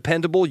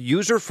ultra-dependable,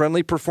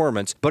 user-friendly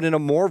performance, but in a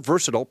more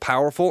versatile,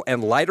 powerful,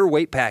 and lighter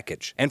weight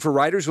package. And for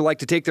riders who like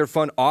to take their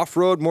fun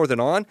off-road more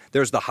than on,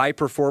 there's the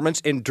high-performance,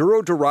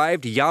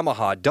 enduro-derived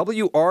Yamaha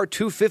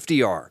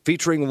WR250R,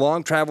 featuring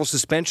long travel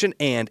suspension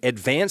and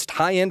advanced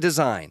high-end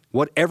design.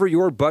 Whatever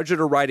your budget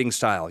or riding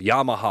style,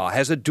 Yamaha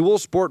has a dual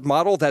sport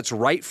model that's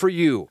right for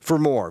you. For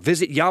more,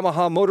 visit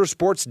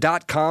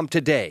YamahaMotorsports.com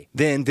today.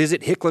 Then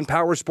visit Hicklin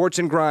Power Sports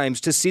and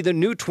Grimes to see the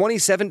new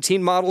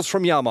 2017 models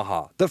from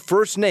Yamaha, the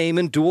first name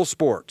in dual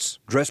sports.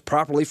 Dress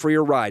properly for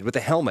your ride with a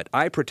helmet,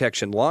 eye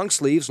protection, long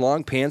sleeves,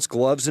 long pants,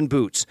 gloves, and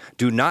boots.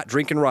 Do not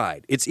drink and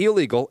ride. It's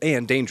illegal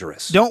and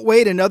dangerous. Don't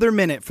wait another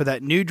minute for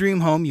that new dream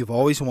home you've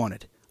always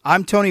wanted.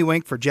 I'm Tony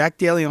Wink for Jack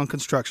DeLeon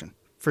Construction.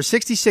 For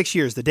 66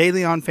 years, the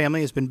DeLeon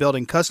family has been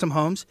building custom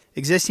homes,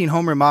 existing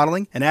home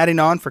remodeling, and adding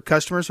on for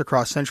customers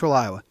across central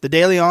Iowa. The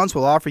DeLeons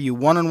will offer you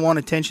one-on-one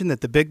attention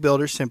that the big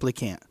builders simply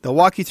can't. They'll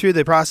walk you through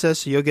the process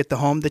so you'll get the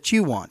home that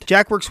you want.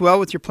 Jack works well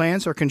with your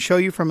plans or can show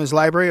you from his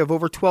library of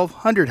over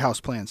 1,200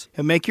 house plans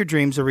and make your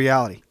dreams a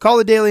reality. Call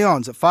the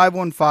DeLeons at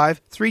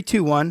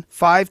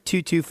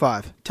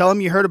 515-321-5225. Tell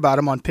them you heard about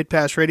them on Pit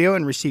Pass Radio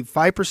and receive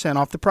 5%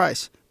 off the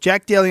price.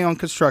 Jack DeLeon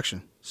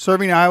Construction,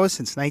 serving Iowa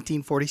since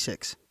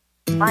 1946.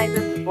 Hi,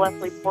 this is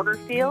Leslie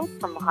Porterfield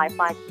from High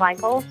Five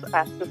Cycles,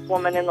 fastest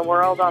woman in the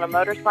world on a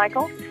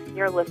motorcycle.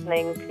 You're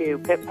listening to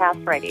Pit Pass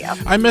Radio.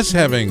 I miss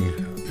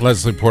having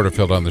Leslie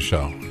Porterfield on the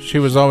show. She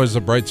was always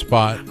a bright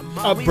spot.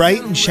 A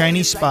bright and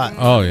shiny spot.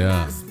 Oh,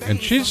 yeah. And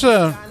she's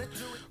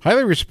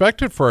highly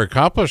respected for her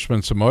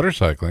accomplishments in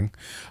motorcycling.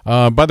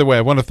 By the way,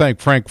 I want to thank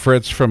Frank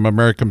Fritz from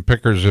American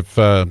Pickers.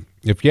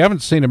 If you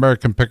haven't seen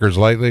American Pickers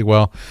lately,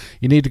 well,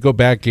 you need to go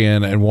back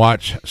in and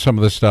watch some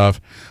of the stuff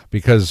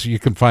because you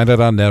can find it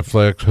on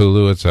Netflix,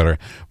 Hulu, etc.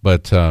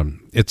 But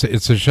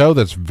it's a show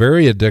that's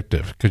very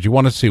addictive because you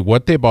want to see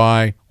what they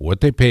buy,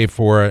 what they pay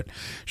for it.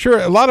 Sure,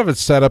 a lot of it's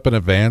set up in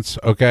advance.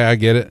 Okay, I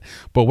get it.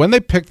 But when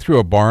they pick through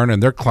a barn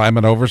and they're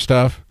climbing over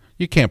stuff,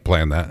 you can't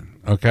plan that.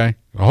 Okay,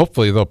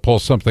 hopefully they'll pull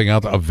something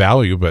out of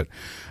value, but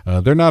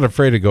they're not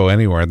afraid to go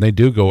anywhere, and they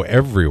do go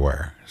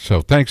everywhere.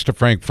 So thanks to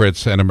Frank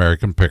Fritz and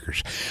American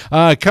Pickers.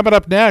 Coming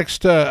up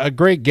next, a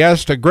great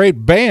guest, a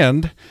great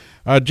band.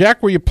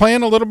 Jack, were you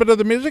playing a little bit of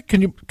the music?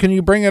 Can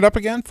you bring it up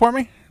again for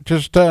me?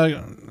 Just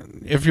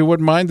if you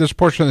wouldn't mind. This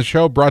portion of the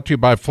show brought to you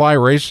by Fly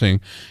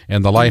Racing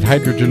and the Light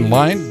Hydrogen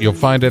line. You'll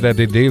find it at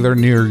a dealer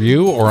near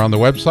you or on the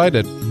website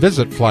at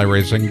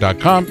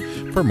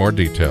visitflyracing.com for more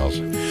details.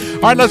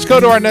 All right, let's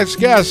go to our next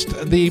guest.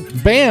 The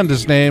band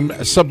is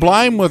named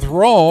Sublime with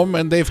Rome,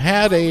 and they've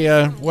had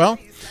a,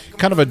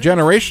 kind of a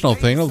generational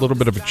thing, a little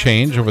bit of a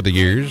change over the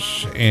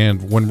years.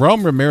 And when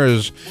Rome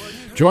Ramirez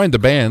joined the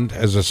band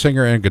as a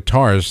singer and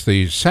guitarist,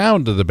 the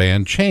sound of the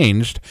band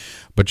changed.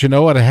 But you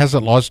know what? It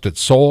hasn't lost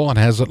its soul and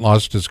hasn't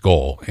lost its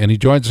goal. And he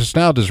joins us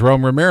now. Does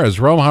Rome Ramirez.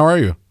 Rome, how are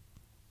you?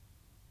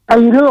 How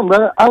you doing,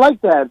 brother? I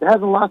like that. It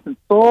hasn't lost its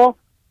soul,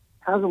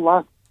 hasn't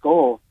lost its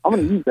goal. I'm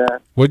going to use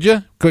that. Would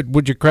you?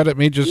 Would you credit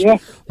me just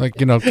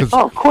because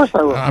of course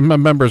I would. I'm a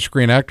member of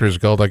Screen Actors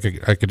Guild. I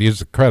could use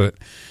the credit.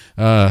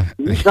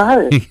 You got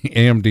it.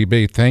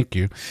 AMDB, thank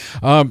you.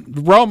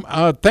 Rome,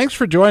 thanks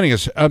for joining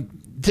us.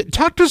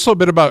 Talk to us a little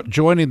bit about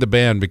joining the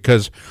band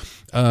because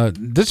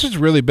this has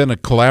really been a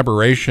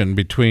collaboration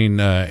between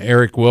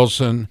Eric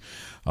Wilson,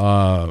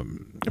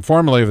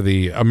 formerly of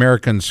the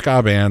American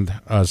ska band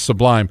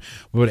Sublime,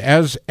 but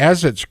as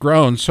it's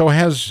grown, so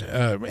has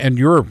and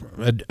your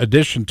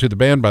addition to the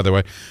band, by the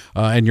way,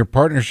 and your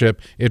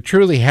partnership, it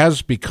truly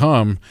has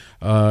become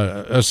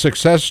a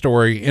success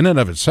story in and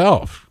of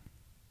itself.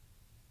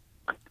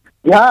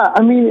 Yeah,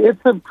 I mean, it's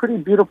a pretty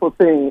beautiful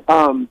thing.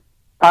 I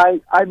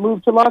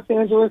moved to Los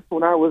Angeles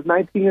when I was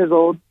 19 years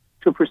old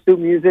to pursue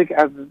music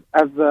as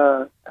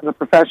a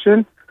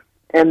profession,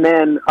 and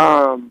then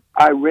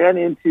I ran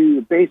into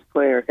the bass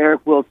player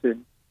Eric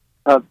Wilson,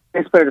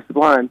 bass player to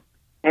Sublime,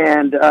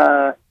 and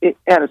at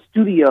a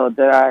studio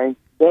that I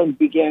then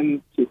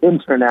began to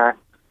intern at,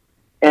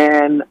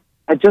 and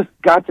I just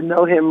got to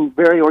know him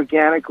very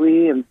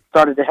organically and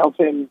started to help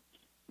him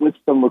with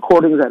some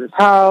recordings at his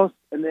house.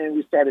 And then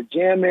we started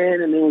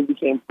jamming, and then we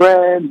became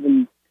friends.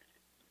 And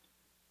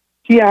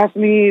he asked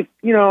me if,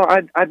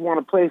 I'd want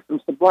to play some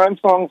Sublime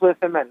songs with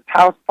him at his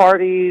house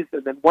parties.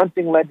 And then one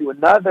thing led to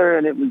another,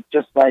 and it was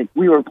just like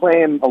we were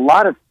playing a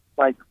lot of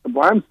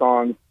Sublime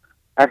songs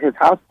at his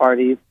house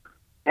parties.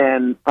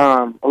 And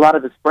a lot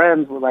of his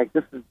friends were like,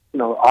 "This is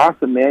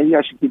awesome, man. You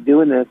guys should keep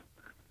doing this."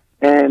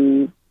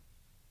 And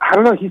I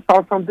don't know, he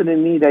saw something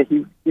in me that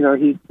he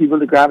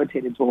really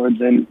gravitated towards,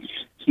 and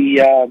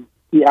he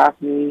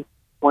asked me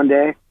one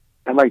day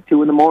at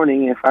 2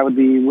 a.m. if I would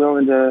be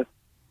willing to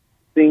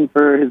sing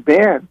for his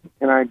band,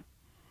 and I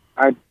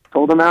I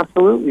told him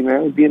absolutely,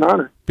 man. It'd be an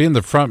honor. Being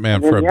the front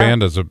man for a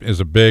band is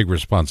a big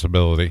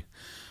responsibility.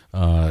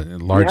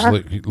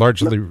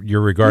 Largely,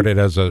 you're regarded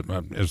as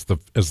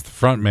the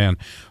front man,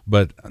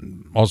 but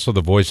also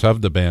the voice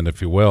of the band,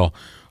 if you will.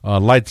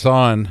 Lights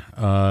on.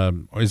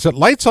 Is it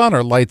lights on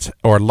or light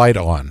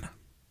on?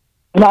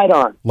 Light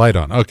on. Light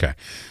on. Okay.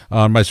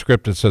 On my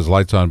script it says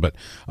lights on, but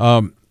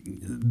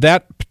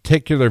that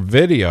particular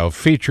video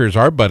features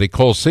our buddy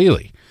Cole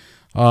Seeley.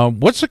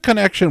 What's the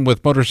connection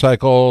with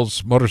motorcycle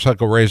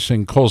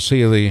racing, Cole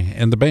Seeley,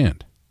 and the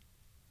band?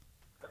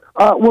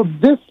 Well,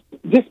 this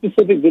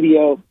specific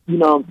video,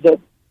 the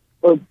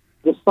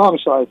song,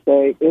 shall I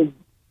say,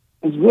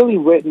 is really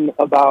written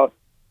about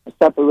a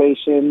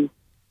separation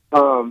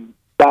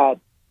that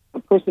a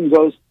person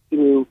goes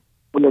through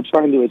when they're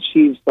trying to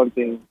achieve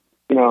something,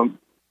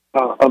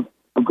 of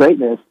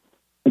greatness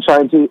and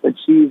trying to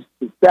achieve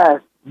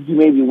success. You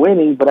may be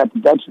winning, but at the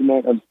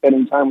detriment of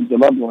spending time with your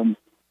loved ones.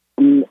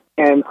 And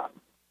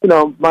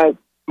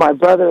my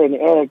brother and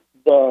Eric,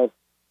 the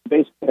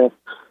bass player,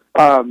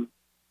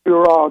 we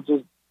were all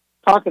just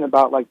talking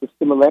about like the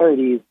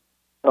similarities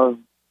of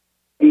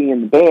being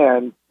in the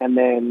band and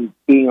then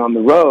being on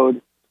the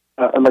road,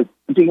 like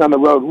being on the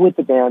road with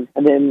the band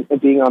and then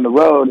being on the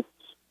road,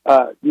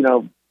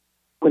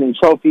 winning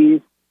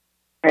trophies.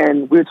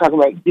 And we were talking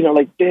about,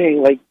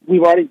 dang, like we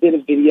already did a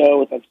video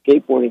with like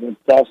skateboarding and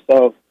stuff,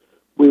 so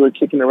we were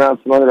kicking around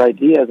some other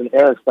ideas. And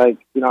Eric's like,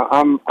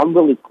 I'm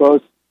really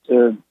close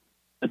to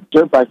the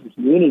dirt biking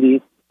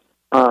community,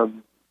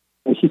 and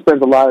he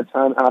spends a lot of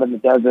time out in the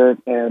desert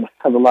and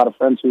has a lot of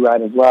friends who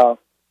ride as well.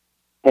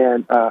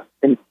 And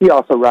he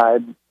also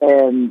rides.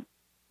 And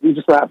we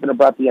just happened to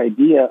brought the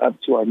idea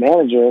up to our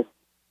manager,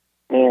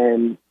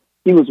 and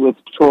he was with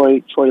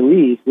Troy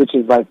Lee, which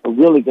is like a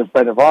really good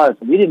friend of ours.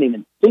 And we didn't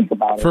even think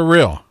about it. For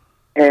real.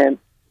 And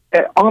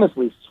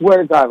honestly, swear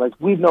to God, like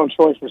we've known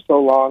Troy for so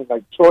long.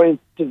 Like Troy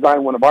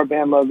designed one of our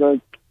band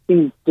logos.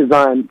 He's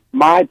designed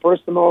my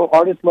personal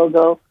artist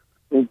logo.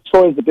 And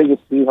Troy's the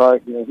biggest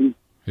sweetheart.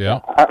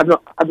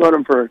 I've known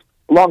him for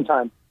a long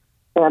time.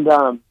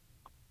 And,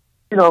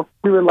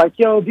 we were like,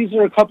 yo, these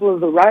are a couple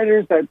of the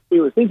writers that we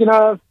were thinking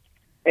of.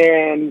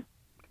 And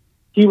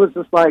he was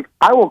just like,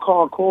 I will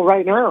call Cole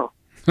right now.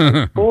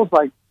 Cole's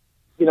like,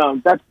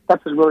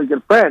 that's a really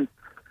good friend.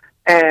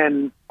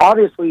 And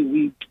obviously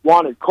we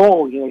wanted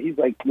Cole, he's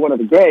like one of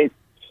the greats.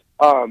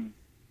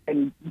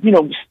 And,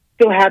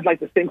 still had like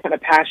the same kind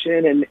of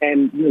passion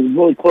and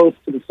really close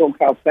to the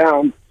SoCal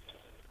sound,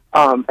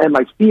 and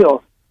like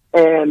feel.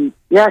 And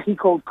yeah, he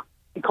called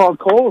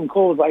Cole, and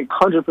Cole was like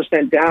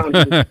 100% down.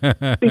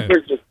 He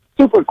was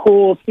super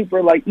cool,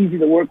 super like easy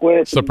to work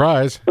with.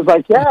 Surprise! And it was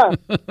like, yeah,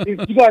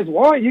 if you guys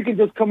want, you can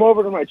just come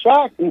over to my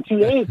track in 2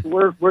 days.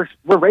 We're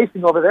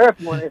racing over there if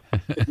you want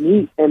to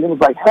meet. And it was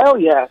like, hell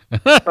yeah!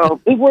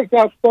 So it worked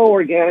out so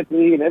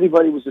organically, and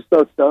everybody was just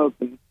so stoked.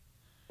 And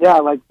yeah,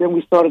 like then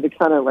we started to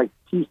kind of like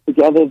piece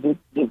together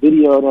the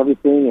video and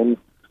everything. And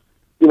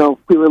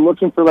we were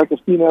looking for like a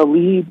female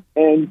lead,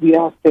 and we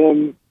asked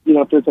him,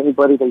 if there's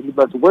anybody that he'd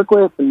love to work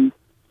with, and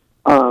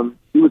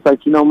he was like,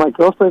 my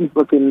girlfriend's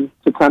looking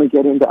to kind of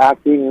get into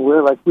acting, and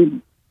we're like,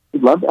 we'd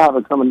love to have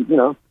her come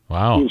and,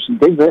 wow, she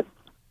digs it.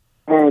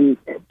 And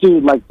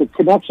dude, like the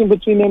connection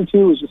between them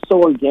two was just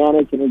so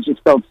organic, and it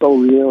just felt so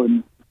real,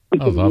 and we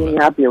couldn't be any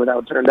happier with how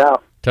it turned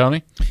out.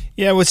 Tony?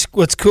 Yeah,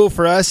 what's cool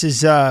for us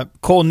is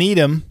Cole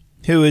Needham,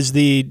 who is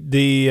the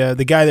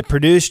guy that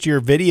produced your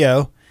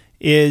video,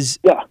 is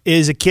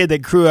a kid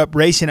that grew up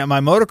racing at my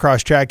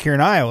motocross track here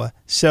in Iowa.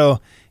 So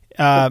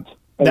I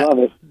love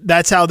it.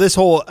 That's how this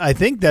whole I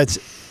think that's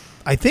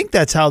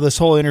how this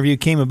whole interview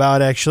came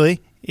about.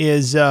 Actually,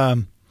 is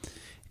I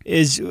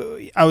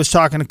was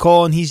talking to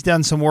Cole, and he's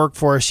done some work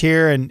for us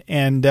here,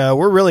 and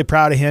we're really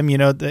proud of him.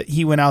 That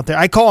he went out there.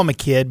 I call him a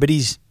kid, but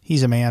he's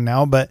a man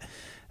now. But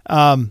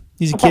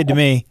he's a kid to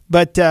me.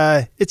 But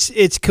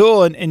it's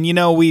cool,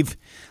 and we've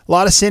a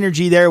lot of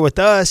synergy there with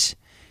us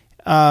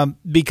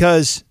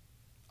because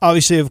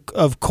obviously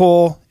of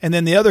Cole, and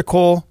then the other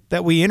Cole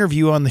that we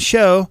interview on the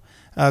show,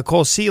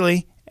 Cole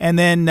Seeley. And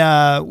then,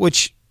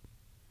 which,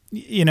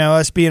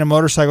 us being a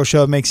motorcycle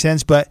show, it makes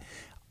sense. But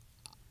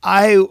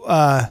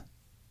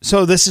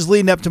so this is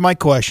leading up to my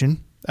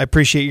question. I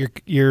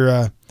appreciate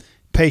your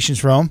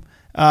patience, Rome.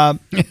 But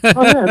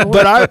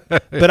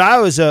I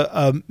was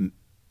a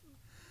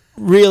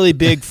really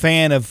big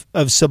fan of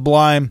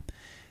Sublime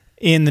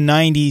in the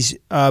 90s,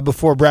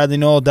 before Bradley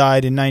Nowell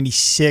died in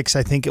 96,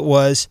 I think it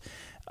was.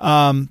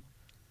 And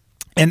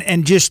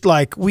just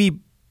like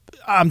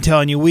I'm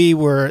telling you, we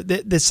were,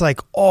 that's like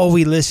all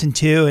we listened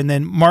to. And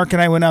then Mark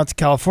and I went out to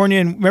California,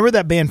 and remember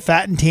that band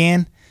Fat and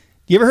Tan?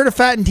 You ever heard of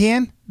Fat and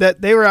Tan?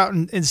 That they were out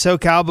in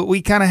SoCal, but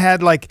we kind of had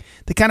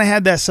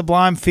that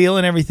Sublime feel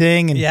and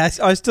everything. And yeah,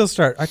 I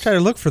try to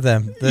look for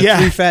them. The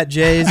Three Fat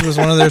J's was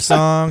one of their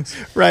songs.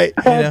 Right.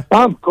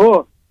 I'm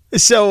cool.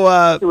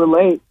 So, to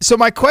relate. So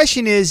my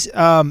question is,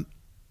 the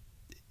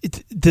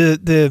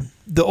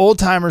old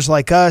timers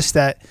like us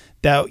that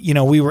that, you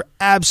know, we were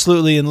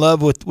absolutely in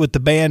love with the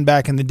band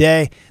back in the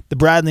day. The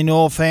Bradley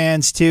Nowell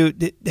fans too.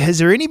 Has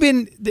there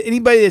been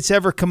anybody that's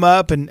ever come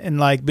up and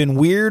like been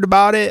weird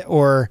about it,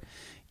 or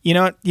you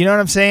know what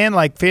I'm saying?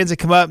 Like fans that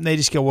come up and they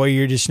just go, "Well,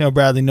 you're just no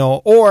Bradley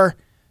Nowell," or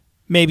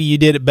maybe you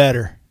did it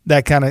better.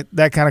 That kind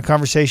of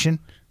conversation.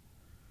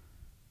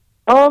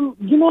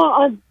 You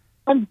know,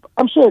 I'm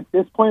sure at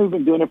this point we've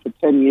been doing it for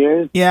 10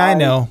 years. Yeah, I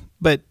know,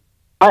 but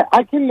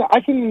I can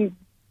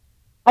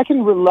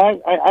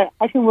relate.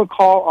 I can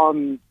recall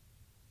on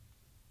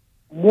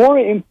more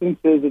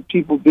instances of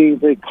people being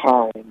very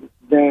kind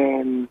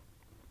than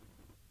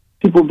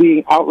people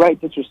being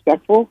outright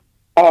disrespectful.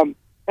 And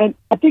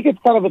I think it's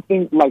kind of a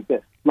thing like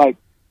this. Like,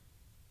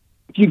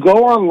 if you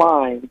go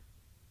online,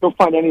 you'll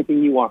find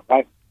anything you want,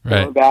 right? Right.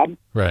 Good or bad.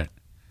 Right.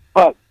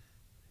 But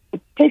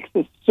it takes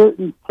a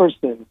certain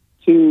person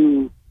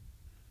to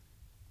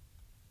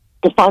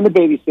find a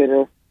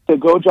babysitter, to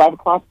go drive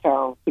across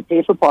town, to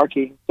pay for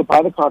parking, to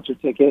buy the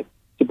concert ticket,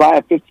 to buy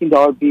a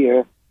 $15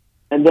 beer,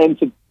 and then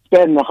to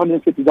spend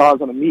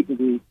 $150 on a meet and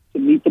greet to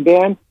meet the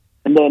band,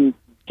 and then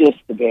diss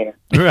the band.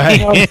 Right.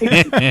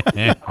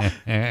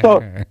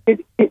 So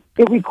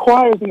it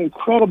requires an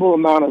incredible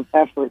amount of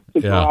effort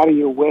to go out of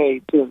your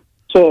way to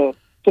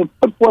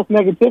put forth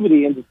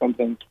negativity into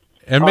something.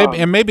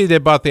 And maybe they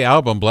bought the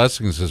album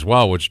Blessings as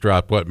well, which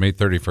dropped May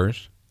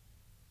 31st.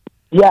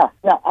 Yeah,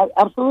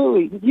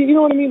 absolutely. You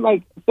know what I mean?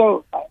 Like,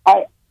 so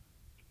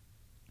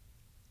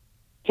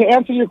to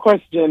answer your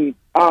question,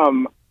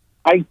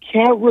 I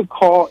can't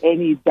recall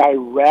any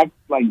direct,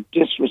 like,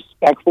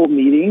 disrespectful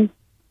meetings.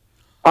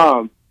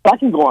 I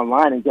can go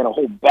online and get a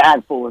whole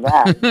bag full of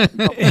that.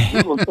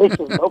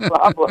 No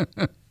problem.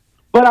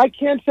 But I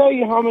can't tell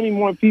you how many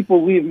more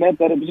people we've met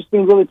that have just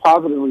been really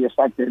positively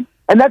affected.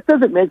 And that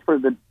doesn't make for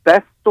the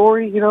best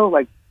story, you know,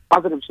 like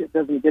positive shit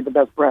doesn't get the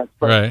best press.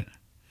 But, right.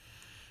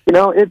 You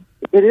know, it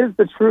is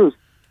the truth.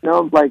 You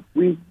know, like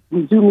we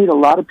do meet a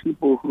lot of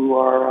people who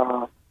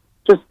are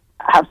just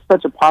have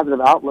such a positive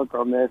outlook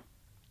on this.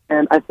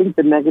 And I think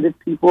the negative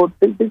people,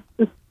 they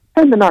just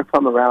tend to not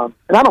come around.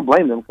 And I don't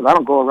blame them because I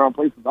don't go around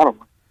places I don't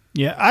like.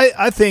 Yeah,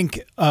 I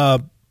think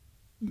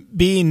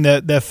being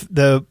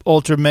the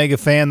ultra mega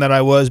fan that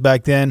I was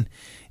back then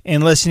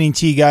and listening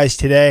to you guys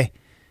today,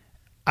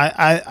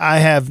 I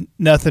have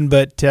nothing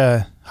but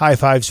high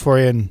fives for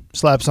you and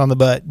slaps on the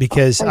butt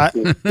because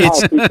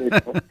it's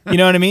you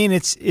know what I mean?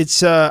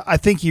 It's I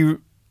think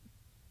you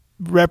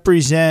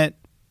represent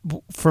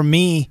for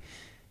me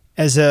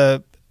as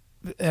a,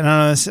 and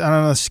I don't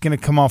know if it's going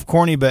to come off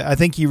corny, but I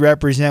think you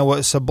represent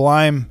what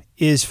Sublime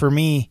is for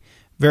me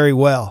very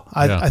well.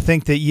 I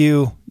think that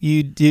you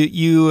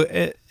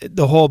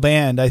the whole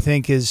band I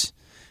think is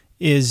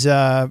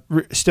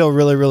still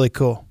really, really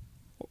cool.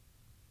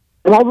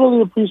 And I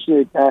really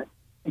appreciate that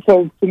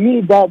because to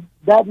me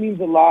that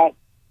means a lot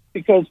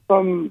because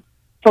from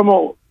an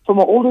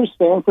older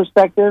fan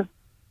perspective,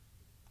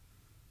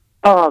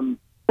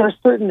 there's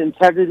certain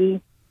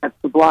integrity that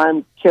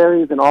Sublime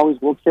carries and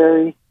always will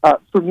carry.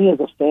 For me as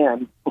a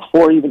fan,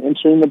 before even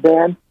entering the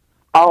band,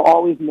 I'll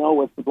always know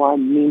what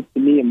Sublime means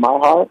to me in my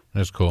heart.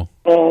 That's cool.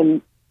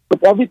 And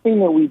with everything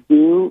that we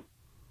do,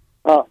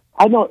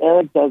 I know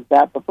Eric does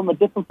that, but from a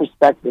different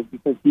perspective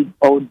because he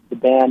owns the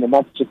band, and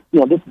that's just, you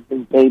know, this is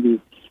his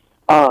baby.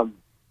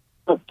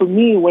 But for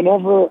me,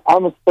 whenever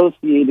I'm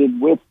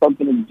associated with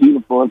something as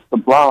beautiful as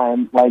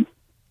Sublime, like,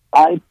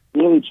 I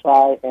really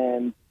try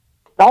and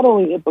not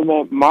only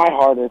implement my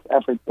hardest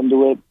efforts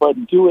into it,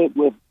 but do it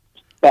with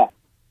respect.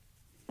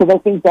 Because I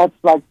think that's,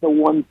 like, the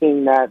one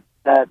thing that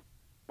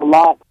a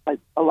lot of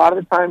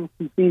the time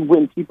you see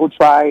when people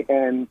try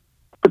and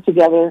put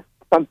together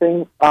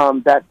something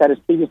that has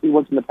previously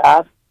worked in the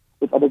past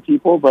with other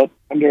people, but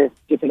under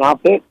different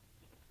outfits,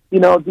 you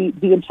know, the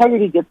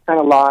integrity gets kind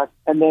of lost,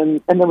 and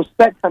then the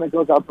respect kind of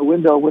goes out the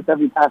window with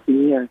every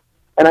passing year.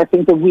 And I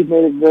think that we've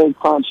made a very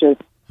conscious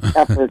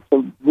effort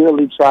to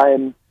really try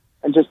and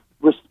just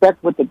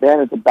respect what the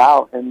band is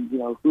about, and you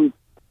know who's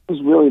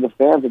really the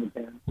fans of the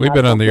band. We've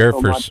been on the air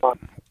for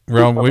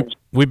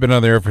we've been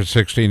on the air for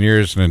 16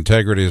 years, and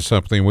integrity is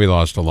something we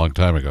lost a long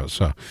time ago.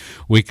 So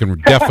we can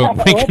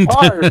definitely.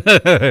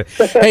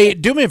 Hey,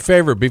 do me a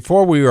favor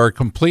before we are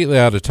completely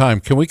out of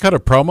time. Can we cut a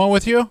promo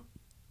with you?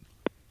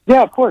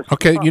 Yeah, of course.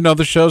 Okay, you know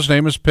the show's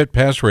name is Pit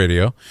Pass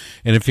Radio,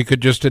 and if you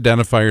could just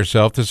identify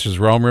yourself, this is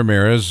Rome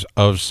Ramirez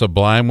of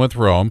Sublime with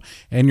Rome,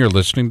 and you're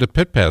listening to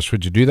Pit Pass.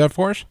 Would you do that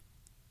for us?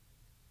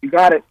 You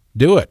got it.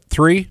 Do it.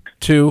 3,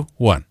 2,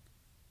 1.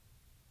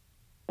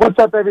 What's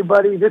up,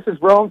 everybody? This is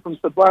Rome from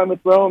Sublime with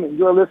Rome, and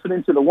you're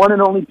listening to the one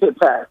and only Pit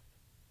Pass.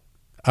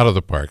 Out of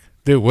the park.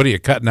 Dude, what are you,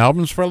 cutting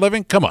albums for a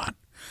living? Come on.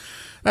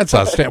 That's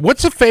outstanding.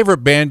 What's a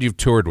favorite band you've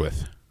toured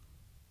with?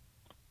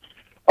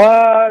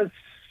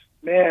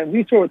 Man,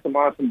 we toured with some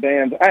awesome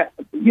bands. I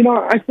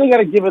still got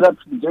to give it up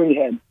to the Dirty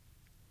Heads.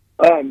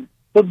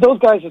 Those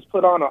guys just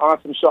put on an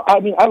awesome show.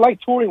 I mean, I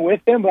like touring with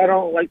them, but I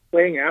don't like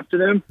playing after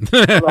them. So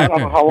I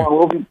don't know how long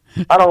we'll be.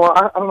 I don't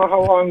know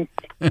how long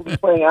we'll be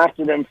playing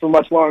after them for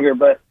much longer.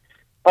 But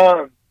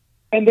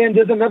and then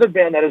there's another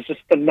band that is just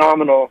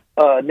phenomenal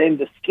named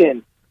The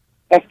Skin.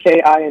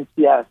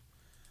 SKINTS.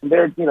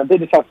 They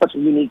just have such a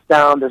unique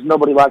sound. There's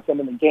nobody like them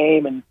in the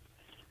game, and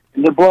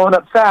they're blowing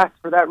up fast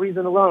for that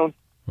reason alone.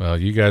 Well,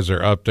 you guys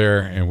are up there,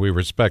 and we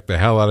respect the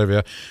hell out of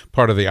you.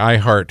 Part of the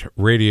iHeart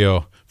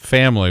Radio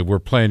family. We're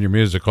playing your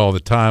music all the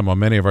time on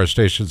many of our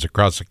stations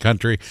across the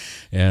country,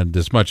 and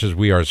as much as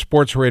we are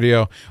sports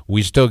radio,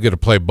 we still get to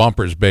play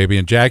bumpers, baby.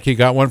 And Jack, you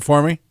got one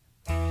for me?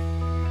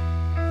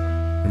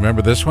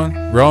 Remember this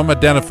one? Rome,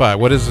 identify.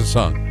 What is the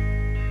song?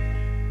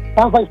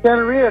 Sounds like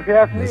Santa Rita, if you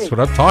ask me. That's what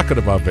I'm talking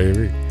about,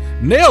 baby.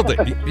 Nailed it.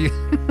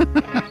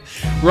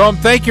 Rome,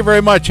 thank you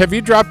very much. Have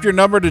you dropped your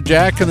number to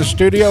Jack in the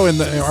studio, and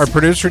our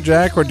producer,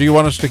 Jack, or do you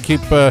want us to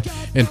keep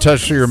in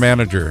touch with your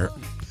manager?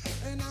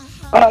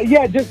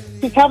 Yeah, just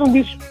have him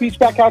reach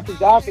back out to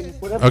Doc, and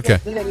whatever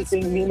need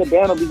anything, me and the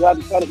band will be glad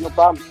to set it, no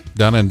problem.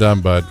 Done and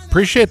done, bud.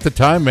 Appreciate the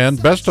time, man.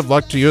 Best of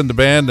luck to you and the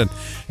band,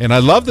 and I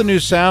love the new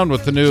sound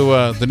with the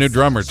new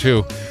drummer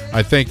too.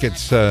 I think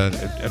it's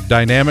a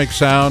dynamic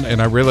sound,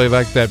 and I really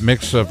like that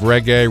mix of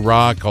reggae,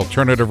 rock,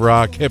 alternative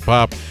rock, hip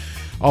hop,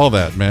 all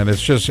that, man.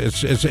 It's just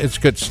it's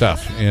good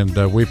stuff, and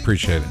we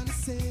appreciate it.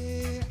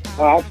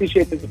 I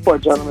appreciate the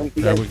support, gentlemen.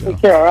 You guys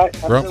take care, all right?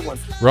 Have a good one.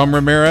 Rome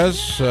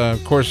Ramirez,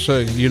 of course,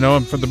 you know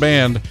him from the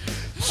band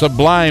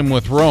Sublime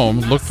with Rome.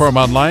 Look for him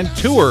online.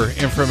 Tour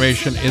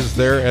information is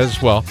there as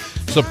well.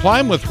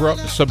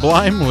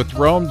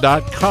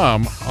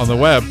 SublimeWithRome.com on the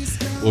web.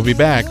 We'll be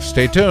back.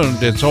 Stay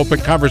tuned. It's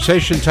open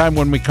conversation time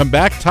when we come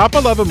back. Top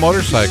 11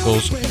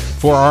 motorcycles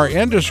for our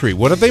industry.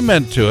 What have they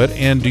meant to it,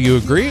 and do you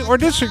agree or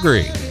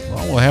disagree?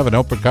 Well, we'll have an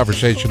open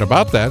conversation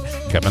about that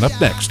coming up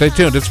next. Stay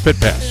tuned. It's Pit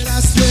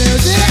Pass.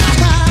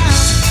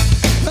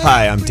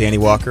 Hi, I'm Danny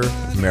Walker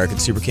of American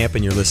Supercamp,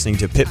 and you're listening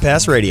to Pit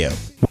Pass Radio.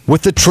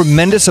 With the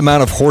tremendous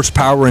amount of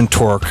horsepower and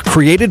torque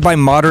created by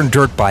modern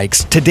dirt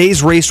bikes,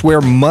 today's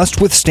racewear must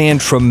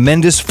withstand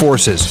tremendous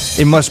forces.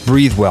 It must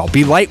breathe well,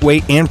 be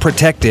lightweight and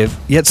protective,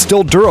 yet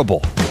still durable.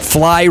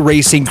 Fly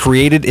Racing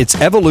created its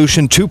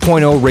Evolution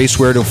 2.0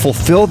 racewear to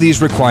fulfill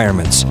these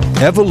requirements.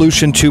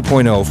 Evolution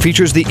 2.0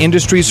 features the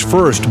industry's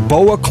first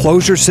BOA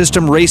closure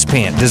system race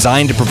pant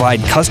designed to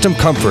provide custom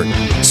comfort,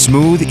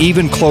 smooth,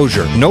 even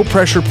closure, no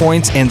pressure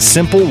points, and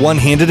simple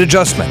one-handed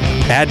adjustment.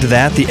 Add to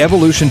that the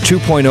Evolution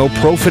 2.0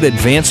 ProFit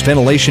Advanced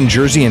Ventilation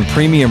Jersey and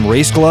Premium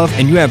Race Glove,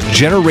 and you have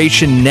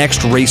Generation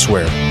Next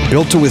racewear,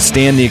 built to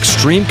withstand the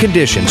extreme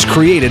conditions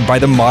created by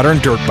the modern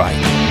dirt bike.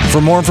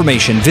 For more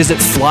information, visit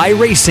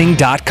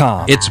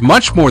flyracing.com. It's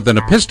much more than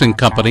a piston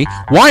company.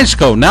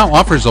 Wiseco now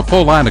offers a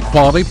full line of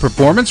quality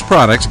performance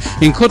products,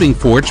 including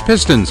forged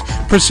pistons,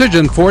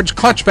 precision forged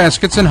clutch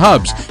baskets and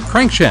hubs,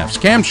 crankshafts,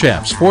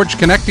 camshafts, forged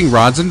connecting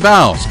rods and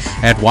valves.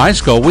 At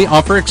Wiseco, we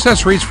offer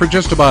accessories for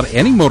just about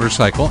any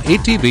motorcycle,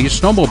 ATV,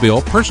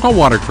 snowmobile, personal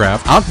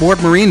watercraft,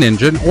 outboard marine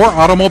engine, or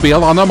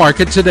automobile on the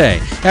market today.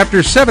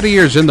 After 70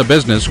 years in the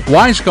business,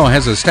 Wiseco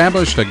has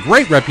established a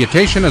great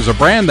reputation as a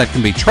brand that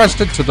can be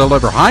trusted to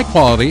deliver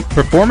high-quality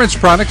performance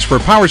products for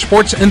power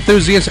sports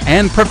enthusiasts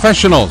and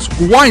professionals.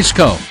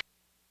 Wiseco.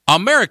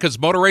 America's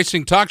motor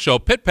racing talk show,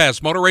 Pit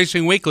Pass Motor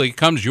Racing Weekly,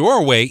 comes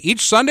your way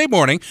each Sunday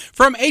morning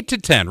from 8 to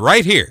 10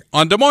 right here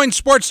on Des Moines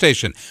Sports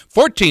Station,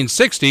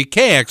 1460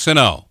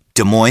 KXNO.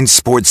 Des Moines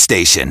Sports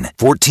Station,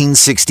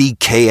 1460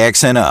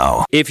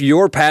 KXNO. If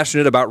you're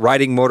passionate about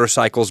riding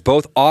motorcycles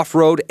both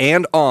off-road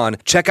and on,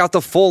 check out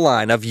the full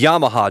line of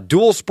Yamaha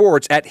dual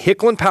sports at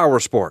Hicklin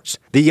Power Sports.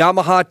 The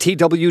Yamaha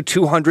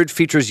TW200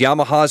 features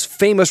Yamaha's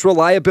famous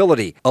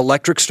reliability,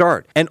 electric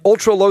start, an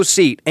ultra-low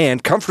seat,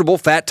 and comfortable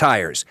fat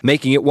tires,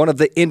 making it one of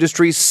the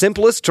industry's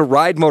simplest to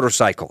ride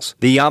motorcycles.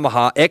 The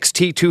Yamaha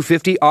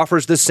XT250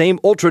 offers the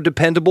same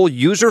ultra-dependable,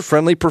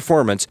 user-friendly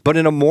performance, but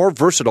in a more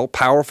versatile,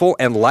 powerful,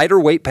 and lighter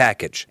weight package.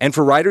 And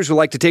for riders who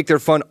like to take their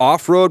fun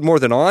off-road more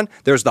than on,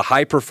 there's the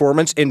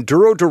high-performance,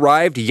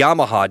 enduro-derived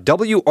Yamaha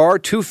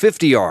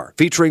WR250R,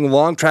 featuring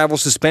long travel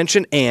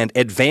suspension and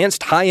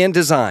advanced high-end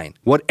design.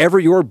 Whatever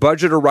your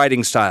budget or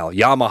riding style,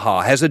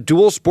 Yamaha has a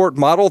dual sport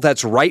model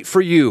that's right for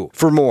you.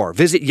 For more,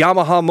 visit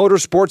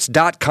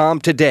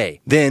YamahaMotorsports.com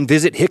today. Then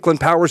visit Hicklin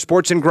Power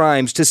Sports and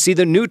Grimes to see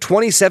the new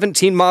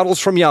 2017 models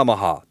from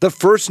Yamaha, the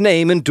first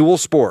name in dual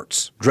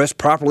sports. Dress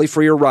properly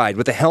for your ride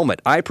with a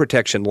helmet, eye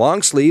protection,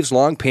 long sleeves,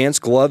 long pants,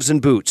 gloves,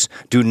 and boots.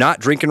 Do not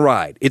drink and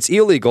ride. It's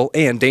illegal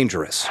and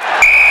dangerous.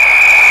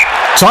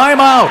 Time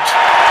out!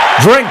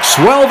 Drink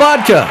Swell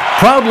Vodka,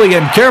 proudly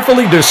and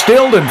carefully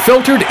distilled and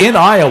filtered in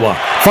Iowa.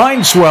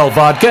 Find Swell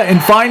Vodka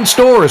in fine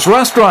stores,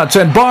 restaurants,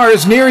 and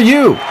bars near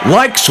you.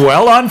 Like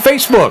Swell on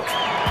Facebook.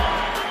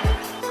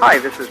 Hi,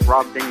 this is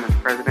Rob Dingman,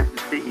 President and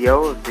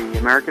CEO of the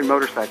American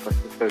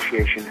Motorcyclist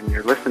Association, and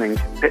you're listening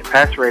to Pit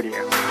Pass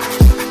Radio.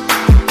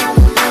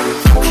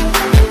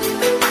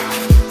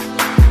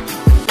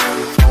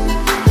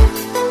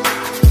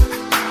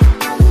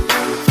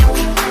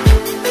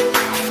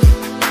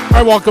 All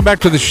right, welcome back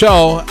to the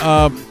show.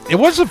 It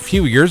was a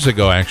few years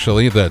ago,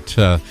 actually,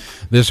 that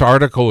this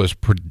article was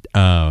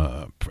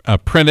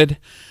printed,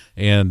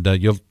 and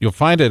you'll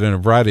find it in a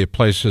variety of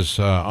places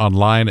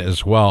online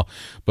as well,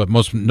 but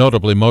most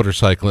notably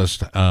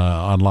Motorcyclist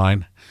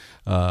online.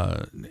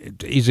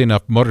 Easy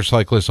enough,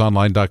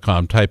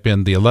 motorcyclistonline.com. Type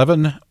in the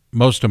 11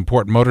 most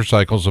important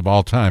motorcycles of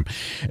all time.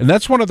 And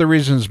that's one of the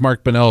reasons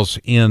Mark Bunnell's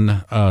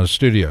in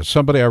studio.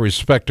 Somebody I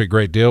respect a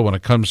great deal when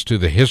it comes to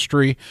the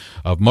history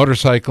of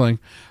motorcycling.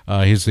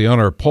 He's the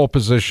owner of Pole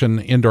Position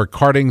Indoor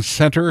Karting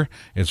Center.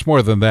 It's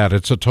more than that.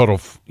 It's a total,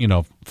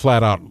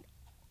 flat-out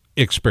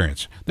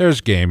experience.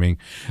 There's gaming,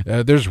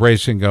 there's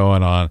racing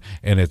going on,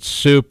 and it's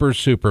super,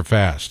 super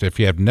fast. If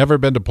you have never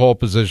been to Pole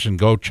Position,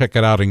 go check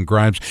it out in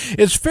Grimes.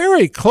 It's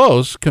very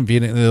close,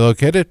 conveniently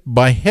located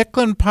by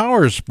Hicklin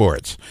Power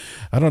Sports.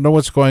 I don't know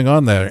what's going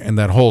on there in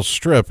that whole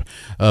strip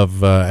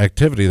of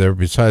activity there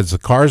besides the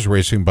cars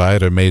racing by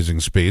at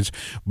amazing speeds,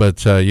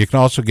 but you can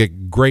also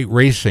get great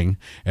racing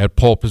at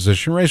Pole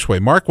Position Raceway.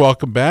 Mark,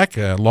 welcome back,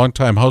 a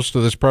longtime host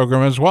of this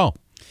program as well.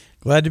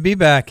 Glad to be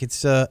back.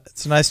 It's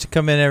nice to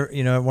come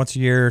in once a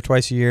year or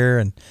twice a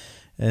year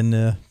and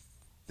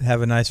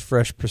have a nice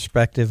fresh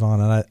perspective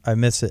on it. I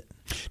miss it.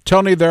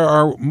 Tony, there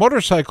are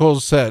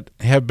motorcycles that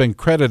have been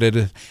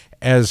credited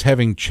as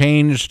having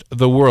changed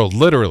the world,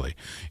 literally,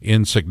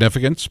 in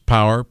significance,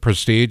 power,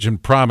 prestige,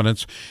 and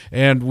prominence.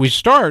 And we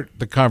start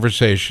the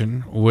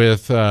conversation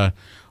with,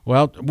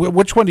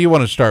 which one do you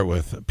want to start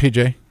with,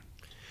 PJ?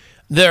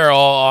 They're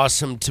all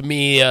awesome. To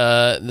me,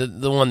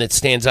 the one that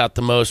stands out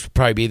the most would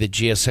probably be the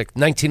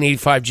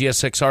 1985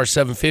 GSX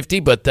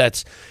R750, but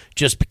that's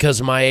just because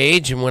of my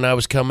age. And when I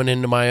was coming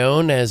into my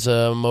own as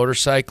a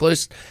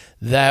motorcyclist,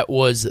 that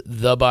was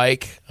the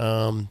bike.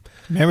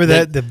 Remember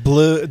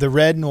the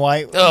red and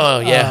white? Oh,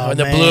 yeah, oh,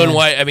 the man. blue and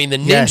white. I mean, the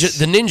Yes.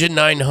 Ninja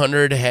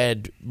 900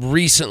 had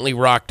recently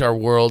rocked our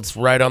worlds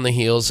right on the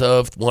heels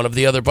of one of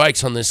the other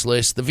bikes on this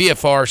list. The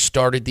VFR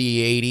started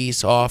the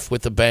 80s off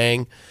with a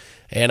bang,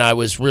 and I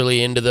was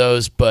really into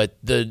those, but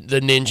the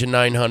Ninja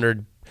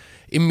 900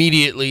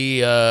 immediately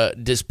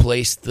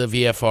displaced the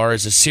VFR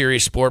as a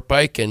serious sport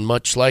bike, and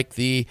much like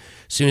as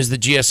soon as the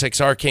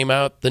GSX-R came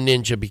out, the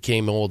Ninja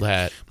became old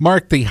hat.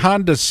 Mark, the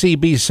Honda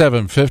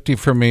CB750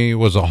 for me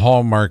was a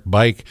hallmark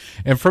bike,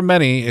 and for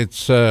many,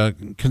 it's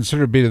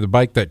considered to be the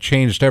bike that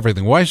changed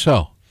everything. Why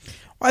so?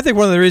 Well, I think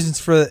one of the reasons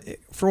for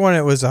one,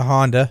 it was a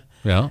Honda.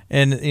 Yeah.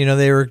 And,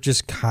 they were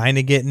just kind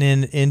of getting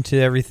into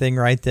everything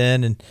right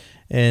then, and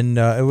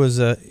it was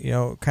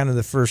kind of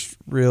the first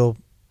real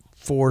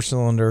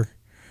 4-cylinder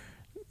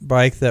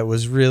bike that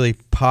was really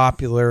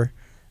popular.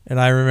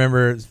 And I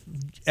remember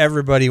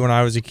everybody when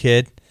I was a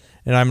kid,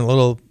 and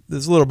this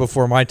is a little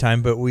before my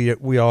time, but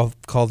we all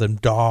called him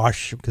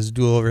Dosh because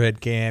dual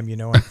overhead cam,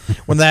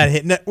 when that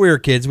hit, we were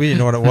kids, we didn't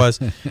know what it was.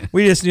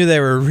 We just knew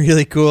they were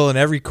really cool, and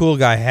every cool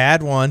guy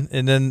had one.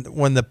 And then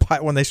when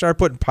they started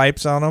putting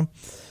pipes on them,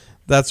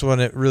 that's when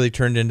it really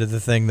turned into the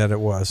thing that it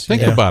was.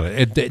 Think about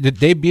it. It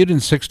debuted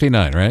in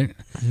 69, right?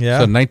 Yeah.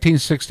 So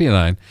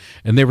 1969,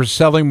 and they were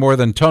selling more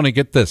than, Tony,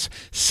 get this,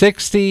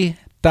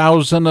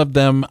 60,000 of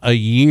them a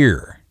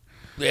year.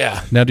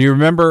 Yeah. Now, do you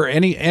remember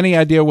any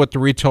idea what the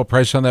retail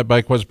price on that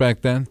bike was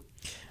back then?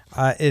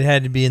 It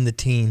had to be in the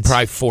teens.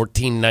 Probably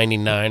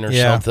 $14.99 or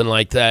something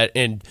like that,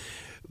 and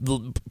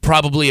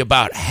probably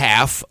about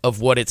half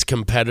of what its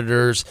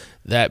competitors,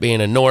 that being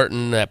a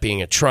Norton, that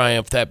being a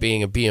Triumph, that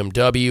being a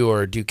BMW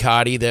or a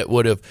Ducati, that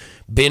would have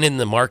been in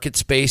the market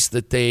space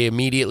that they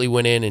immediately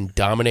went in and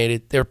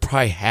dominated, they're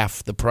probably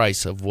half the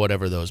price of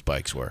whatever those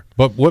bikes were.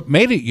 But what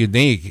made it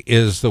unique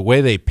is the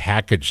way they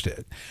packaged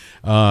it.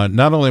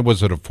 Not only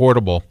was it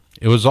affordable,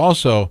 it was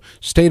also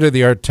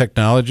state-of-the-art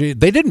technology.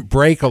 They didn't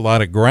break a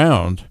lot of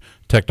ground,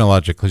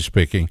 technologically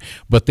speaking,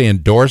 but they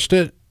endorsed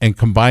it and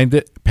combined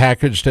it,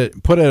 packaged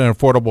it, put it at an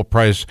affordable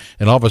price,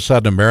 and all of a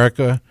sudden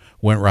America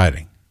went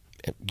riding.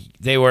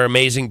 They were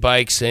amazing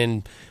bikes,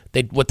 and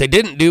what they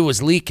didn't do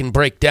was leak and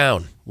break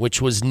down,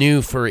 which was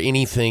new for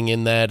anything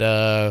in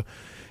that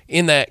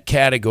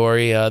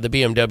category. The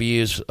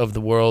BMWs of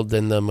the world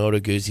and the Moto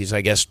Guzzi's, I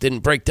guess,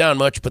 didn't break down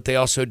much, but they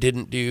also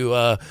didn't do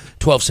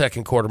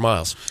 12-second quarter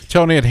miles.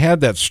 Tony, it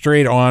had that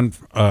straight-on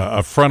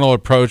a frontal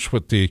approach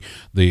with the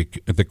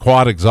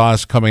quad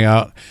exhaust coming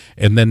out,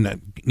 and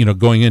then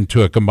going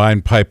into a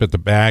combined pipe at the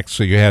back.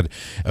 So you had,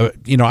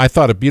 I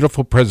thought a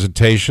beautiful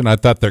presentation. I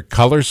thought their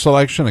color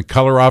selection and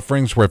color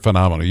offerings were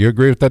phenomenal. You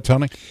agree with that,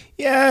 Tony?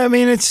 Yeah, I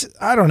mean,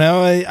 I don't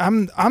know.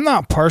 I'm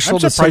not partial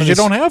to some of surprised you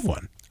don't have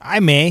one. I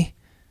may.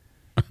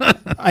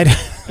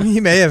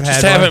 You may have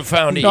had Just one. haven't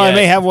found it yet. I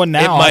may have one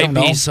now. It I might don't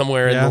be know.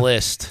 somewhere in the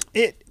list.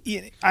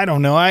 I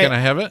don't know. Can I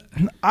have it?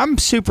 I'm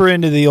super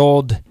into the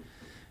old,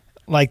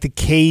 like the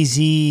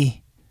KZ.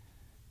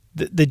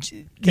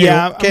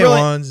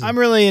 K1s. I'm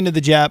really into the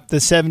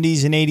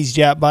 70s and 80s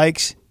Jap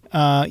bikes.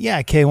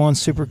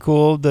 K1's super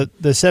cool. The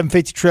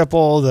 750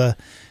 triple,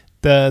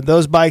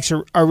 those bikes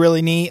are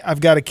really neat.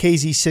 I've got a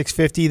KZ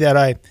 650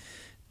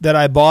 that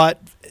I bought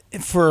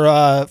for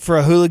a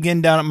hooligan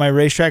down at my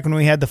racetrack when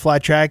we had the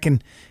flat track,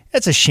 and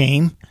it's a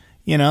shame,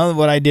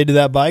 what I did to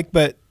that bike,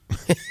 but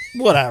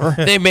whatever.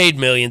 They made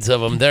millions of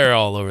them. They're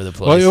all over the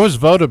place. Well, it was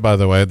voted, by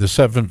the way, the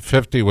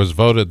 750 was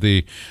voted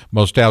the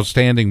most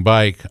outstanding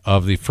bike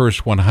of the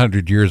first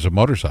 100 years of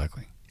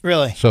motorcycling.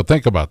 Really? So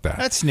think about that.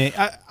 That's neat.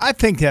 I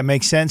think that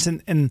makes sense,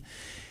 and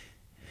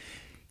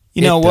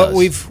You know what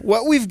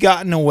we've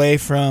gotten away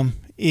from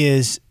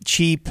is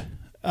cheap,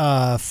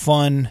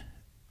 fun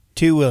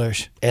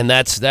two-wheelers. And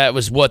that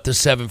was what the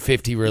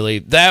 750 really,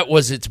 that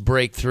was its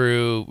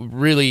breakthrough,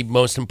 really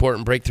most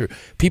important breakthrough.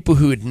 People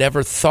who had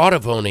never thought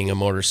of owning a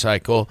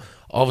motorcycle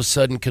all of a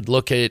sudden could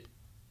look at,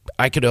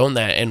 I could own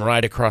that and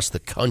ride across the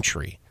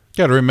country.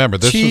 You got to remember,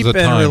 this cheap was a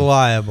time. and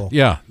reliable.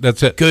 Yeah,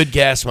 that's it. Good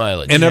gas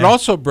mileage. And it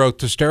also broke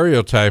the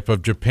stereotype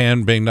of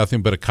Japan being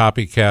nothing but a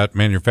copycat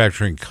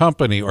manufacturing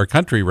company, or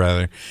country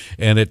rather,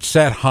 and it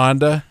set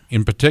Honda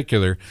in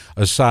particular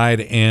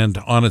aside and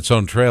on its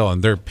own trail.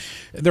 And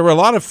there were a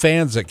lot of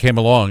fans that came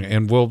along,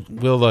 and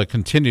we'll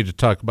continue to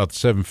talk about the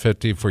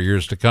 750 for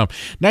years to come.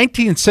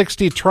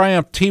 1960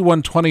 Triumph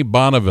T120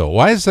 Bonneville.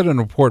 Why is that an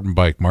important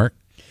bike, Mark?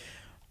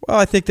 Well,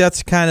 I think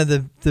that's kind of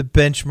the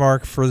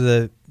benchmark for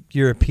the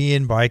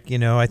European bike. You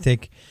know, I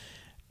think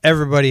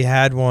everybody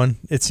had one,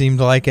 it seemed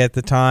like, at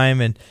the time,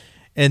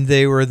 and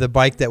they were the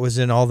bike that was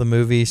in all the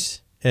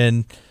movies.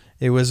 And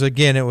it was a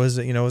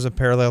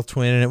parallel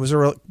twin, and it was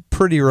a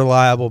pretty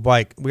reliable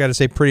bike. We got to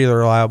say pretty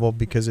reliable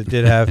because it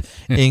did have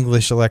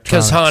English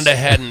electronics. Because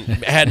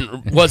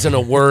Honda wasn't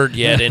a word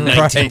yet in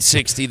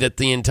 1960 that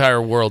the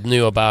entire world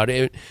knew about.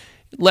 It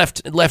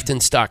left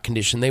in stock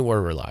condition, they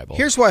were reliable.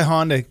 Here's why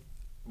Honda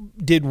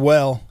did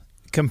well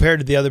compared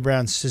to the other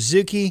brands.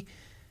 Suzuki,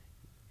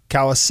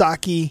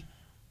 Kawasaki,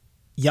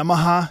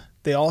 Yamaha,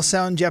 they all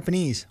sound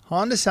Japanese.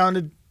 Honda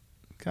sounded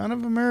kind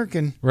of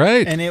American.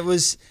 Right.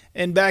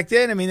 And back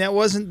then, I mean, that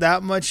wasn't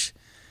that much,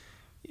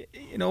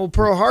 you know,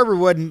 Pearl Harbor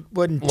wasn't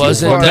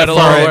that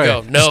long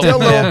ago.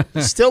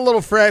 No. Still a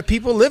little fresh.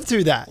 People lived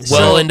through that.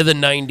 Well, into the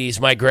 90s,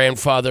 my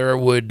grandfather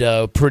would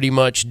pretty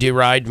much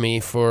deride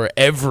me for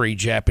every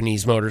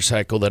Japanese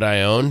motorcycle that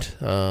I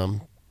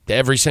owned.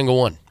 Every single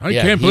one. I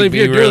can't believe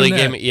you're doing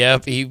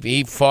that.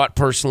 He fought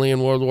personally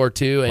in World War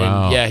II,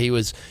 and he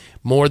was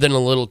more than a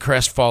little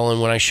crestfallen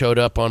when I showed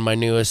up on my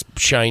newest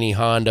shiny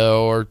Honda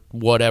or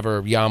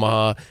whatever,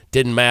 Yamaha.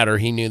 Didn't matter.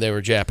 He knew they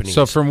were Japanese.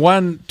 So from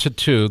 1 to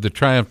 2, the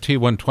Triumph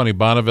T120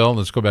 Bonneville.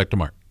 Let's go back to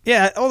Mark.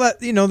 Yeah, all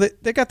that, you know,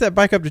 they got that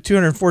bike up to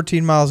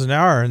 214 miles an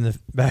hour in the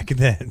back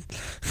then.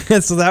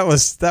 So that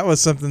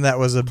was something that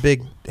was a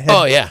big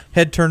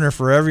head turner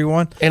for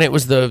everyone. And it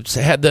was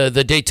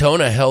the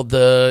Daytona held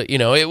the, you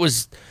know, it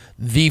was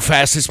the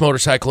fastest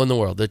motorcycle in the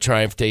world, the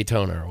Triumph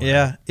Daytona.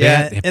 Yeah.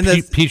 And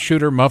the pea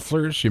shooter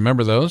mufflers, you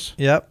remember those?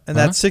 Yep. And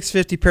that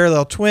 650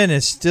 parallel twin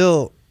is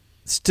still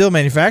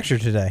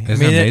manufactured today.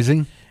 Isn't it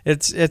amazing?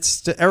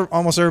 It's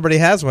almost everybody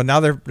has one now.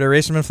 They're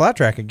racing them in flat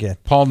track again.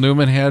 Paul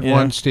Newman had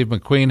one. Steve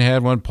McQueen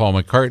had one. Paul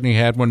McCartney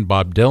had one.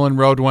 Bob Dylan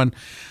rode one.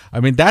 I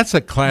mean, that's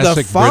a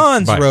classic. The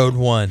Fonz rode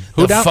one.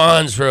 The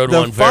Fonz rode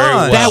one very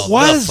well. That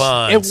was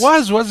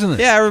it, wasn't it?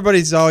 Yeah,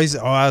 everybody's always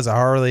I was a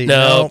Harley.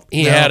 No,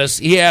 he had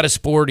a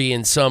Sporty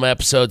in some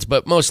episodes,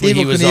 but mostly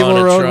he was on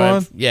a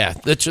Triumph. One? Yeah,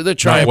 the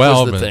Triumph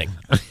was the thing.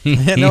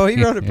 No,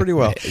 he rode it pretty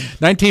well.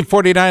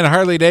 1949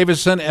 Harley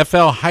Davidson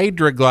FL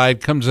Hydra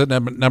Glide comes in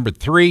at number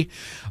 3.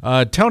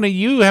 Tony,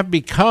 you have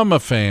become a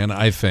fan,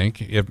 I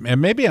think, and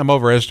maybe I'm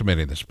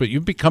overestimating this, but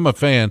you've become a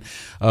fan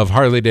of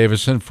Harley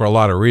Davidson for a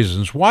lot of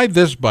reasons. Why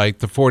this bike,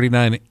 the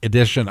 49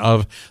 edition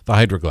of the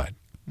Hydra Glide?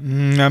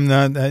 I'm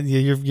not.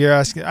 You're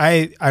asking.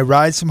 I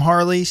ride some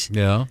Harleys.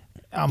 Yeah.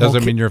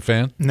 Doesn't mean you're a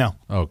fan? No.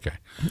 Okay.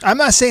 I'm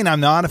not saying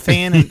I'm not a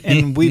fan,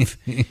 and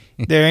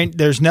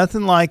there's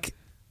nothing like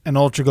an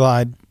Ultra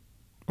Glide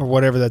or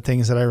whatever that thing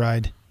is that I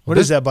ride. What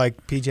is that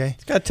bike, PJ?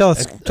 It's got a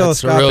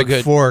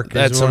telescopic fork.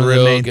 That's one a of the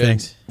real main good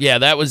things. Yeah,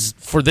 that was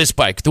for this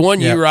bike. The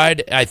one you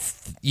ride,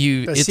 it's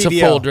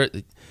CVL. a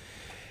full.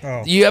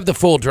 You have the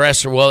full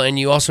dresser, and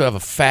you also have a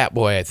Fat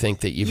Boy, I think,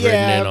 that you've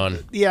ridden in on.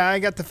 Yeah, I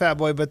got the Fat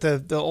Boy, but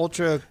the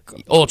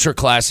Ultra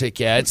Classic,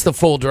 it's the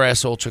full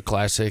dress Ultra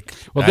Classic.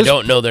 Well, I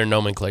don't know their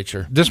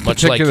nomenclature. This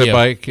particular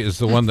bike is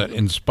the one that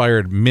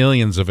inspired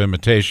millions of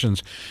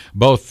imitations,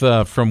 both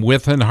from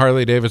within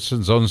Harley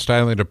Davidson's own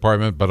styling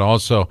department, but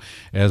also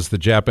as the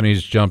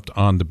Japanese jumped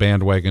on the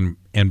bandwagon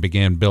and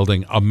began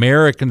building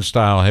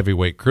American-style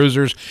heavyweight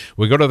cruisers.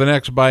 We go to the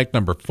next bike,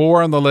 number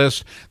 4 on the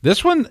list.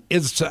 This one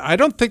is, I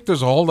don't think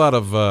there's a whole lot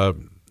of,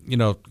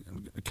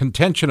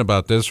 contention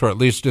about this, or at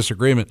least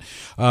disagreement,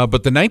 but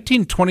the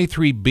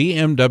 1923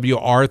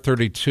 BMW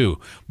R32.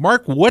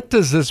 Mark, what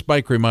does this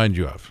bike remind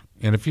you of?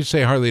 And if you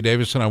say Harley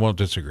Davidson, I won't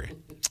disagree.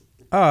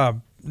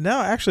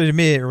 No, actually, to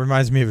me, it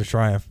reminds me of a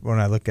Triumph when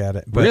I look at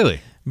it. But, really?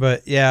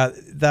 But, yeah,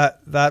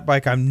 that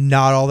bike I'm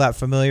not all that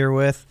familiar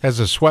with. Has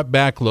a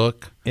swept-back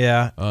look.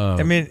 Yeah.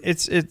 I mean,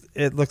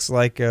 it looks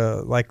like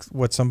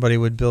what somebody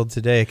would build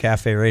today, a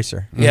cafe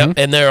racer. Yeah,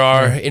 and there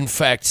are, in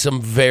fact,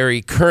 some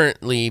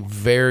currently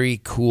very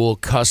cool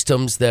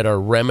customs that are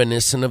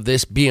reminiscent of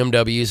this.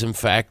 BMWs, in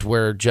fact,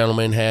 where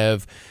gentlemen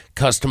have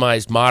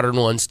customized modern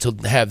ones to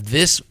have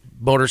this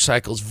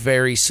motorcycle's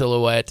very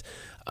silhouette.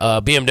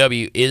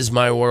 BMW is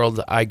my world.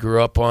 I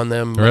grew up on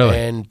them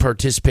and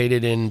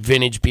participated in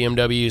vintage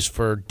BMWs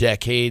for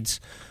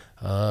decades.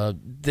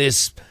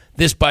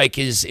 This bike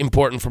is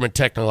important from a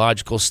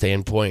technological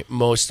standpoint,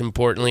 most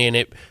importantly, and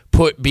it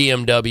put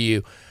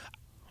BMW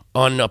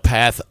on a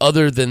path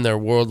other than their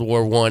World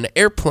War I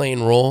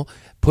airplane role,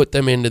 put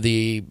them into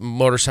the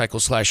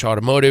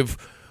motorcycle/automotive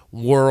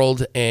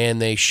world,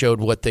 and they showed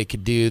what they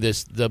could do.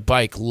 The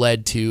bike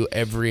led to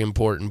every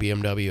important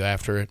BMW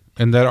after it.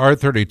 And that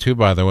R32,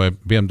 by the way,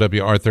 BMW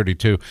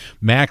R32,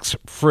 Max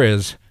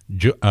Friz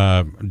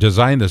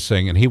designed this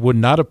thing, and he would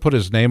not have put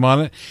his name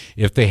on it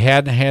if they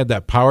hadn't had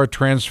that power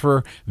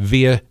transfer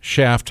via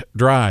shaft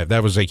drive.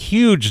 That was a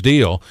huge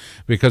deal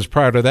because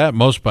prior to that,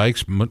 most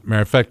bikes,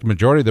 matter of fact, the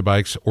majority of the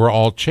bikes were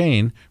all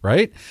chain,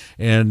 right?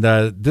 And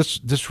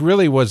this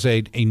really was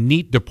a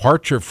neat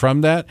departure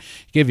from that.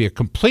 It gave you a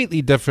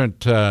completely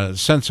different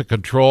sense of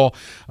control.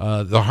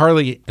 The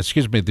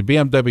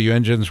BMW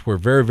engines were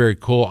very, very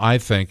cool, I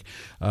think.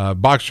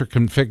 Boxer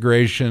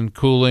configuration,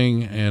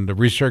 cooling, and a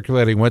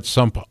recirculating wet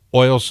sump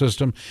oil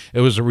system.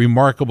 It was a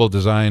remarkable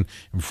design,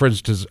 and for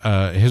instance,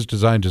 his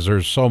design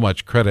deserves so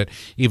much credit.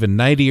 Even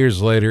 90 years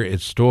later,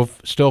 it still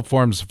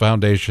forms the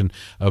foundation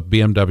of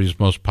BMW's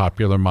most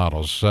popular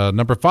models.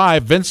 Number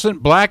 5,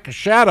 Vincent Black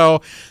Shadow,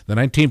 the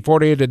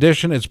 1948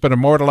 edition. It's been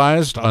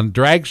immortalized on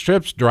drag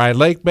strips, dry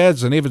lake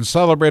beds, and even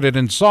celebrated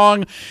in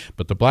song.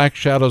 But the Black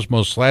Shadow's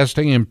most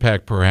lasting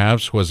impact,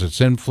 perhaps, was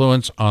its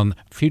influence on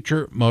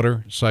future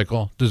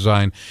motorcycle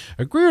design.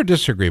 Agree or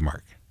disagree,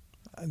 Mark?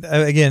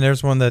 Again,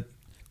 there's one that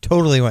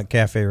totally went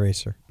cafe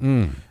racer.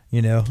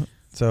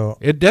 So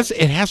it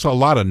has a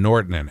lot of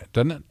Norton in it,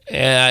 doesn't it?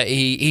 Yeah,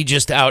 he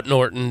just out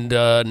Nortoned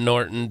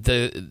Norton,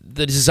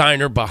 the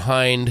designer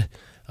behind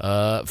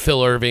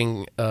Phil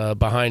Irving,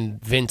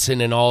 behind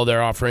Vincent and all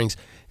their offerings.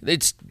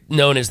 It's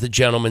known as the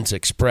Gentleman's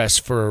Express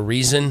for a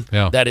reason.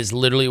 Yeah. That is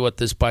literally what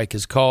this bike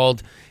is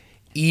called.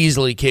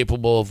 Easily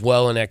capable of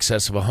well in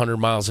excess of 100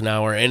 miles an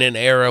hour in an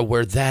era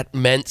where that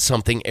meant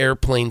something.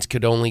 Airplanes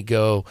could only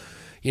go,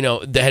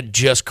 they had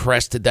just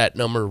crested that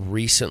number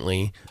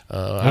recently.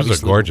 That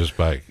was a gorgeous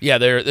bike. Yeah,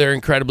 they're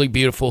incredibly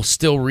beautiful,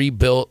 still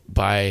rebuilt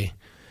by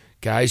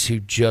guys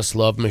who just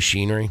love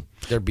machinery.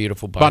 They're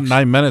beautiful bikes. About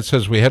 9 minutes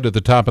as we head to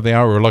the top of the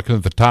hour. We're looking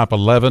at the top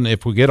 11.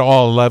 If we get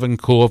all 11,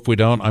 cool. If we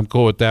don't, I'm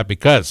cool with that,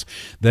 because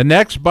the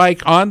next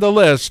bike on the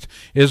list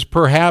is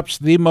perhaps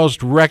the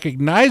most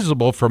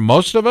recognizable for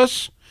most of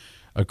us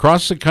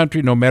across the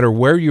country, no matter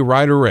where you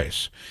ride or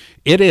race.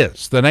 It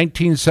is the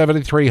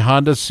 1973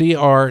 Honda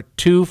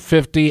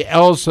CR250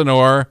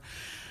 Elsinore.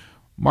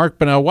 Mark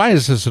Bunnell, why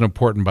is this an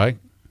important bike?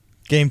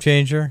 Game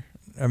changer.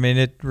 I mean,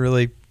 it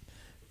really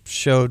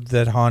showed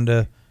that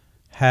Honda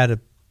had a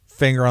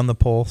finger on the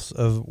pulse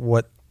of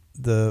what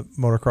the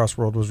motocross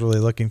world was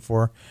really looking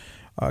for.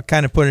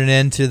 Kind of put an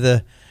end to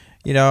the,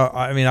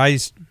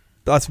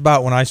 that's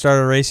about when I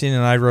started racing,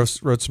 and I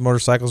rode some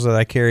motorcycles that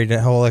I carried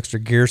a whole extra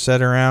gear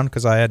set around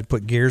because I had to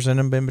put gears in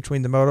them in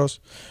between the motos.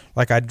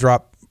 Like I'd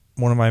drop,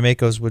 one of my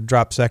Makos would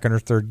drop second or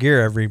third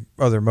gear every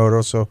other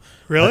moto. So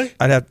really,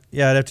 I'd have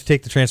to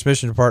take the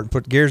transmission apart and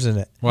put gears in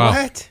it. Wow.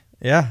 What?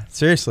 Yeah,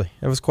 seriously.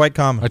 It was quite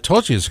common. I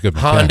told you it's a good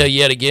mechanic. Honda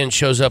yet again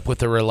shows up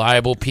with a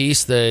reliable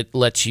piece that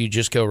lets you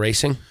just go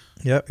racing.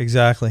 Yep,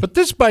 exactly. But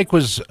this bike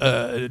was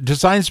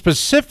designed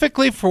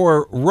specifically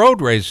for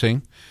road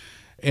racing,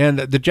 and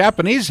the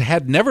Japanese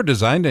had never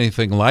designed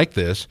anything like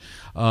this,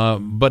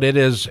 but it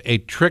is a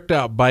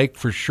tricked-out bike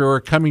for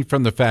sure, coming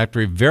from the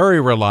factory, very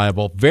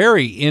reliable,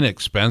 very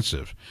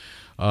inexpensive.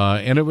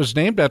 And it was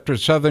named after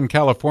Southern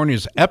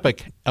California's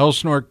epic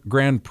Elsinore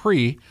Grand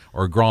Prix,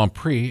 or Grand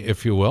Prix,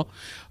 if you will.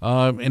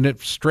 And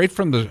it's straight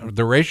from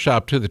the race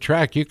shop to the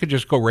track. You could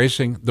just go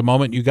racing the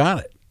moment you got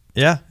it.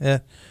 Yeah.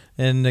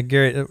 And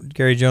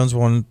Gary Jones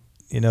won,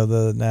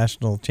 the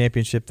national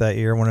championship that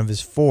year, one of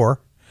his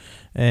 4.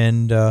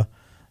 And,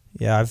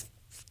 I've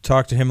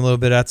talked to him a little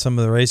bit at some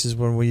of the races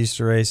when we used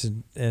to race,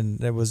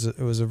 and it was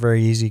a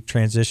very easy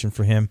transition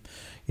for him.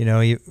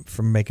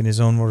 From making his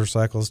own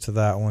motorcycles to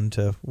that one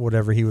to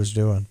whatever he was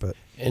doing. But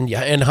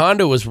and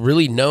Honda was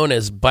really known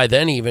as, by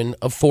then, even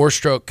a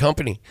 4-stroke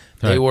company.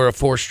 They were a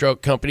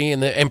 4-stroke company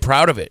and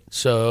proud of it.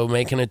 So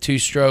making a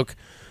 2-stroke,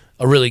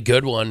 a really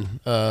good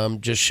one,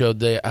 just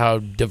showed how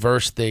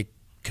diverse they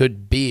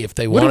could be if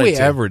they wanted to. What do we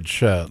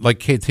average, like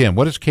KTM?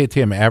 What is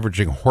KTM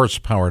averaging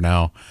horsepower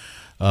now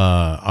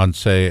on,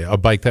 say, a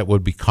bike that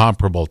would be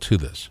comparable to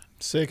this?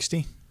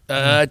 60.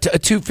 A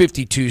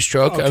 252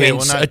 stroke. Okay,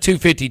 a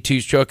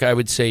 252 stroke, I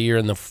would say you're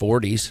in the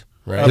 40s,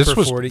 right? This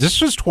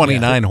was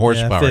 29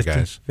 horsepower, 50,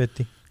 guys.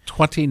 50.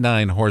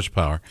 29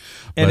 horsepower.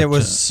 And it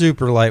was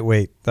super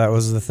lightweight. That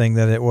was the thing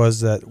that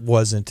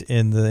wasn't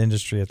in the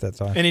industry at that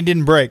time. And it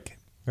didn't break.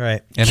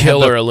 Right. And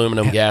killer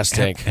aluminum gas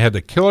tank. Had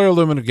the killer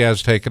aluminum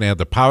gas tank, and it had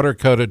the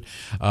powder-coated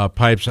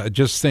pipes. I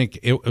just think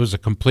it was a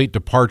complete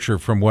departure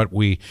from what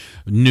we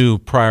knew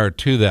prior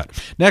to that.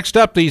 Next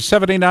up, the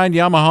 79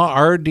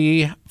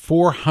 Yamaha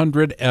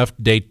RD400F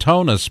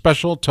Daytona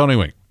Special. Tony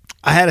Wink.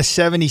 I had a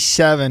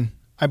 77,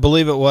 I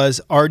believe it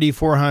was,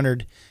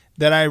 RD400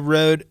 that I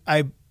rode.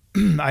 I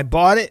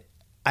bought it.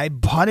 I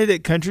bought it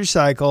at Country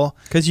Cycle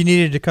because you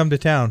needed to come to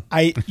town.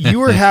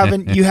 You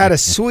had a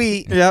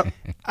suite. Yep.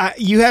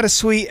 You had a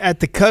suite at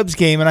the Cubs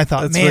game, and I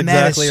thought,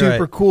 that is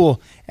super cool.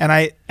 And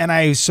I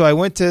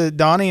went to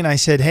Donnie and I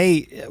said,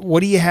 hey, what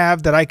do you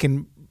have that I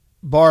can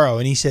borrow?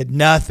 And he said,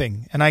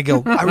 nothing. And I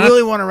go, I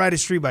really want to ride a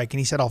street bike. And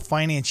he said, I'll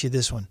finance you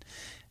this one.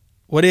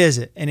 What is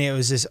it? And it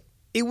was this.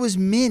 It was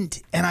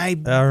mint, and I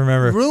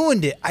remember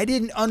ruined it. I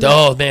didn't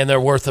Oh man, they're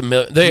worth $1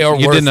 million. They are.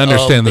 You worth didn't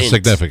understand the mint.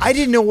 significance. I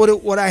didn't know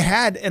what I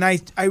had, and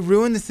I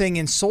ruined the thing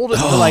and sold it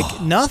for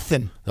like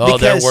nothing. Oh,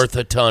 they're worth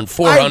a ton.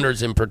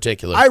 400s in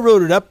particular. I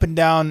rode it up and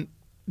down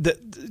the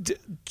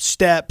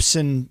steps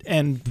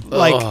and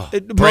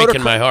like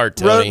breaking my heart.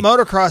 Tony.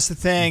 Motocross the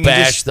thing,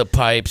 bash the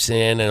pipes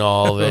in and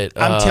all of it.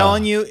 I'm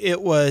telling you, it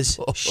was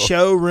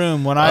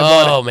showroom when I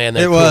bought it. Oh man,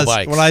 they're it cool was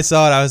bikes. when I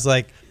saw it. I was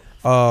like,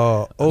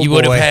 oh you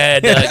would have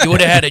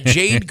had a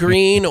jade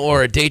green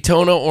or a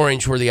Daytona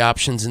orange were the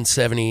options in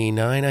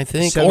 '79, I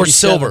think, or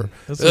silver.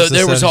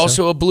 There was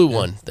also a blue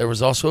one. There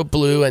was also a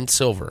blue and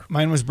silver.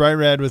 Mine was bright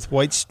red with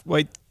white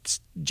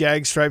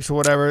jag stripes or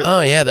whatever. Oh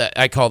yeah,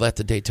 I call that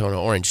the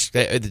Daytona orange.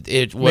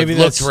 It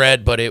looked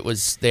red, but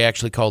they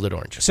actually called it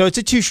orange. So it's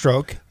a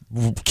 2-stroke,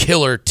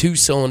 killer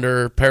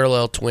 2-cylinder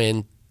parallel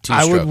twin.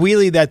 I would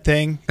wheelie that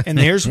thing, and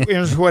here's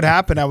what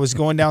happened. I was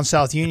going down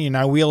South Union.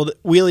 I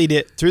wheelied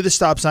it through the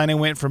stop sign and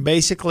went from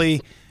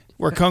basically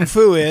where Kung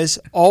Fu is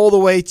all the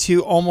way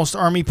to almost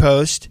Army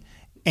Post.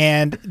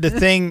 And the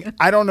thing,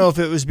 I don't know if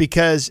it was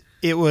because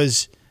it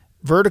was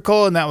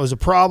vertical and that was a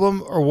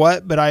problem or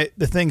what, but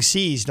the thing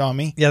seized on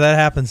me. Yeah, that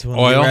happens when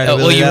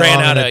oil. You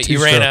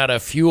ran out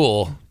of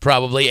fuel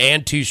probably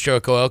and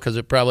 2-stroke oil because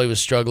it probably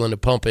was struggling to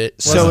pump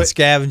it. So it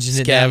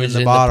scavenging it down in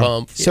the bottom.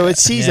 Pump. So it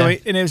seized on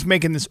me, and it was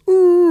making this.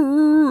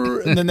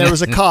 And then there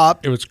was a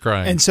cop. It was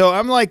crying. And so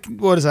I'm like,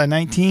 what is I,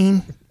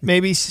 19?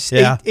 Maybe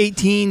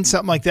 18,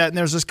 something like that. And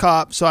there's this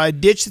cop. So I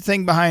ditched the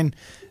thing behind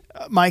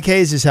Mike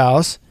Hayes'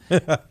 house,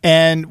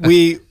 and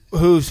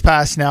who's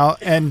passed now,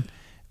 and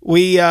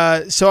we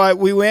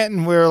went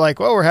and we were like,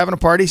 well, we're having a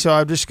party, so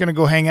I'm just going to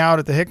go hang out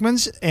at the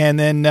Hickman's. And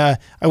then I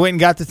went and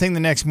got the thing the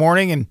next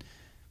morning, and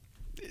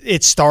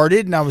it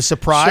started, and I was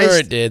surprised. Sure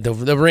it did.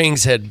 The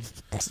rings had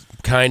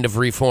kind of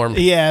reformed.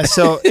 Yeah,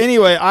 so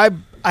anyway,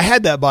 I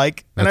had that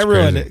bike, and I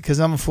ruined it because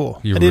I'm a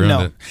fool. I didn't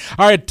know. It.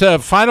 All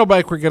right, final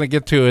bike we're going to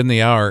get to in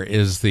the hour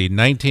is the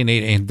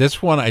 1980. And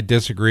this one I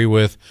disagree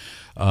with.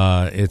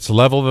 Its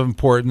level of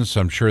importance,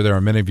 I'm sure there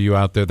are many of you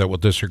out there that will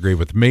disagree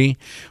with me,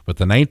 but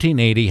the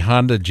 1980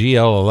 Honda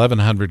GL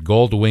 1100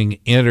 Goldwing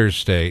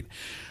Interstate.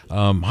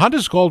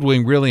 Honda's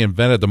Goldwing really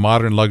invented the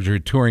modern luxury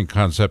touring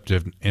concept,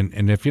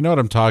 and if you know what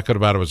I'm talking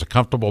about, it was a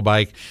comfortable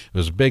bike. It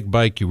was a big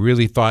bike. You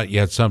really thought you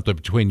had something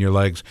between your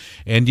legs,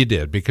 and you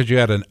did, because you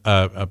had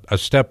a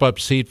step-up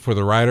seat for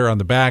the rider on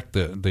the back,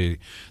 the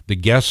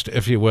guest,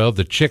 if you will,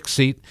 the chick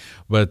seat.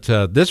 But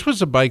this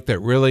was a bike that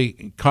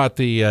really caught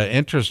the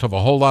interest of a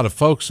whole lot of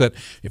folks that,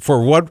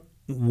 for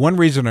one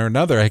reason or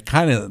another, had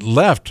kind of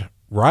left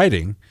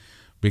riding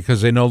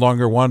because they no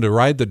longer wanted to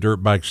ride the dirt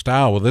bike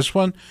style. Well, this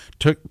one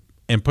took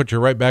and put you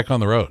right back on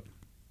the road.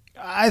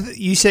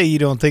 You say you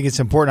don't think it's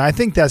important. I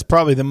think that's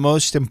probably the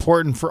most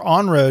important for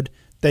on-road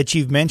that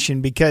you've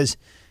mentioned, because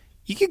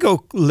you could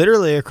go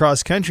literally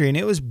across country, and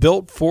it was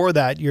built for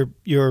that.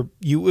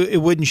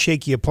 It wouldn't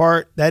shake you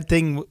apart. That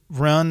thing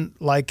run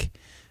like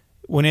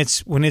when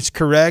it's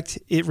correct,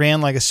 it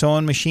ran like a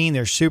sewing machine.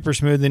 They're super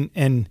smooth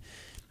and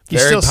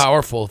very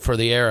powerful for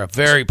the era.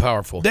 Very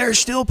powerful. They're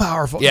still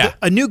powerful. Yeah.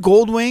 A new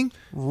Goldwing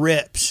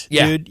rips,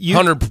 dude.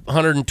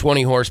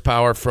 120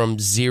 horsepower from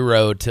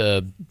 0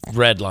 to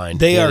red line.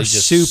 They are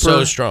just super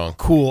so strong.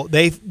 Cool.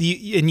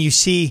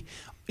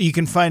 You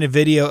can find a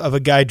video of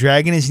a guy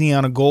dragging his knee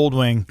on a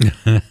Goldwing.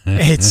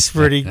 It's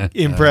pretty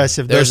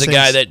impressive. There's a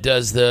guy that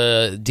does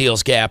the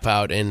Deals Gap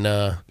out in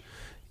the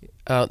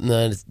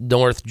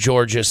North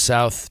Georgia,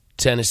 South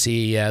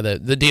Tennessee,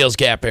 the Deals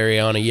Gap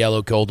area on a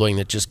yellow Goldwing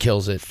that just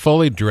kills it.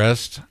 Fully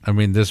dressed. I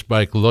mean, this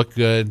bike looked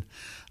good.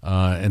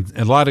 And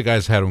a lot of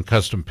guys had them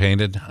custom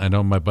painted. I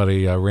know my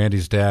buddy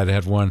Randy's dad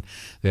had one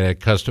that had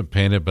custom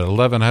painted, but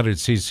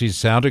 1100cc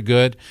sounded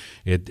good.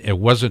 It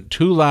wasn't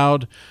too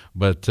loud,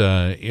 but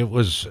it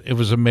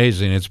was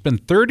amazing. It's been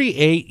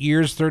 38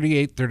 years,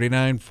 38,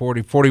 39,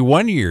 40,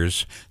 41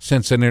 years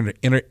since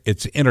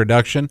its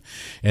introduction,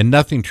 and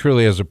nothing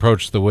truly has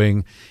approached the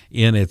wing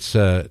in its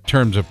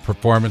terms of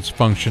performance,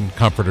 function,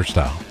 comfort, or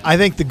style. I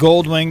think the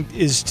Goldwing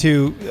is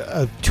to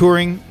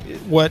touring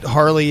what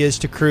Harley is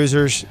to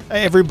cruisers.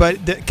 Everybody,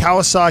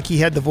 Kawasaki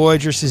had the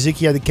Voyager,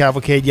 Suzuki had the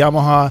Cavalcade,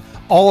 Yamaha,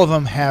 all of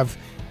them have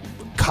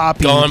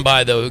copied. Gone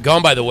by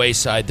the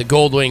wayside. The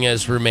Goldwing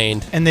has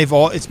remained. And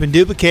it's been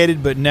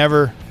duplicated but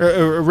never,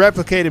 or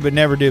replicated but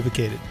never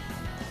duplicated.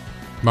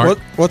 Mark?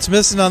 What's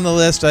missing on the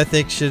list, I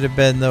think, should have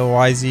been the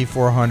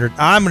YZ400.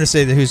 I'm going to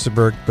say the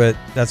Husaberg, but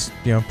that's,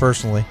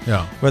 personally.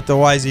 Yeah. But the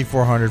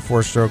YZ400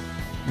 4-stroke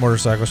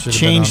motorcycle should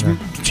have been on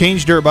there.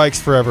 Change dirt bikes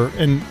forever,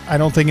 and I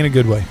don't think in a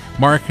good way.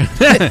 Mark?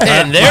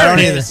 And there it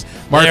is.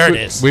 Mark, there it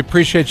is. We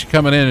appreciate you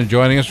coming in and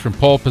joining us from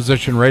Pole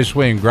Position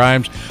Raceway in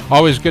Grimes.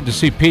 Always good to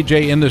see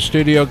PJ in the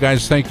studio.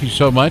 Guys, thank you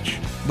so much.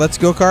 Let's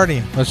go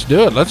karting. Let's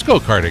do it. Let's go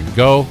karting.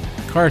 Go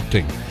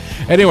karting.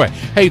 Anyway,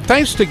 hey,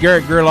 thanks to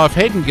Garrett Gerloff,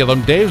 Hayden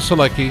Gillum, Dave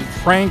Selecki,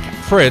 Frank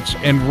Fritz,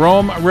 and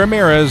Rome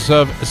Ramirez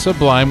of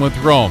Sublime with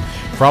Rome.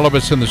 For all of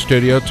us in the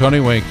studio, Tony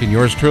Wink and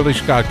yours truly,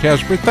 Scott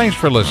Casper, thanks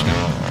for listening.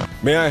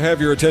 May I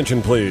have your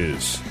attention,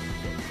 please?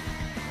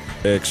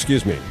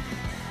 Excuse me.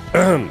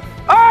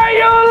 Are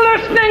you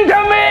listening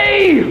to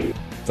me?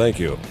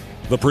 Thank you.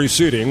 The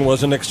preceding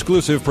was an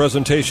exclusive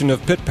presentation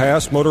of Pit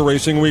Pass Motor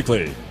Racing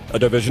Weekly, a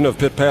division of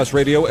Pit Pass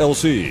Radio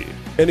LC.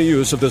 Any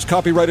use of this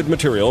copyrighted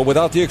material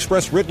without the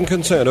express written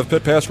consent of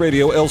Pit Pass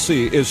Radio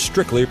LC is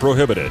strictly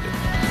prohibited.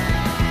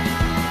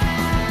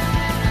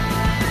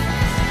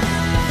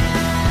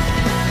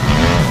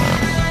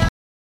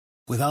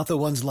 Without the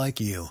ones like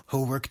you,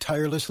 who work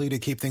tirelessly to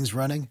keep things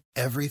running,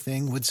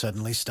 everything would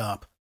suddenly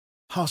stop.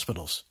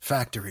 Hospitals,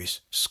 factories,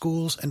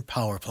 schools, and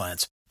power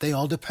plants, they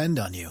all depend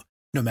on you.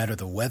 No matter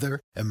the weather,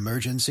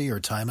 emergency,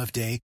 or time of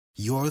day,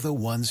 you're the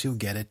ones who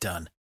get it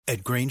done.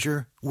 At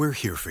Grainger, we're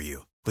here for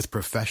you with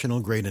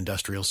professional-grade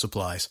industrial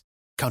supplies.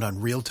 Count on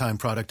real-time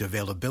product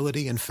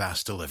availability and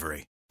fast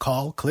delivery.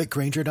 Call, click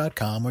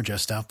Grainger.com, or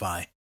just stop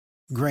by.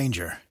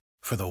 Grainger,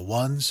 for the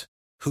ones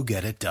who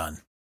get it done.